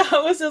 Like,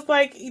 I was just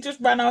like, he just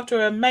ran after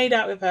her, made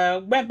out with her,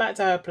 went back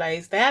to her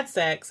place. They had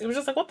sex. It was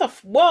just like, what the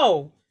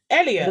whoa,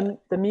 Elliot.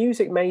 The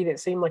music made it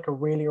seem like a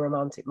really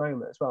romantic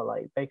moment as well.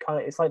 Like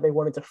it's like they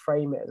wanted to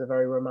frame it as a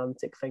very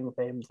romantic thing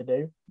for him to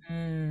do.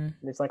 And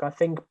it's like, I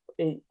think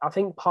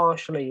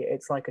partially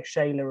it's like a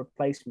Shayla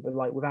replacement, but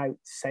like without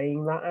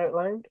saying that out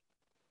loud.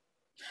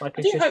 Like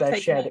it's just their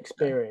shared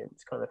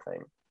experience kind of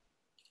thing.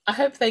 I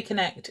hope they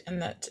connect,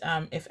 and that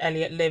if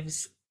Elliot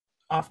lives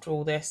after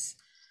all this,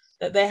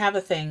 that they have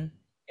a thing.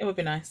 It would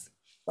be nice.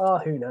 Oh,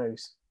 who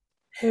knows?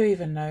 Who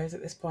even knows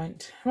at this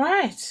point?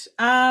 Right.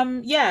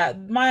 Yeah,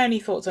 my only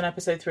thoughts on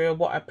episode 3 are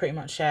what I pretty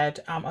much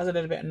shared. I was a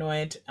little bit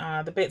annoyed.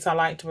 The bits I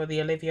liked were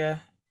the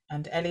Olivia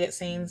and Elliot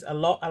scenes a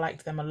lot. I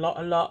liked them a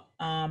lot.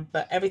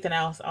 But everything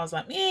else, I was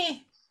like,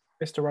 meh.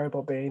 Mr.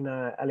 Robot being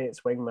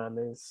Elliot's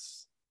wingman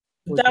is...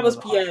 That was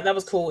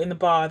cool in the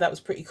bar. That was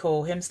pretty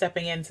cool. Him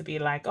stepping in to be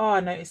like, oh, I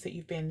noticed that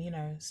you've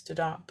been, stood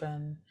up,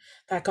 and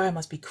that guy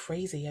must be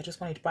crazy. I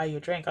just wanted to buy you a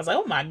drink. I was like,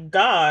 oh my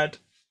God.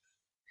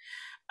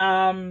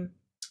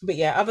 But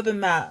yeah, other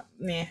than that,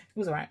 it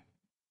was alright.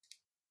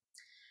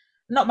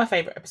 Not my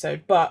favorite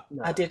episode, but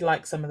no. I did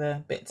like some of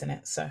the bits in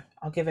it, so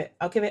I'll give it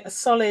a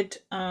solid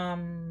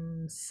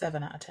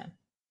 7 out of 10.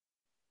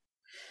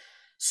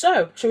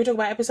 So, shall we talk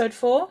about episode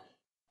 4?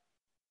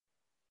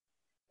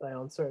 The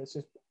answer is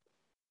just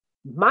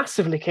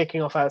massively kicking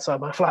off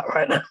outside my flat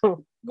right now.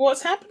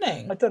 What's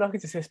happening? I don't know. I can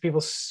just hear people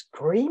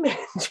screaming.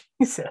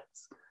 Jesus!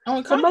 Oh,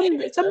 it's a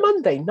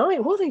Monday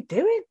night. What are they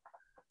doing?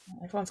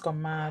 Everyone's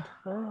gone mad.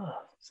 Oh,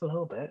 just a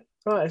little bit.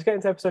 Right, let's get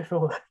into episode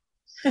 4.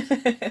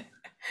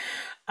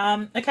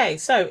 Okay,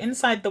 so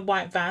inside the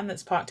white van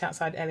that's parked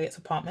outside Elliot's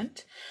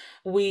apartment,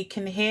 we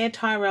can hear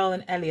Tyrell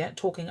and Elliot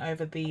talking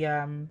over the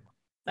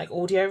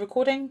audio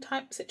recording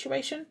type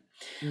situation.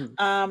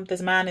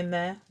 There's a man in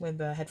there with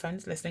the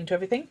headphones listening to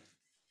everything.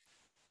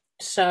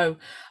 So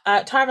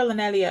Tyrell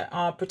and Elliot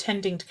are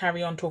pretending to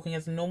carry on talking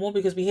as normal,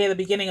 because we hear the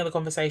beginning of the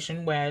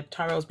conversation where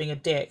Tyrell's being a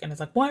dick and it's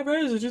like, White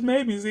Rose has just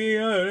made me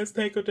CEO, let's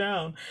take her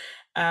down.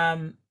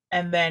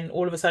 And then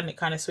all of a sudden it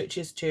kind of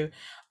switches to,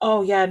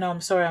 oh yeah, no,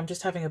 I'm sorry, I'm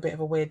just having a bit of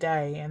a weird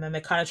day. And then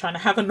they're kind of trying to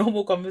have a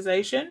normal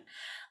conversation.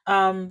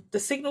 The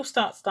signal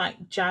starts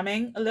like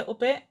jamming a little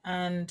bit,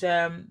 and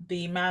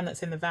the man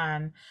that's in the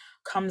van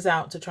comes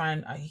out to try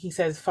and he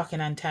says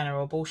fucking antenna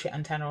or bullshit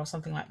antenna or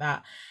something like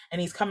that, and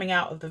he's coming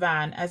out of the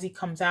van. As he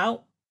comes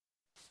out,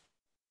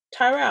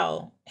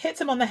 Tyrell hits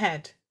him on the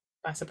head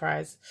by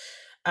surprise.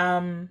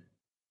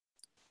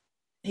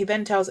 He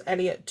then tells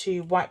Elliot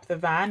to wipe the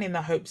van in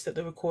the hopes that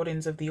the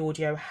recordings of the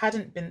audio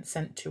hadn't been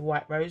sent to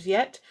White Rose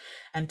yet,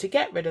 and to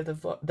get rid of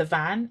the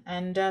van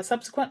and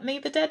subsequently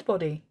the dead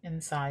body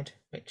inside,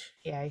 which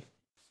yay.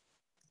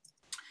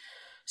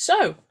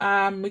 So,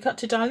 we cut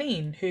to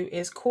Darlene, who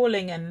is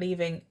calling and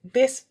leaving.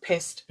 This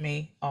pissed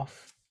me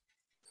off.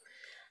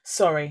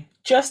 Sorry.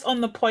 Just on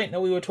the point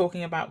that we were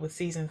talking about with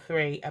season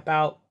 3,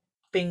 about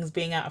things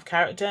being out of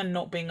character and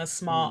not being as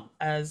smart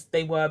as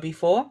they were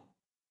before.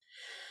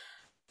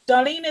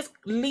 Darlene is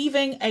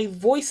leaving a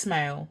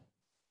voicemail.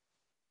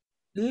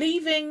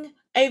 Leaving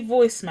a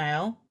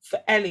voicemail for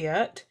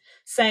Elliot,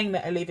 saying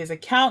that Olivia's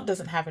account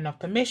doesn't have enough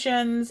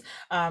permissions.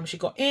 She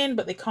got in,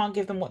 but they can't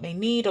give them what they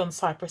need on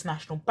Cyprus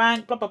National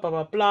Bank, blah, blah, blah,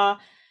 blah, blah.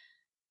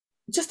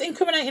 Just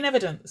incriminating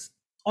evidence.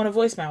 on a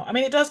voicemail. I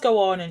mean, it does go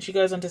on, and she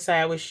goes on to say,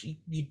 "I wish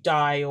you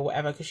die" or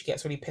whatever, because she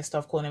gets really pissed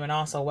off calling him an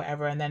arsehole or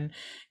whatever. And then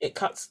it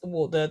cuts.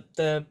 Well,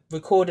 the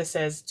recorder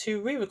says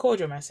to re-record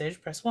your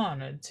message, press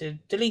 1, and to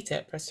delete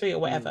it, press 3 or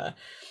whatever.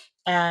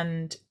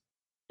 And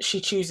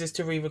she chooses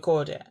to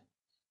re-record it.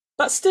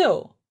 But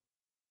still,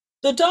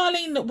 the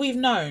Darlene that we've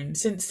known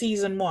since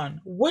season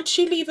 1, would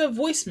she leave a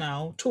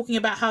voicemail talking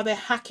about how they're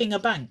hacking a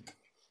bank?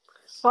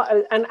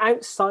 And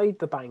outside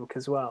the bank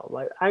as well,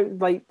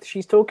 like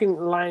she's talking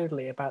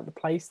loudly about the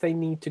place they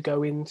need to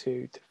go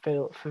into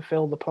to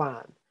fulfill the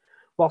plan,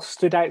 while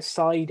stood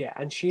outside it,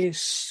 and she is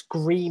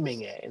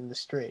screaming it in the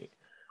street.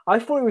 I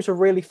thought it was a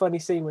really funny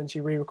scene when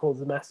she re-records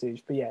the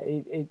message, but yeah,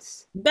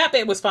 it's that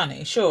bit was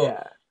funny, sure.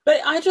 Yeah.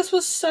 But I just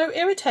was so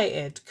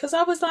irritated because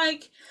I was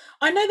like,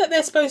 I know that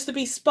they're supposed to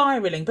be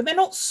spiraling, but they're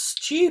not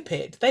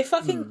stupid. They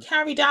fucking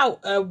carried out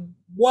a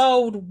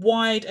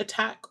worldwide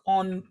attack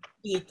on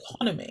the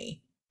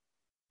economy.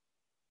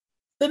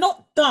 They're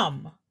not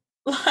dumb.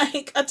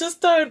 Like, I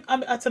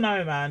don't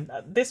know, man.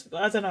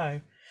 I don't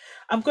know.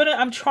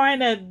 I'm trying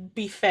to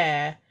be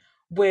fair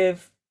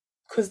with,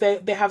 because they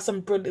have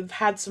they've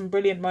had some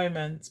brilliant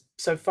moments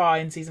so far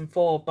in season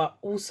 4, but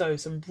also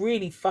some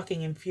really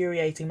fucking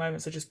infuriating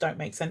moments that just don't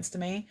make sense to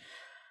me.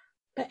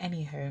 But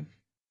anywho.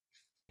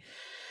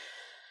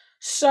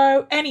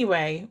 So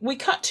anyway, we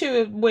cut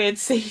to a weird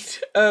scene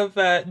of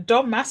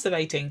Dom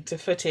masturbating to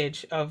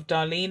footage of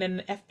Darlene in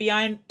an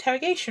FBI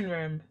interrogation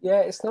room. Yeah,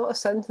 it's not a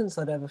sentence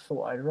I'd ever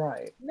thought I'd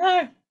write.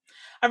 No,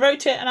 I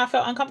wrote it and I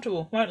felt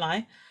uncomfortable, won't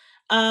lie.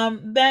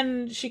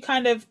 Then she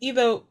kind of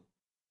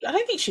I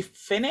don't think she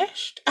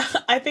finished.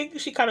 I think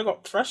she kind of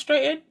got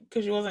frustrated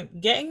because she wasn't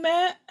getting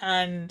there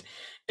and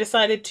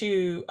decided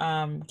to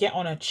get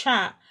on a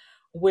chat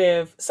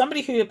with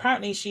somebody who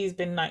apparently she's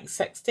been like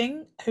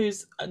sexting,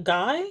 who's a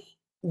guy.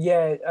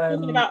 Yeah,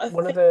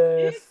 one of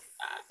the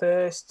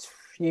first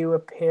few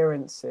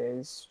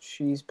appearances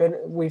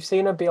we've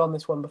seen her be on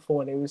this one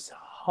before, and it was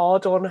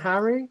Hard on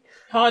Harry.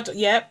 Hard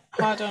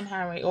on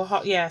Harry, or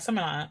something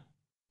like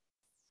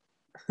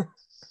that.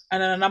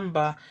 And then a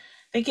number.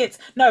 I think it's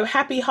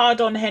Happy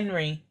Hard on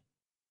Henry.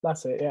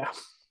 That's it, yeah.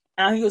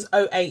 And I think it was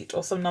 08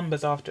 or some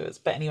numbers afterwards.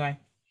 But anyway,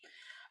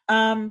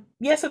 so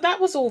that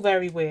was all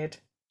very weird.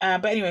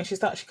 But anyway, she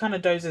kind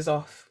of dozes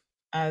off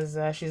as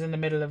she's in the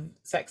middle of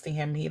sexting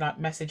him. He like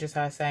messages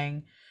her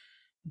saying,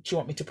 "Do you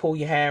want me to pull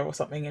your hair or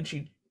something?" And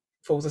she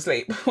falls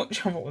asleep,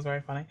 which I thought was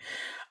very funny.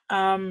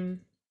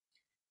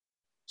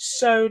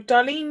 So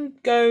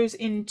Darlene goes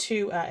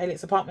into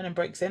Elliot's apartment and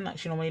breaks in like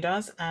she normally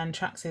does and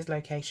tracks his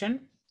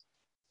location.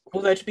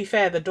 Although, to be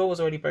fair, the door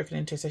was already broken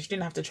into, so she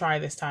didn't have to try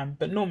this time.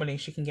 But normally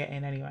she can get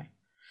in anyway.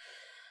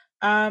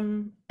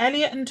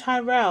 Elliot and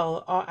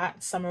Tyrell are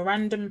at some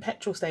random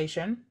petrol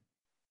station.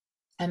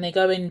 And they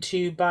go in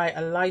to buy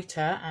a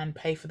lighter and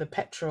pay for the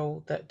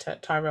petrol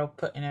that Tyrell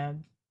put in a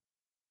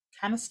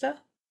canister.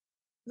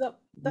 The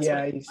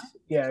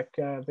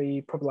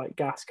probably like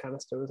gas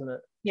canister, isn't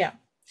it? Yeah.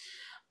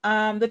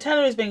 The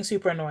teller is being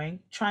super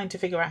annoying, trying to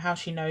figure out how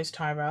she knows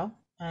Tyrell.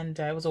 And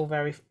it was all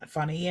very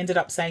funny. He ended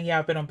up saying, "Yeah,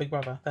 I've been on Big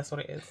Brother." That's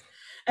what it is.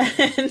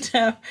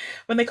 And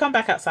when they come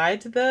back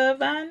outside, the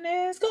van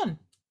is gone.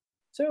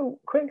 So,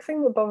 quick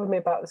thing that bothered me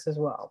about this as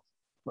well.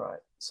 Right.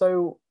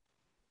 So,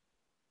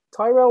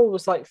 Tyrell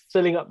was like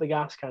filling up the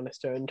gas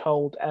canister and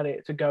told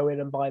Elliot to go in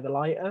and buy the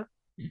lighter.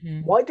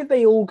 Mm-hmm. Why did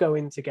they all go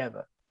in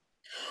together?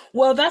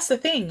 Well, that's the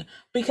thing.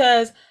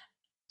 Because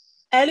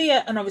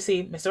Elliot and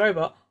obviously Mr.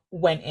 Robot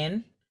went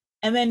in.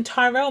 And then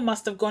Tyrell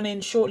must have gone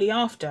in shortly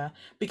after,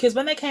 because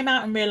when they came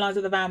out and realised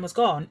that the van was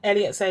gone,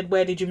 Elliot said,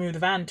 "Where did you move the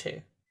van to?"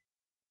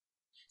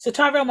 So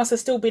Tyrell must have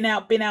still been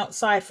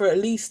outside for at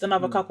least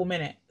another couple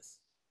minutes.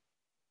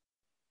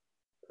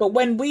 But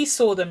when we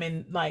saw them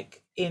in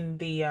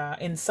the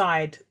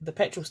inside the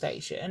petrol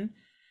station,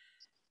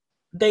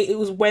 it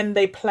was when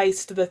they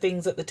placed the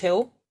things at the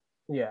till.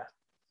 Yeah.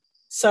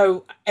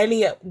 So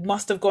Elliot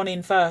must have gone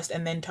in first,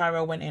 and then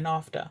Tyrell went in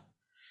after.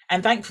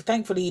 And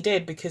thankfully he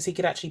did, because he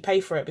could actually pay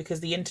for it because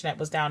the internet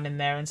was down in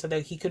there, and so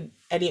that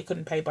Elliot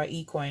couldn't pay by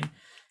eCoin,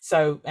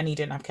 and he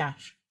didn't have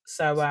cash,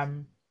 so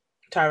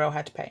Tyrell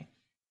had to pay.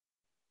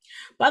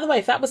 By the way,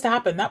 if that was to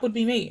happen, that would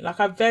be me.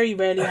 Like, I very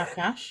rarely have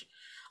cash.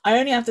 I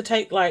only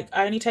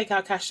take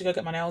out cash to go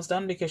get my nails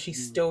done because she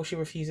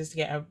refuses to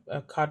get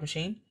a card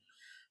machine.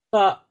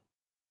 But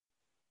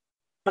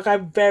like, I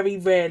very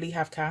rarely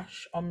have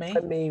cash on me.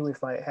 Like me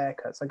with like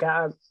haircuts, I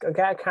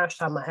get a cash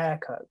to have my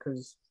haircut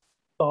because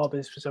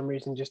barbers for some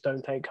reason just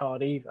don't take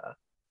card either.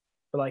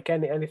 But like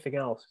anything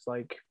else, it's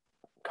like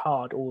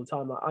card all the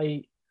time.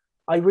 Like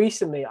I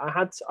recently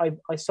I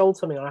sold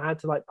something and I had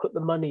to like put the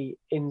money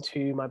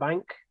into my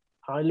bank.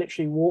 I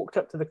literally walked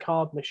up to the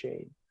card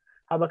machine,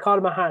 had my card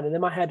in my hand, and in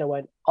my head I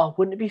went, "Oh,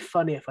 wouldn't it be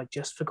funny if I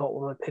just forgot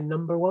what my PIN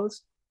number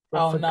was?"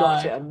 I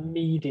forgot it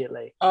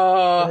immediately.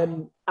 And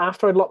then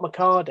after I'd locked my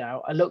card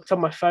out, I looked on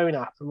my phone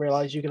app and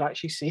realised you could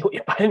actually see what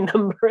your PIN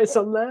number is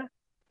on there.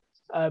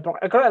 But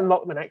I got it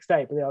unlocked the next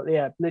day. But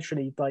yeah,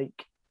 literally,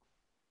 like,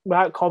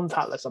 without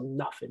contactless, I'm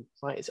nothing.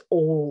 Like it's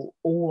all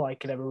I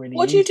can ever really.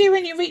 What do you use. do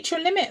when you reach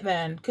your limit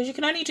then? Because you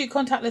can only do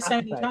contactless so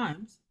many Apple Pay.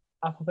 times.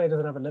 Apple Pay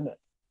doesn't have a limit.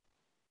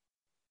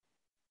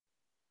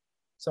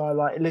 So I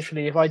like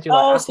literally if I do like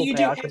Apple so you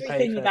Pay, do I can pay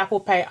everything for with Apple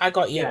Pay. I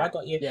got you. Yeah, I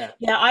got you. yeah.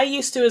 Yeah, I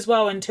used to as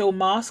well until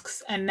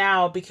masks, and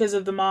now because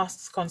of the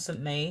masks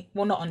constantly,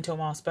 well, not until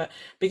masks, but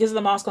because of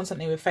the mask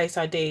constantly with Face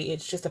ID,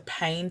 it's just a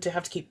pain to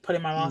have to keep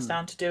putting my mask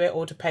down to do it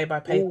or to pay by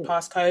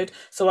passcode.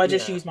 So I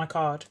just use my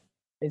card.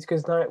 It's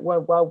because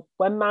well,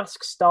 when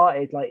masks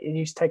started, like it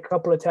used to take a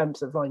couple of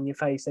attempts at finding your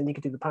face, then you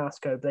could do the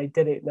passcode. But they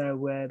did it now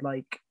where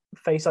like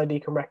Face ID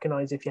can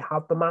recognize if you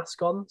have the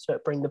mask on, so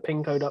it bring the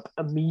PIN code up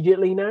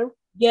immediately now.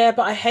 Yeah,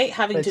 but I hate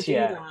having to do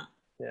that.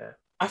 Yeah.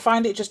 I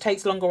find it just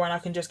takes longer when I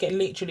can just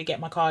literally get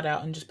my card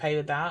out and just pay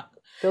with that.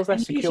 Feels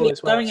less secure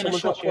as well. Going in a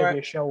shop over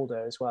your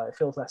shoulder as well. It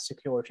feels less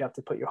secure if you have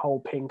to put your whole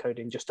PIN code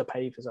in just to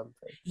pay for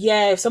something.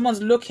 Yeah, if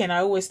someone's looking, I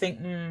always think,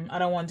 I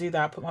don't want to do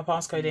that. Put my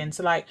passcode in.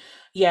 So like,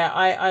 yeah,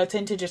 I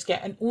tend to just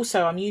get, and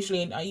also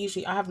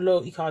I have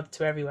loyalty cards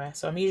to everywhere,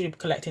 so I'm usually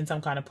collecting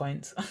some kind of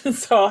points.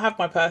 So I'll have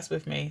my purse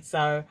with me.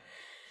 So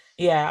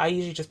yeah, I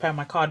usually just pay on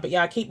my card. But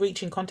yeah, I keep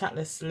reaching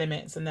contactless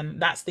limits, and then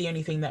that's the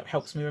only thing that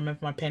helps me remember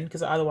my PIN,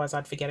 because otherwise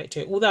I'd forget it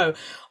too. Although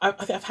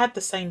I've had the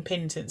same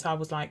PIN since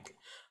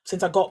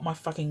I got my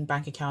fucking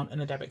bank account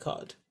and a debit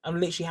card. I've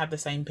literally had the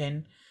same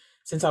PIN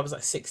since I was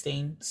like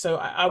 16.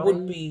 So it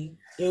would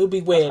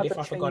be weird if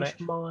I forgot it.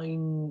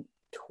 Mine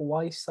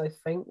twice, I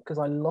think, because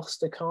I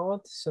lost a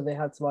card, so they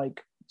had to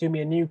like do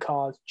me a new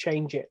card,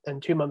 change it,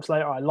 and 2 months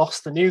later I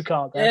lost the new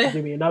card. They had to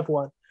do me another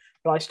one,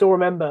 but I still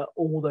remember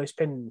all those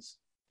pins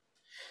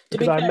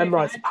because I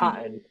memorized the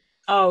pattern.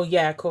 Oh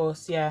yeah, of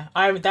course, yeah.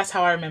 That's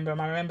how I remember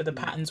them. I remember the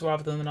patterns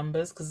rather than the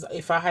numbers, because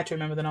if I had to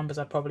remember the numbers,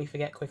 I'd probably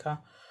forget quicker.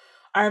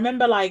 I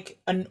remember like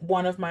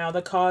one of my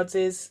other cards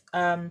is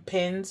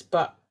pins,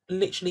 but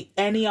literally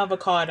any other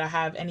card I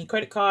have, any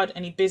credit card,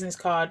 any business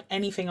card,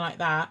 anything like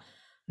that,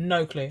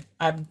 no clue.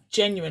 I have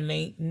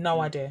genuinely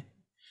no idea.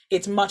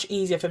 It's much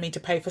easier for me to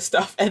pay for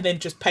stuff and then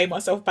just pay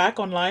myself back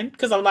online,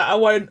 because I'm like,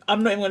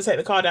 I'm not even going to take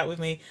the card out with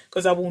me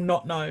because I will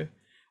not know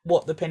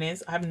what the PIN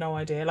is. I have no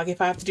idea. Like if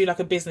I have to do like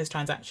a business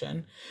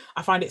transaction,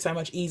 I find it so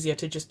much easier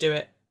to just do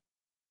it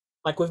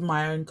like with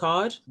my own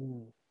card.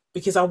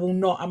 Because I will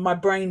not, and my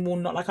brain will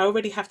not, like I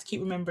already have to keep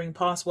remembering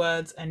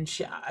passwords and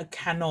shit. I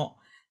cannot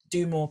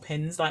do more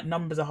pins. Like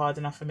numbers are hard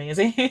enough for me as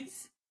it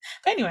is.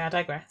 But anyway, I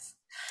digress.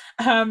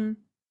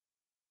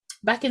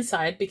 Back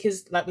inside,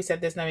 because like we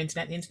said, there's no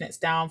internet. The internet's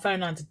down.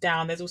 Phone lines are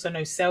down. There's also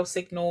no cell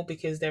signal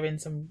because they're in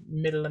some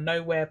middle of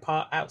nowhere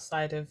part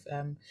outside of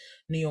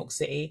New York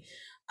City.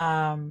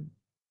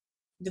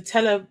 The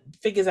teller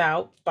figures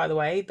out, by the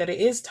way, that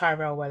it is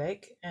Tyrell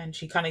Wellick, and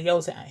she kind of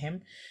yells it at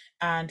him.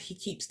 And he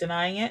keeps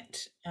denying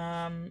it.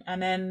 And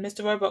then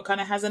Mr. Robot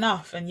kind of has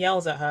enough and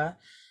yells at her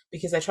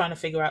because they're trying to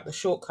figure out the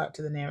shortcut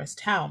to the nearest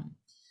town.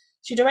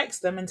 She directs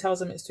them and tells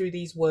them it's through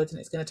these woods and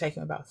it's going to take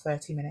them about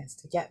 30 minutes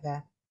to get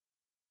there.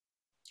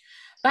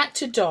 Back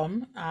to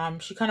Dom.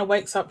 She kind of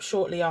wakes up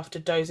shortly after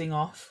dozing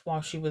off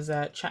while she was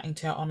chatting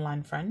to her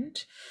online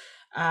friend.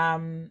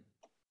 The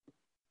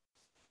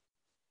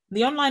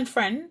online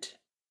friend,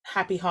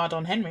 Happy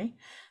Hard-On Henry,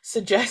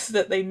 suggests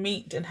that they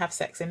meet and have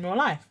sex in real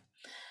life.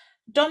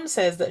 Dom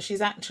says that she's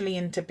actually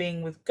into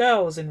being with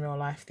girls in real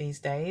life these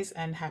days,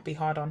 and Happy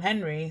Hard-On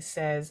Henry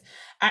says,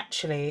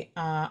 actually,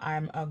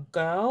 I'm a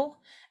girl,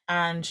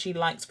 and she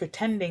likes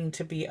pretending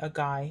to be a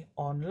guy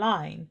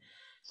online.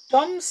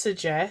 Dom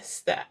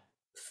suggests that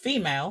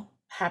female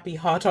Happy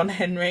Hard-On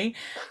Henry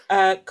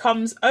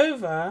comes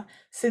over.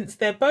 Since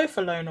they're both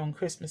alone on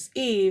Christmas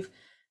Eve,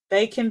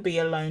 they can be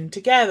alone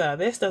together.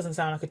 This doesn't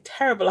sound like a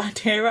terrible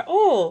idea at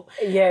all.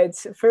 Yeah,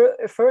 it's for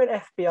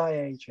an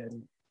FBI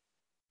agent.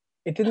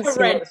 It didn't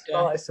seem like the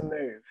smartest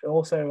move.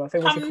 Also, I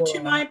think come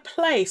to my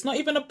place, not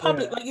even a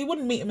public. Like you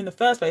wouldn't meet him in the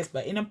first place,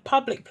 but in a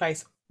public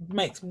place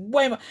makes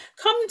way more.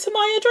 Come to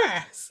my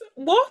address.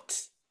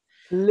 What?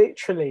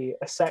 Literally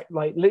a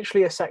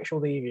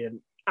sexual deviant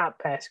at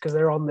best, because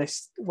they're on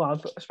this.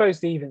 Well, I suppose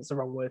deviant's the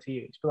wrong word to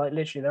use, but like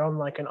literally they're on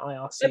like an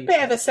IRC. A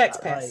bit of a sex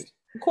pest.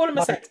 Call him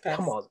a sex pest.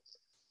 Come on.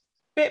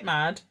 Bit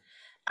mad,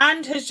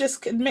 and has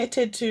just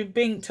admitted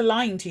to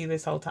lying to you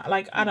this whole time.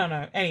 Like I don't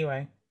know.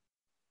 Anyway.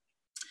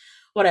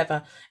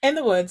 Whatever. In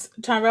the woods,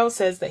 Tyrell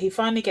says that he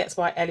finally gets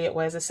why Elliot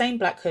wears the same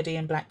black hoodie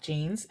and black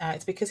jeans.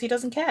 It's because he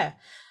doesn't care.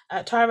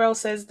 Tyrell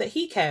says that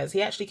he cares.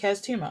 He actually cares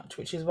too much,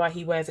 which is why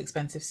he wears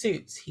expensive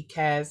suits. He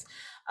cares.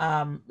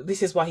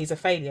 This is why he's a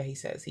failure, he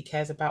says. He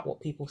cares about what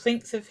people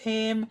think of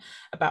him,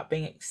 about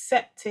being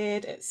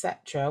accepted,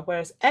 etc.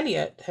 Whereas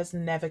Elliot has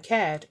never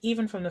cared,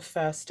 even from the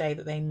first day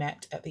that they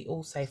met at the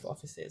Allsafe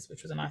offices,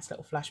 which was a nice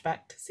little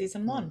flashback to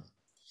season 1.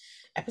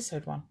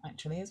 Episode 1,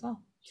 actually, as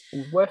well.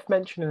 Worth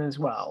mentioning as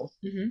well,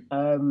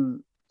 there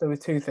were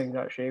two things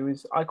actually.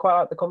 I quite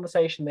like the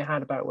conversation they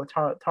had about where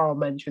Tyrell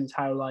mentions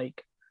how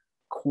like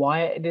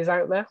quiet it is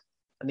out there,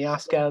 and he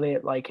asked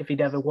Elliot like if he'd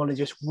ever want to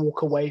just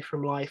walk away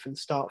from life and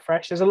start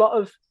fresh. There's a lot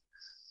of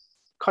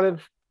kind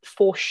of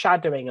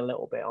foreshadowing a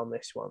little bit on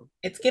this one.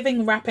 It's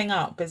giving wrapping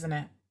up, isn't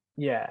it?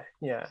 Yeah.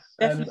 Definitely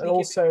And give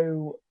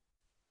also,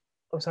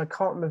 I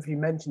can't remember if you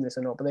mentioned this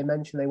or not, but they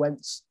mentioned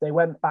they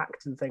went back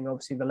to the thing.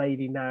 Obviously, the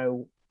lady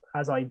now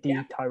has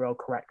ID'd Tyrell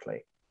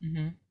correctly.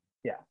 Mm-hmm.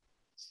 Yeah.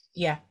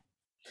 Yeah.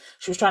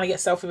 She was trying to get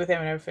selfie with him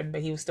and everything,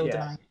 but he was still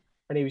denying.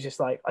 And he was just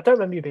like, I don't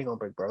remember you being on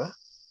Big Brother.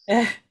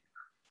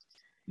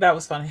 That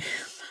was funny.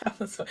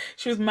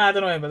 She was mad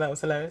annoying, but that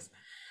was hilarious.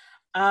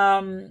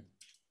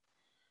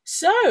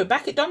 So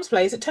back at Dom's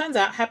place, it turns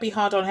out Happy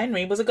Hard-On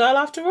Henry was a girl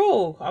after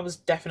all. I was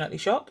definitely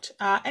shocked.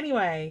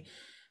 Anyway,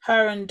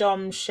 her and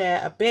Dom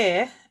share a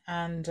beer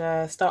and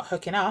start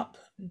hooking up.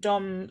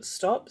 Dom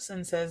stops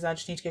and says, I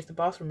just need to go to the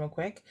bathroom real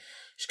quick.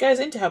 She goes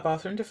into her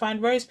bathroom to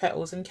find rose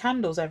petals and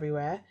candles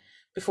everywhere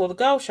before the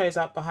girl shows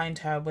up behind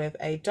her with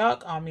a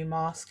dark army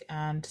mask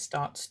and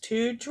starts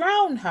to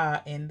drown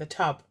her in the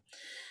tub.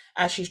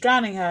 As she's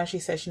drowning her, she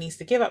says she needs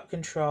to give up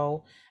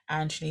control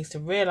and she needs to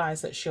realise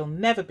that she'll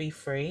never be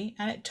free.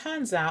 And it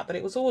turns out that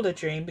it was all a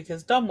dream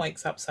because Dom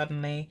wakes up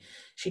suddenly.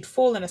 She'd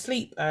fallen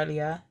asleep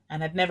earlier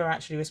and had never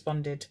actually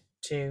responded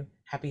to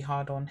Happy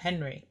Hard-On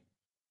Henry.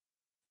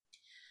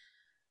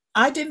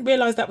 I didn't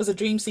realise that was a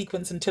dream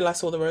sequence until I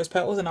saw the rose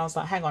petals, and I was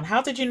like, hang on,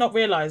 how did you not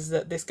realise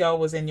that this girl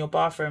was in your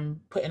bathroom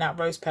putting out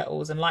rose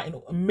petals and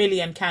lighting a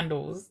million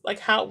candles?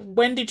 Like,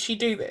 when did she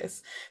do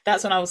this?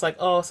 That's when I was like,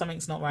 oh,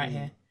 something's not right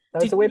here.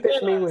 That was the weird bit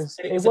for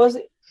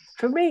me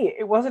for me,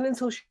 it wasn't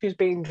until she was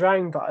being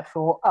drowned that I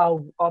thought,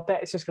 oh, I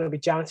bet it's just going to be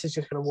Janice is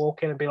just going to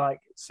walk in and be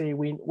like, see,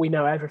 we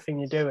know everything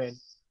you're doing.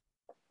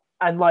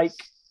 And like...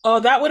 Oh,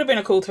 that would have been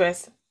a cool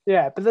twist.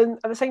 Yeah, but then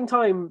at the same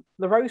time,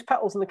 the rose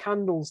petals and the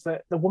candles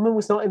that the woman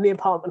was not in the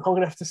apartment long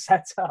enough to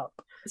set up.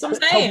 That's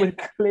what I'm saying. Tom would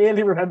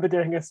clearly remember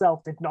doing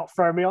herself did not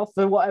throw me off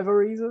for whatever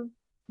reason.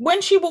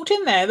 When she walked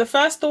in there, the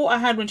first thought I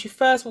had when she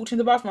first walked in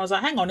the bathroom, I was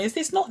like, hang on, is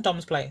this not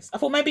Dom's place? I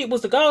thought maybe it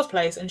was the girl's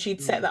place and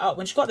she'd set that up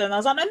when she got there. And I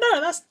was like, no,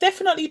 that's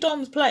definitely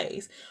Dom's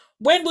place.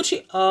 When would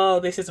she... Oh,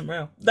 this isn't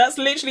real. That's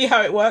literally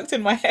how it worked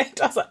in my head.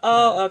 I was like,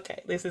 oh,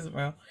 okay, this isn't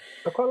real.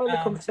 I quite like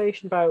the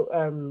conversation about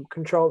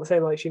control,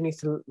 saying like she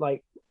needs to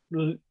like...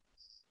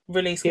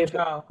 Release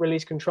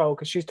control,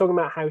 because she's talking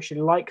about how she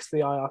likes the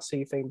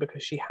IRC thing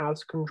because she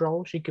has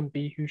control. She can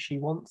be who she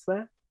wants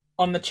there.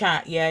 On the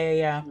chat,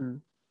 yeah.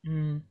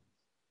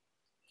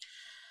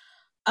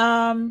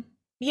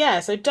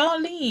 So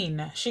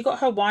Darlene, she got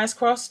her wires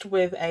crossed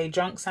with a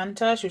drunk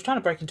Santa. She was trying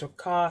to break into a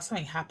car.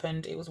 Something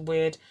happened. It was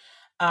weird.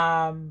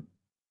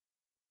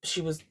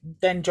 She was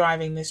then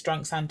driving this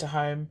drunk Santa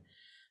home.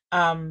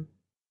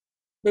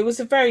 It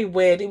was a very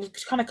weird, it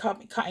was kind of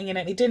cutting in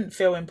it. It didn't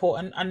feel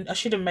important. And I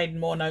should have made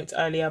more notes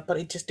earlier, but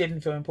it just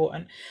didn't feel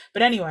important.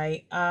 But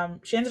anyway,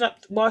 she ended up,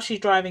 while she's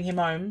driving him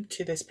home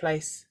to this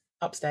place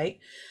upstate,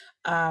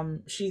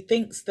 she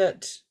thinks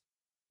that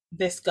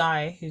this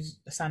guy, who's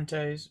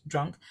Santo's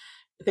drunk,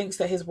 thinks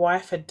that his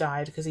wife had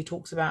died because he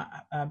talks about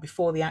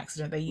before the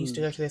accident, they used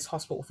to go to this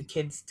hospital for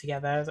kids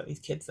together, like these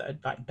kids that are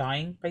like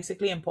dying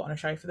basically, and put on a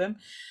show for them.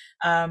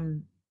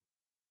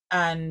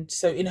 And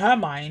so in her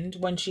mind,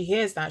 when she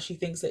hears that, she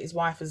thinks that his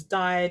wife has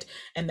died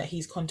and that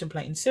he's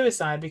contemplating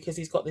suicide because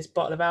he's got this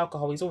bottle of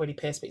alcohol. He's already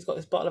pissed, but he's got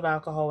this bottle of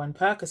alcohol and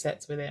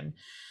Percocets with him.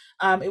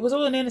 It was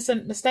all an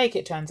innocent mistake,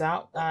 it turns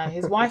out.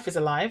 His wife is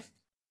alive.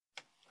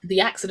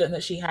 The accident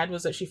that she had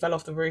was that she fell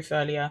off the roof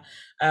earlier,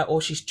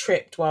 or she's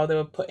tripped while they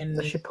were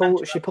putting... She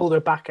pulled her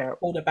back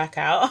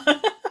out.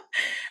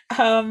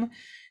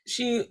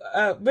 She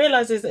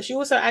realizes that she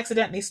also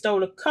accidentally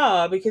stole a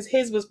car because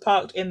his was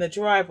parked in the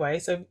driveway.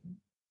 So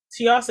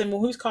she asked him,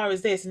 well, whose car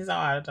is this? And he's like,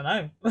 I don't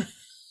know.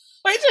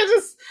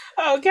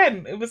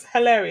 Again, it was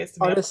hilarious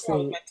to me. Honestly, I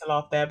was meant to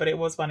laugh there, but it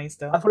was funny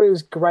still. I thought it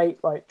was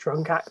great, like,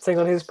 drunk acting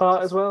on his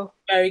part as well.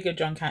 Very good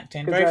drunk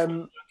acting.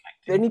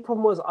 The only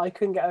problem was I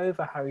couldn't get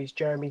over how he's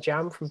Jeremy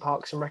Jam from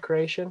Parks and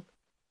Recreation.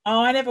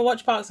 Oh, I never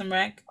watched Parks and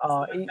Rec.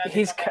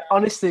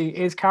 Honestly,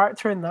 his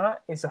character in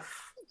that is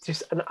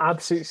just an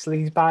absolute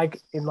sleazebag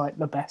in like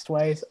the best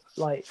ways.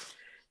 Like,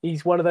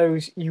 he's one of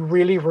those you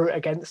really root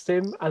against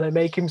him, and they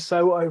make him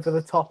so over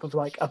the top of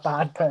like a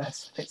bad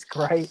person. It's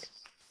great.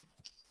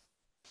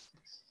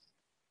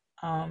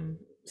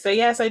 So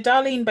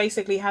Darlene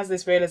basically has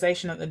this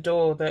realization at the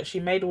door that she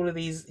made all of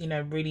these,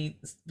 really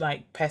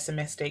like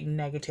pessimistic,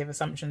 negative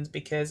assumptions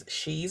because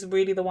she's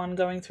really the one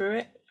going through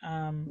it.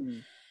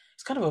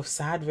 It's kind of a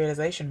sad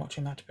realization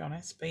watching that, to be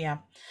honest. But yeah.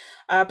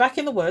 Back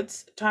in the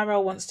woods,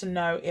 Tyrell wants to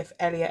know if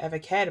Elliot ever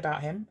cared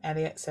about him.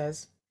 Elliot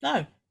says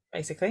no,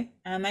 basically.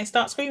 And they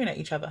start screaming at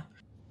each other.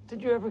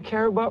 Did you ever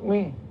care about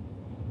me?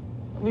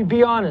 I mean,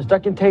 be honest, I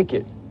can take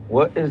it.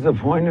 What is the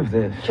point of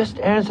this? Just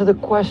answer the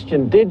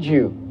question, did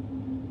you?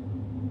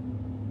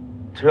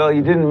 Tyrell,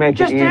 you didn't make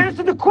it easy. Just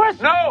answer the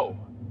question! No!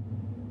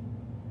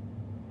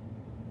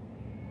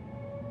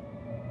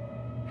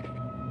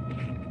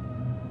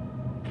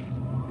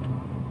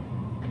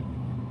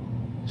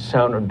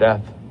 Sound or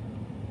death?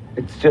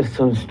 It's just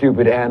some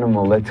stupid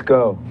animal. Let's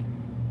go.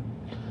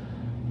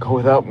 Go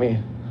without me.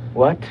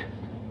 What?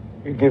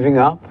 You're giving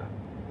up?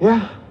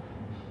 Yeah.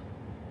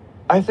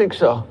 I think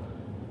so.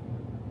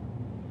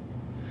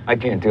 I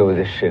can't deal with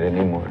this shit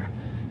anymore.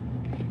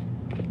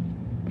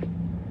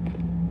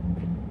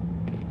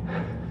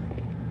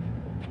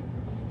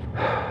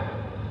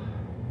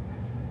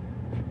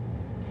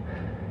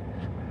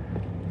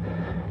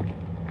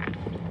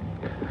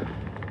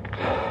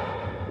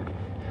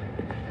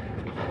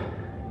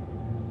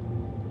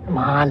 Come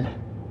on.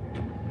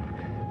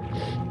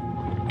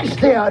 You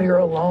stay out here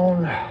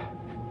alone.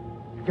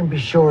 You can be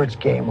sure it's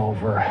game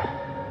over.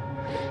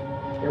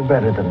 You're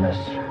better than this.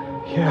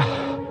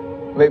 Yeah,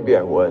 maybe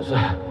I was.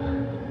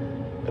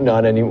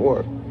 Not anymore.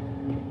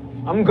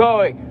 I'm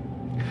going.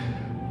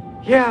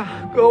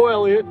 Yeah, go,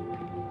 Elliot.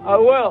 I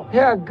will.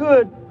 Yeah,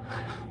 good.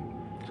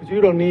 Because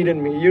you don't need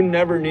me. You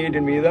never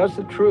needed me. That's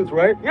the truth,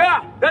 right?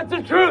 Yeah, that's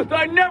the truth.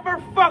 I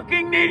never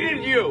fucking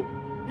needed you.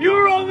 You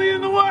were only in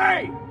the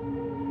way.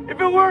 If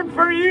it weren't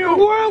for you,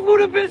 the world would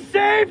have been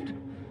saved.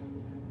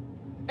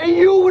 And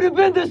you would have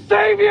been the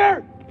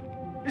savior.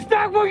 Is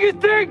that what you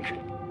think?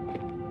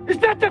 Is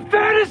that the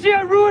fantasy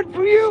I ruined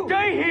for you?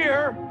 Stay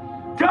here.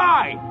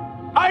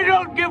 Die. I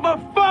don't give a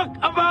fuck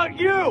about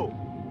you.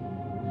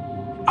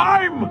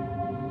 I'm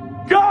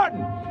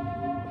done.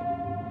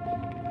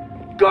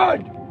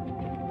 Good.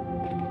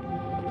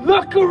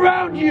 Look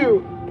around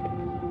you.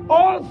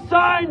 All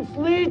signs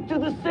lead to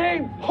the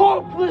same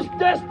hopeless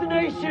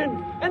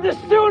destination. And the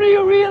sooner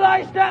you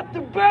realize that,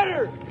 the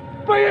better.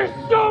 But you're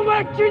so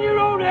much in your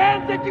own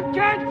head that you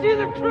can't see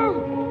the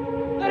truth.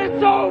 That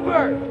it's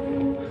over.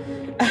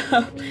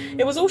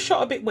 It was all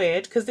shot a bit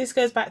weird because this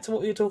goes back to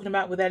what we were talking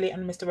about with Elliot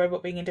and Mr.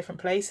 Robot being in different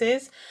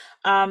places.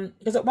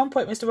 Because at one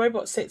point, Mr.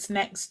 Robot sits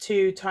next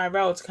to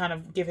Tyrell to kind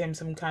of give him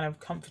some kind of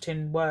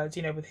comforting words,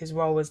 you know, with his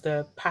role as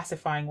the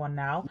pacifying one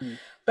now.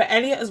 But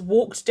Elliot has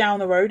walked down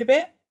the road a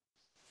bit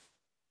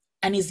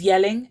and he's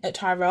yelling at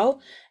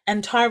Tyrell,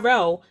 and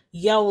Tyrell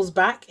yells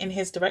back in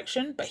his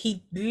direction, but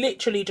he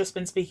literally just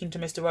been speaking to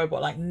Mr.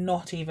 Robot like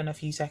not even a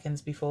few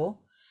seconds before.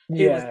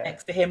 Who was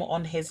next to him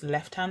on his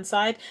left-hand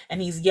side,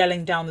 and he's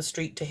yelling down the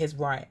street to his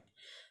right.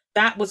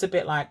 That was a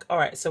bit like, all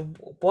right, so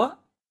what?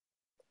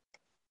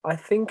 I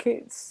think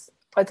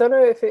I don't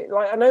know if it,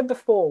 like, I know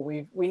before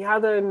we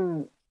had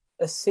a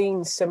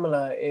scene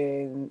similar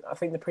in, I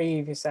think, the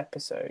previous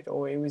episode,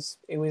 or it was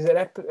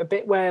a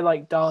bit where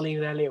like Darlene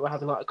and Elliot were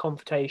having like a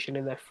confrontation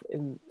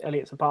in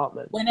Elliot's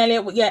apartment. When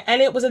Elliot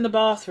was in the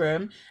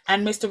bathroom,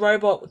 and Mr.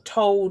 Robot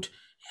told,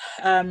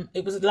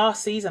 it was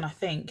last season, I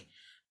think.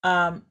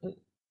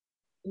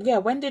 Yeah,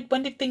 when did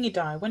Thingy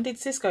die? When did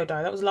Cisco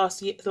die? That was last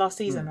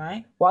season,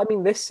 right? Well, I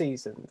mean this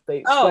season.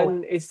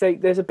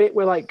 There's a bit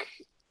where like,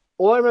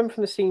 all I remember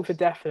from the scene for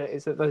definite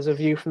is that there's a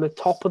view from the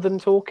top of them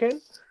talking,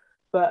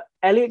 but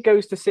Elliot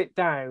goes to sit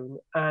down,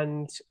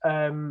 and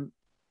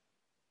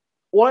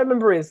all I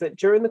remember is that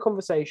during the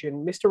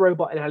conversation, Mr.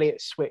 Robot and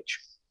Elliot switch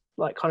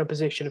like kind of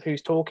position of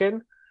who's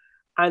talking,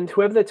 and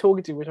whoever they're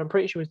talking to, which I'm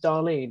pretty sure was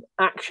Darlene,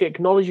 actually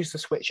acknowledges the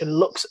switch and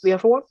looks at the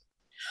other one.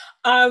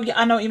 Oh, yeah,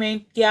 I know what you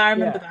mean. Yeah, I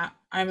remember that.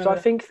 So I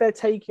think I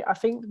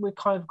think we've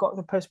kind of got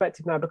the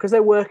perspective now, because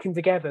they're working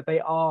together. They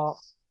are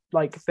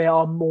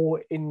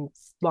more in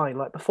line.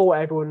 Like before,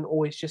 everyone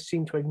always just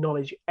seemed to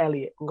acknowledge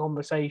Elliot in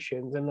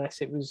conversations, unless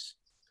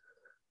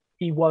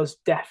he was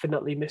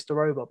definitely Mr.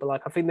 Robot. But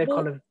like, I think they've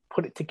kind of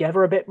put it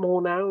together a bit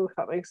more now, if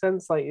that makes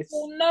sense. Like, it's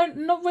no,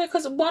 not really,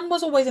 because one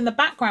was always in the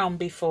background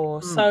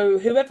before. So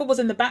whoever was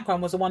in the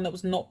background was the one that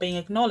was not being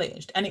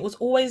acknowledged, and it was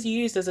always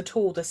used as a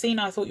tool. The scene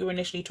I thought you were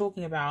initially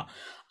talking about,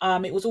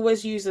 it was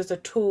always used as a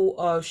tool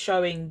of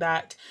showing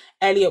that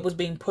Elliot was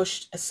being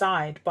pushed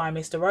aside by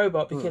Mr.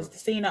 Robot, because the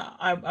scene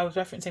I was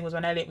referencing was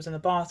when Elliot was in the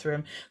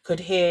bathroom, could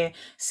hear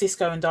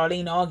Cisco and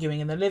Darlene arguing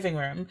in the living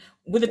room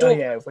with the door in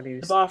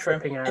the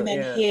bathroom, and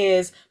then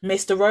hears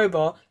Mr.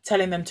 Robot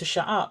telling them to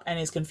shut up, and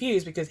is confused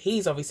because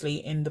he's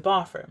obviously in the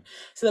bathroom.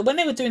 So that when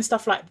they were doing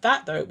stuff like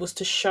that, though, it was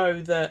to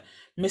show that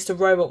Mr.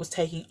 Robot was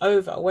taking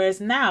over,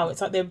 whereas now it's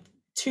like they're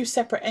two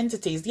separate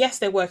entities. Yes,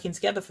 they're working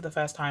together for the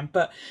first time,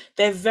 but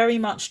they're very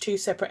much two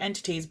separate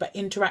entities, but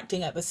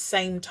interacting at the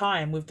same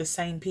time with the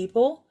same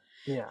people.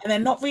 And they're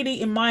not really,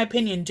 in my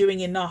opinion,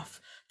 doing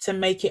enough to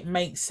make it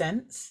make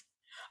sense.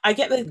 I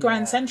get the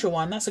Grand Central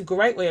one. That's a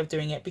great way of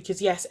doing it,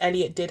 because yes,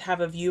 Elliot did have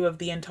a view of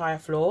the entire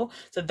floor,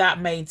 so that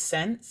made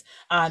sense.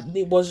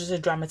 It was just a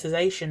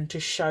dramatization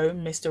to show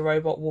Mr.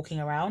 Robot walking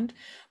around,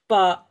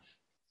 but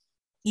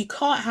you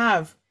can't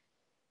have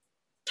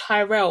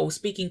Tyrell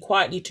speaking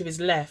quietly to his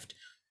left,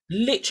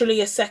 literally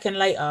a second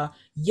later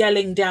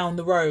yelling down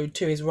the road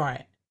to his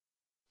right.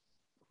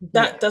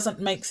 That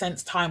doesn't make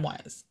sense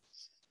time-wise.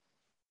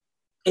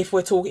 If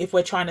we're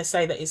trying to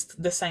say that it's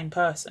the same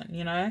person,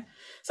 you know?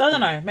 So I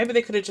don't know. Maybe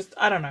they could have just,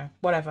 I don't know,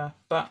 whatever.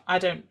 But I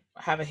don't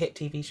have a hit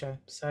TV show,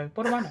 so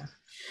what do I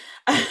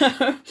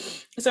know?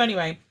 So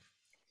anyway,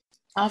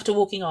 after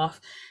walking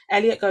off,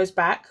 Elliot goes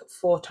back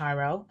for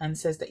Tyrell and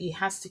says that he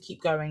has to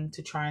keep going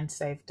to try and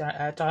save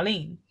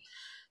Darlene.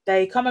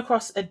 They come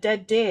across a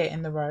dead deer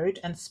in the road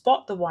and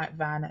spot the white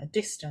van at a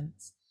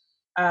distance.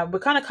 We're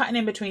kind of cutting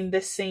in between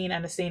this scene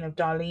and the scene of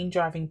Darlene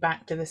driving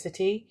back to the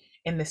city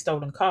in this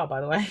stolen car, by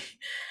the way.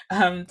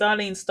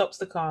 Darlene stops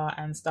the car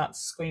and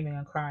starts screaming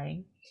and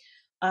crying.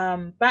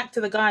 Back to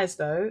the guys,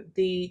 though.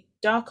 The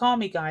Dark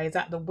Army guy is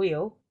at the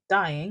wheel,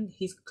 dying.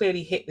 He's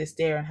clearly hit this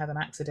deer and had an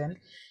accident.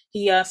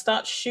 He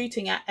starts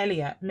shooting at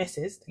Elliot,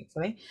 misses,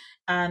 thankfully,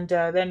 and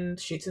then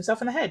shoots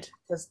himself in the head,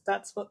 because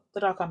that's what the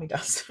Dark Army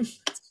does.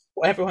 That's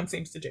what everyone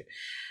seems to do.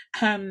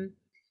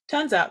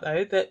 Turns out,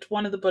 though, that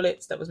one of the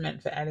bullets that was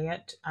meant for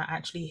Elliot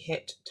actually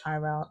hit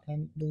Tyrell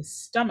in the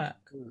stomach.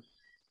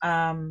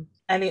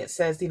 Elliot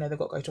says, they've got to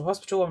go to a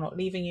hospital. I'm not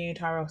leaving you.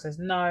 Tyrell says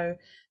no.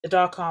 The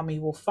Dark Army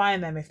will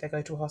find them if they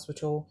go to a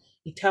hospital.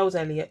 He tells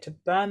Elliot to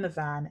burn the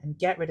van and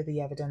get rid of the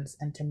evidence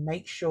and to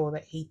make sure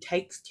that he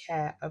takes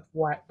care of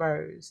White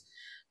Rose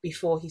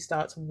before he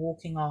starts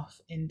walking off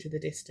into the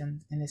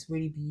distance in this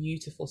really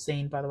beautiful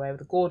scene, by the way,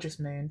 with a gorgeous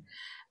moon.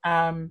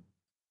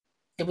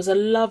 It was a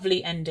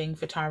lovely ending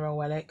for Tyrell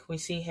Wellick. We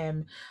see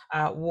him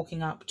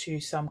walking up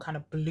to some kind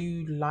of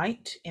blue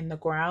light in the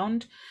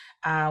ground.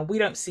 We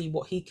don't see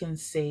what he can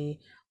see,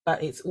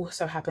 but it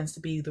also happens to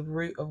be the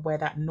root of where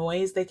that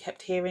noise they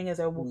kept hearing as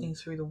they were walking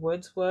through the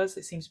woods was.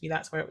 It seems to be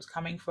that's where it was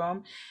coming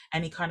from.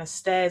 And he kind of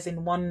stares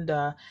in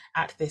wonder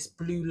at this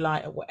blue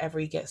light, at whatever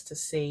he gets to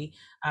see.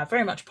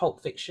 Very much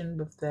Pulp Fiction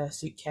with the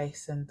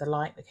suitcase and the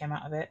light that came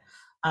out of it.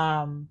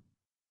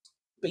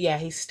 But yeah,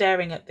 he's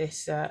staring at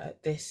this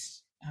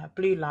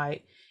blue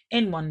light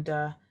in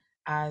wonder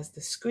as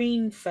the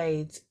screen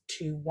fades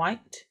to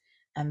white,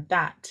 and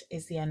that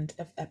is the end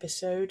of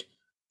episode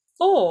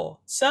 4.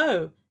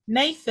 So,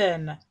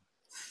 Nathan,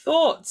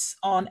 thoughts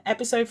on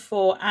episode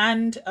 4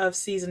 and of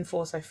season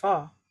 4 so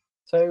far?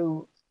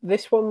 So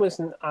this one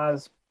wasn't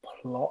as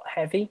plot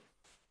heavy.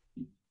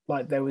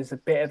 Like, there was a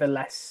bit of a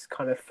less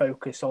kind of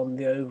focus on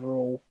the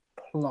overall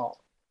plot,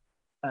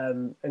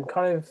 and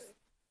kind of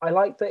I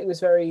liked that it was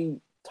very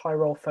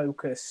Tyrell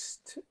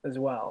focused as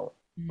well.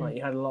 Like,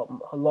 you had a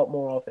lot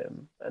more of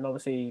him, and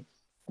obviously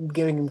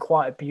giving him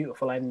quite a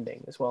beautiful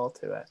ending as well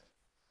to it.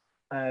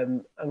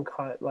 And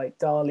kind of like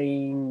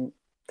Darlene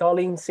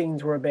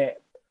scenes were a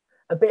bit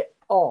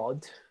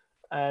odd,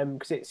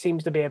 because it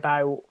seems to be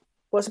about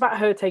it's about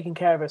her taking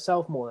care of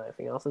herself more than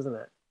anything else, isn't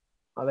it?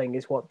 I think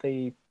is what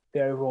the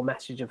overall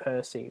message of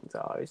her scenes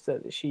are, is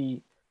that she's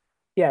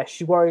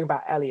worrying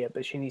about Elliot,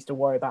 but she needs to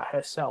worry about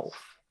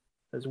herself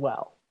as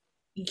well.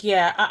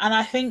 Yeah, and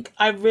I think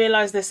I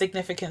realised the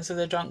significance of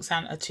the drunk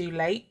Santa too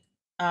late,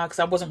 because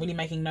I wasn't really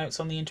making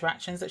notes on the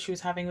interactions that she was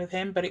having with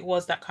him, but it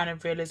was that kind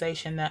of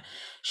realisation that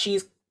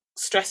she's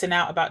stressing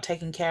out about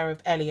taking care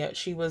of Elliot.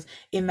 She was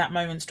in that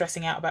moment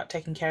stressing out about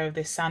taking care of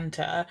this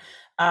Santa,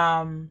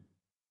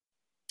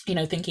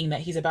 thinking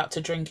that he's about to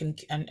drink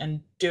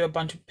and do a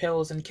bunch of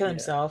pills and kill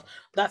himself.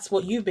 That's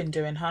what you've been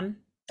doing, hun.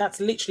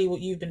 That's literally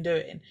what you've been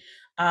doing.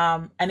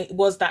 And it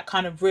was that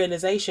kind of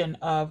realisation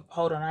of,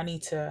 hold on, I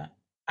need to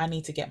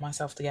get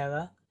myself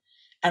together.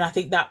 And I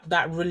think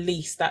that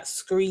release, that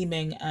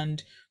screaming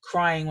and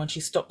crying when she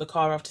stopped the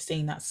car after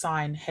seeing that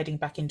sign heading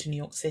back into New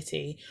York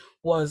City,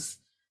 was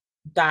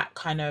that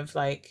kind of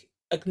like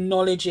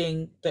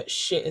acknowledging that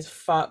shit is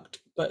fucked,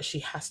 but she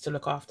has to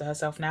look after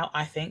herself now.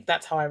 I think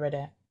that's how I read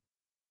it.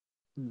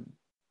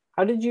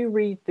 How did you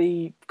read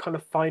the kind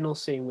of final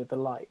scene with the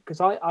light?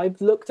 Because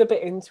I've looked a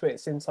bit into it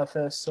since I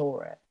first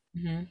saw it.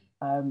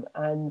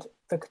 And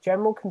the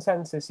general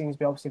consensus seems to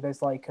be, obviously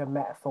there's like a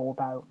metaphor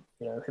about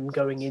him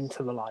going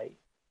into the light.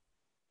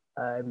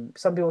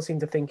 Some people seem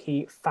to think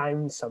he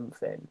found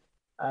something.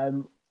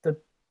 The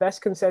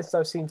best consensus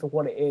I've seen for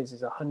what it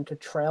is a hunter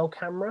trail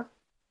camera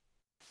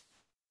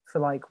for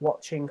like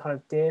watching kind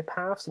of deer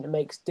paths, and it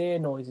makes deer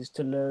noises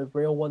to lure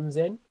real ones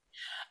in.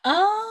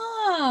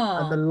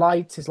 And the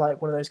light is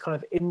like one of those kind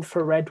of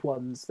infrared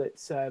ones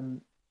that's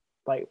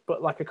like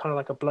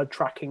a blood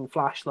tracking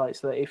flashlight,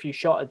 so that if you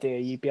shot a deer,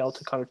 you'd be able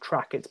to kind of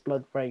track its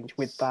blood range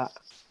with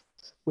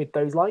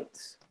those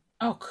lights.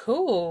 Oh,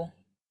 cool.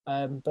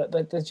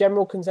 But the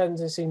general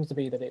consensus seems to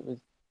be that it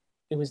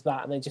was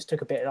that, and they just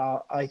took a bit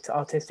of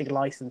artistic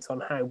license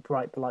on how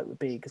bright the light would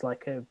be, because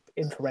like a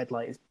infrared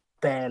light is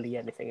barely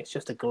anything; it's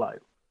just a glow.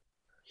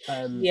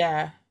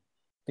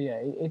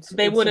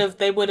 They would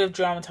have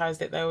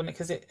dramatized it though,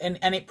 because it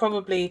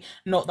probably,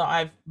 not that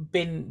I've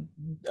been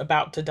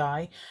about to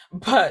die,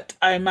 but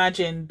I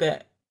imagine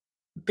that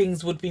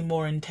things would be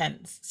more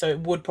intense, so it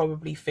would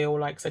probably feel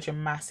like such a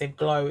massive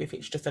glow if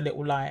it's just a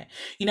little light.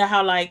 You know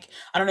how, like,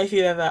 I don't know if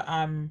you ever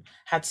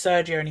had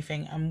surgery or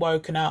anything and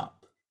woken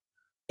up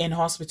in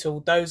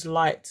hospital, those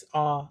lights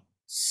are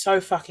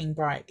so fucking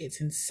bright,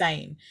 it's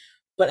insane,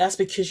 but that's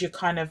because you're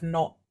kind of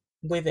not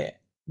with it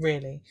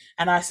really,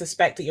 and I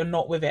suspect that you're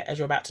not with it as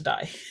you're about to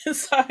die.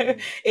 So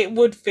it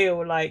would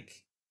feel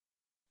like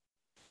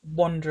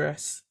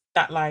wondrous,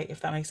 that light, if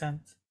that makes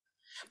sense.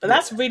 But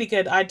that's really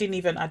good. I didn't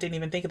even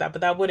think of that,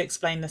 but that would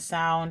explain the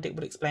sound. It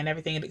would explain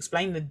everything. It'd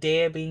explain the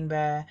deer being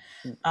there.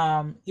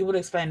 It would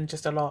explain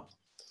just a lot.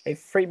 It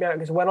freaked me out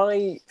because when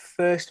I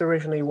first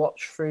originally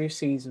watched through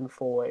season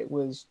 4, it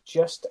was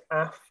just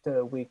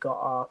after we got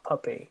our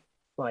puppy,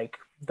 like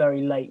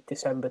very late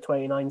December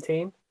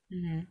 2019,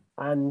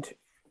 and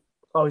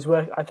I was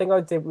working. I think I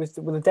did with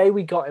the day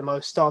we got him. I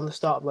was starting to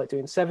start like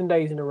doing 7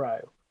 days in a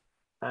row,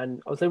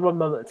 and I was living with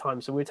my mum at the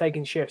time, so we were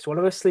taking shifts. One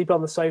of us sleep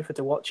on the sofa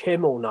to watch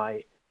him all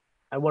night,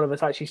 and one of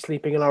us actually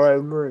sleeping in our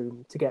own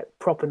room to get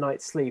proper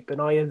night's sleep. And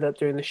I ended up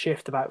doing the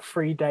shift about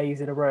 3 days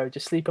in a row,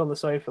 just sleeping on the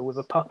sofa with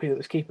a puppy that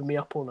was keeping me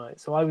up all night.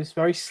 So I was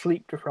very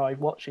sleep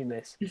deprived watching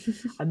this,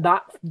 and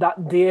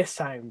that deer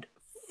sound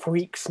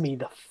freaks me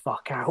the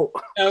fuck out.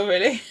 Oh,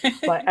 really?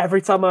 Like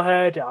every time I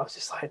heard it, I was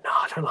just like, no,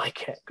 I don't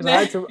like it,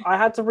 because I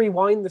had to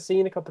rewind the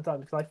scene a couple of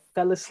times because I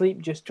fell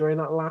asleep just during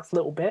that last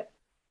little bit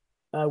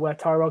where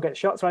Tyrell gets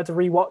shot. So I had to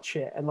rewatch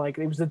it, and like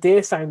it was the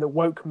deer sound that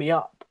woke me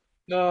up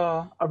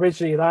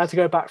originally, and I had to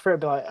go back through it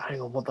and be like,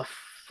 hang on, what the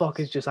fuck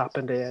has just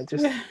happened here?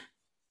 Just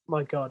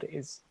my god,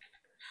 it's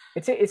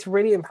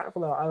really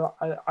impactful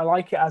though. I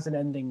like it as an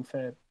ending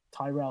for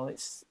Tyrell. I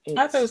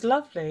thought it was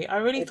lovely. I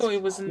really thought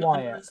it was a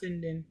nice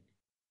ending.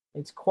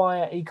 It's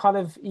quiet. He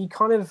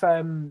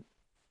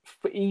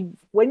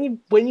when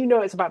you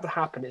know it's about to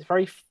happen, it's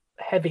very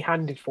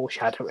heavy-handed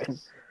foreshadowing,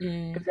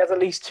 because he has at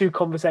least 2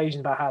 conversations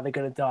about how they're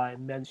going to die,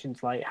 and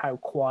mentions like how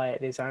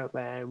quiet it is out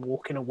there and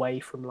walking away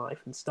from life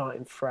and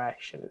starting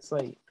fresh. And it's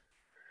like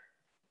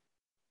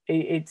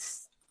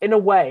it's in a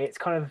way, it's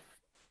kind of,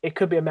 it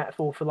could be a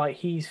metaphor for like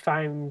he's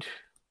found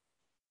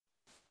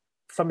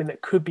something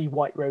that could be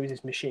White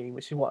Rose's machine,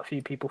 which is what a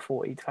few people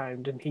thought he'd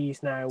found, and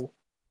he's now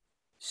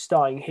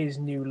starting his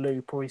new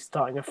loop, or he's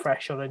starting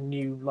afresh on a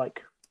new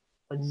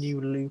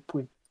loop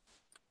with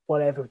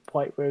whatever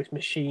White Rose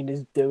machine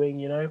is doing,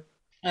 you know?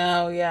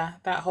 Oh yeah,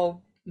 that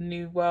whole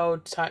new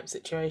world type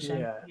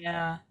situation.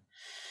 Yeah,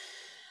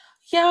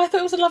 I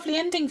thought it was a lovely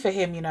ending for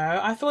him, you know.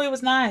 I thought it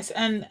was nice,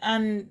 and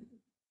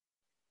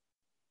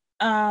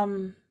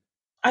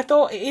I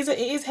thought it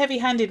is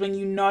heavy-handed when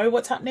you know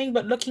what's happening,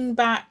 but looking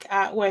back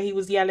at where he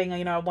was yelling,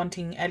 you know,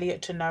 wanting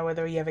Elliot to know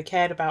whether he ever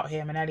cared about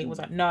him, and Elliot was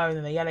like, no, and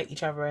then they yell at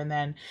each other, and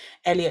then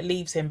Elliot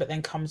leaves him, but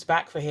then comes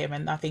back for him,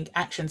 and I think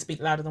actions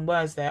speak louder than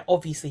words there.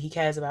 Obviously, he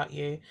cares about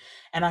you,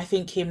 and I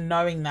think him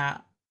knowing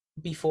that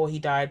before he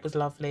died was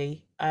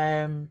lovely.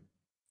 Yeah,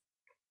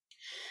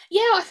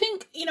 I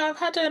think, you know, I've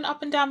had an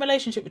up and down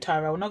relationship with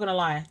Tyrell, not gonna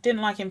lie.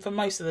 Didn't like him for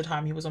most of the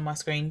time he was on my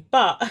screen,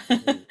 but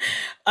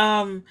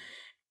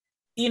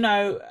you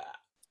know,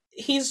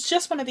 he's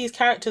just one of these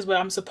characters where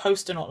I'm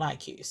supposed to not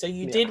like you. So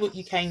you did what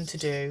you came to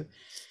do.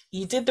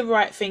 You did the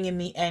right thing in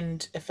the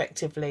end,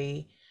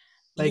 effectively.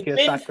 You've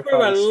been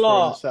through a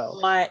lot.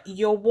 Like,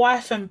 your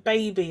wife and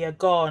baby are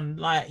gone.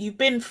 Like, you've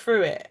been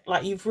through it.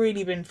 Like, you've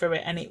really been through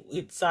it. And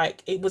it's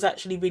like, it was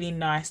actually really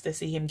nice to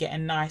see him get a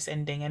nice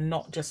ending, and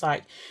not just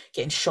like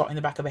getting shot in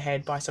the back of the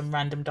head by some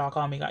random Dark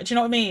Army guy. Do you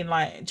know what I mean?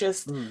 Like,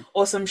 just,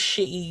 or some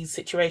shitty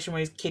situation where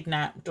he's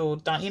kidnapped or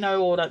done, you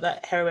know, or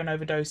that heroin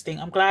overdose thing.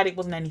 I'm glad it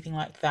wasn't anything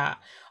like that.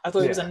 I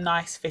thought it was a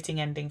nice, fitting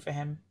ending for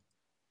him.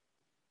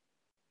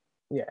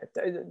 Yeah,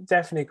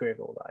 definitely agree with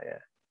all that, yeah.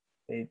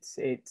 It's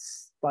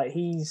like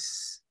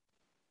he's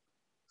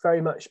very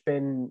much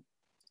been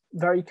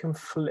very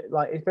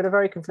he's been a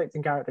very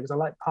conflicting character, because I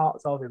like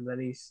parts of him, then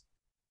he's,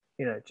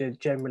 you know,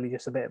 generally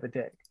just a bit of a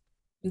dick.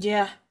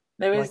 Yeah,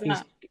 there is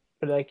that.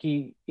 But like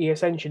he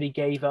essentially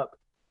gave up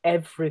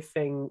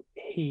everything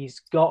he's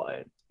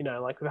gotten, you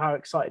know, like with how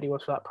excited he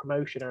was for that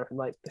promotion, or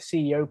like the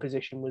CEO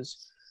position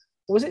was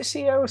it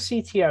CEO or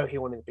CTO he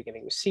wanted at the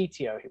beginning? It was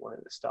CTO he wanted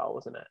at the start,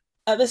 wasn't it?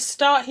 At the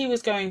start, he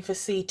was going for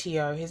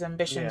CTO. His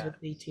ambitions were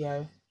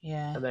CTO.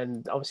 Yeah. And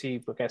then obviously,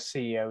 I guess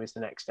CEO is the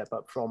next step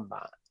up from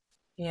that.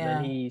 Yeah.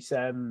 And then he's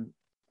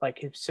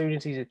like, as soon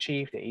as he's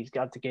achieved it, he's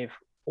got to give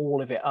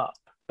all of it up,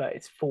 but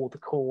it's for the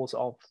cause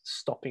of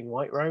stopping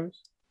White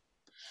Rose.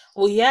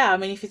 Well, yeah. I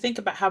mean, if you think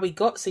about how he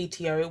got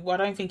CTO, I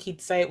don't think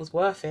he'd say it was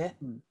worth it.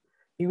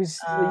 He was,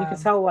 you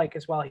could tell, like,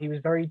 as well, he was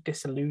very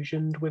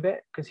disillusioned with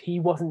it, because he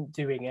wasn't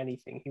doing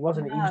anything. He was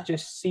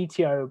just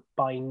CTO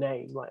by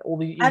name. Like,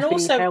 he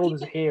was being held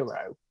as a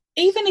hero.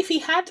 Even if he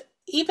had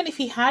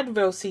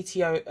real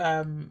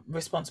CTO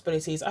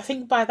responsibilities, I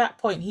think by that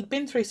point he'd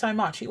been through so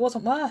much, it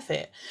wasn't worth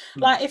it.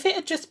 Like, if it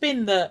had just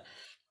been that,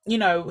 you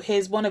know,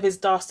 one of his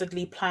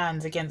dastardly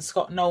plans against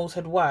Scott Knowles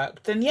had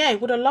worked, then yeah, he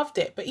would have loved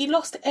it. But he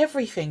lost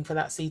everything for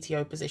that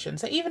CTO position.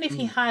 So even if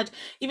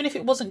even if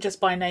it wasn't just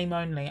by name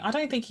only, I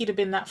don't think he'd have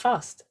been that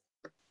fussed.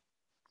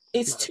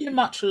 It's too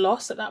much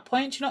loss at that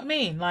point. Do you know what I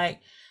mean? Like,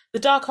 the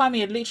Dark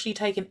Army had literally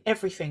taken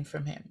everything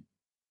from him.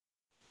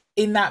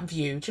 In that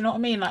view, do you know what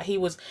I mean? Like,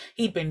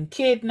 he'd been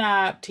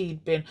kidnapped,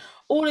 he'd been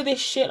all of this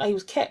shit, like he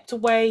was kept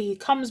away, he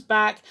comes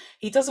back,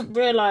 he doesn't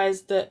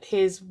realise that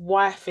his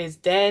wife is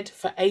dead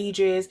for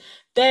ages,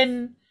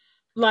 then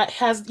like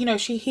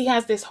he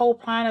has this whole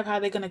plan of how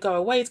they're going to go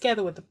away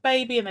together with the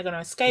baby, and they're going to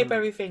escape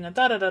everything, and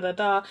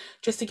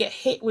just to get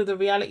hit with the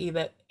reality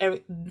that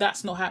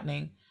that's not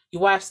happening.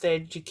 Your wife's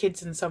dead, your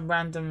kid's in some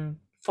random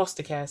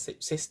foster care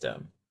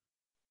system.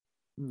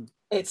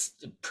 It's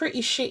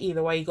pretty shitty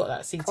the way you got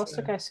that CTO.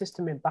 Foster care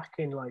system back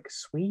in like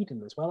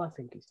Sweden as well, I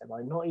think he said.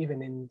 Like, not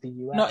even in the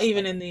US. Not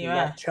even in the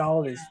US. That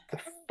child is the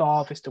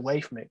farthest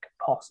away from it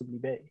could possibly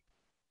be.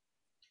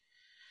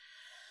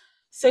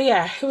 So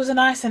yeah, it was a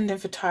nice ending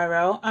for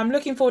Tyrell. I'm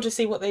looking forward to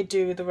see what they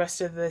do with the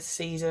rest of the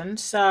season.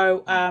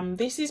 So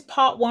this is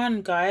part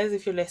 1, guys,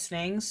 if you're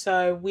listening.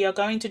 So we are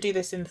going to do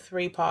this in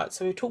 3 parts.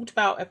 So we've talked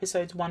about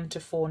episodes 1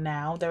 to 4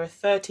 now. There are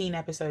 13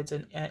 episodes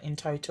in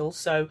total.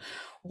 So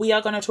we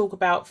are going to talk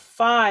about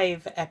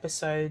 5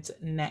 episodes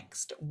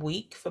next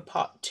week for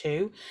part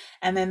 2.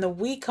 And then the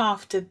week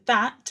after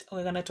that,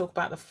 we're going to talk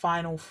about the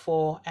final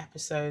 4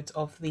 episodes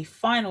of the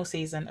final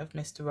season of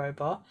Mr.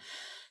 Robot.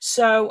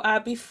 So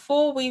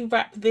before we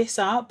wrap this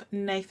up,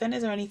 Nathan,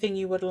 is there anything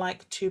you would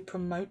like to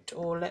promote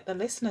or let the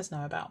listeners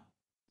know about?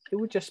 It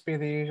would just be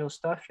the usual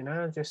stuff,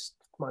 just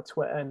my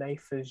Twitter,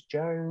 Nathers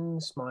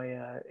Jones, my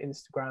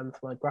Instagram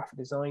for my graphic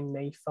design,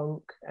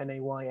 Nayfunk,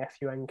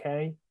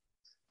 Nayfunk.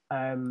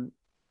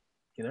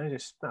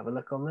 Just have a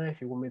look on there.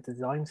 If you want me to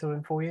design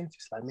something for you,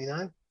 just let me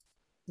know.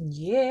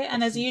 Yeah,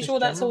 and as usual,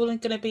 that's all going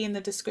to be in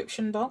the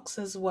description box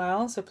as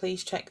well. So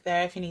please check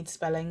there if you need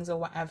spellings or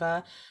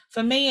whatever.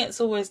 For me,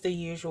 it's always the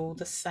usual,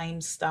 the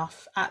same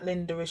stuff. At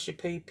Linda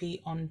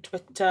Rishapoopy on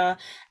Twitter,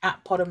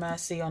 at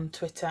Podamercy on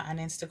Twitter and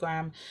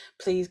Instagram.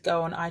 Please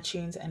go on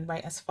iTunes and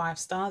rate us 5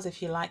 stars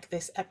if you like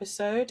this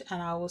episode.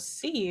 And I will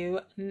see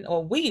you,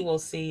 or we will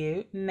see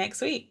you next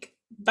week.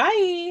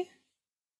 Bye.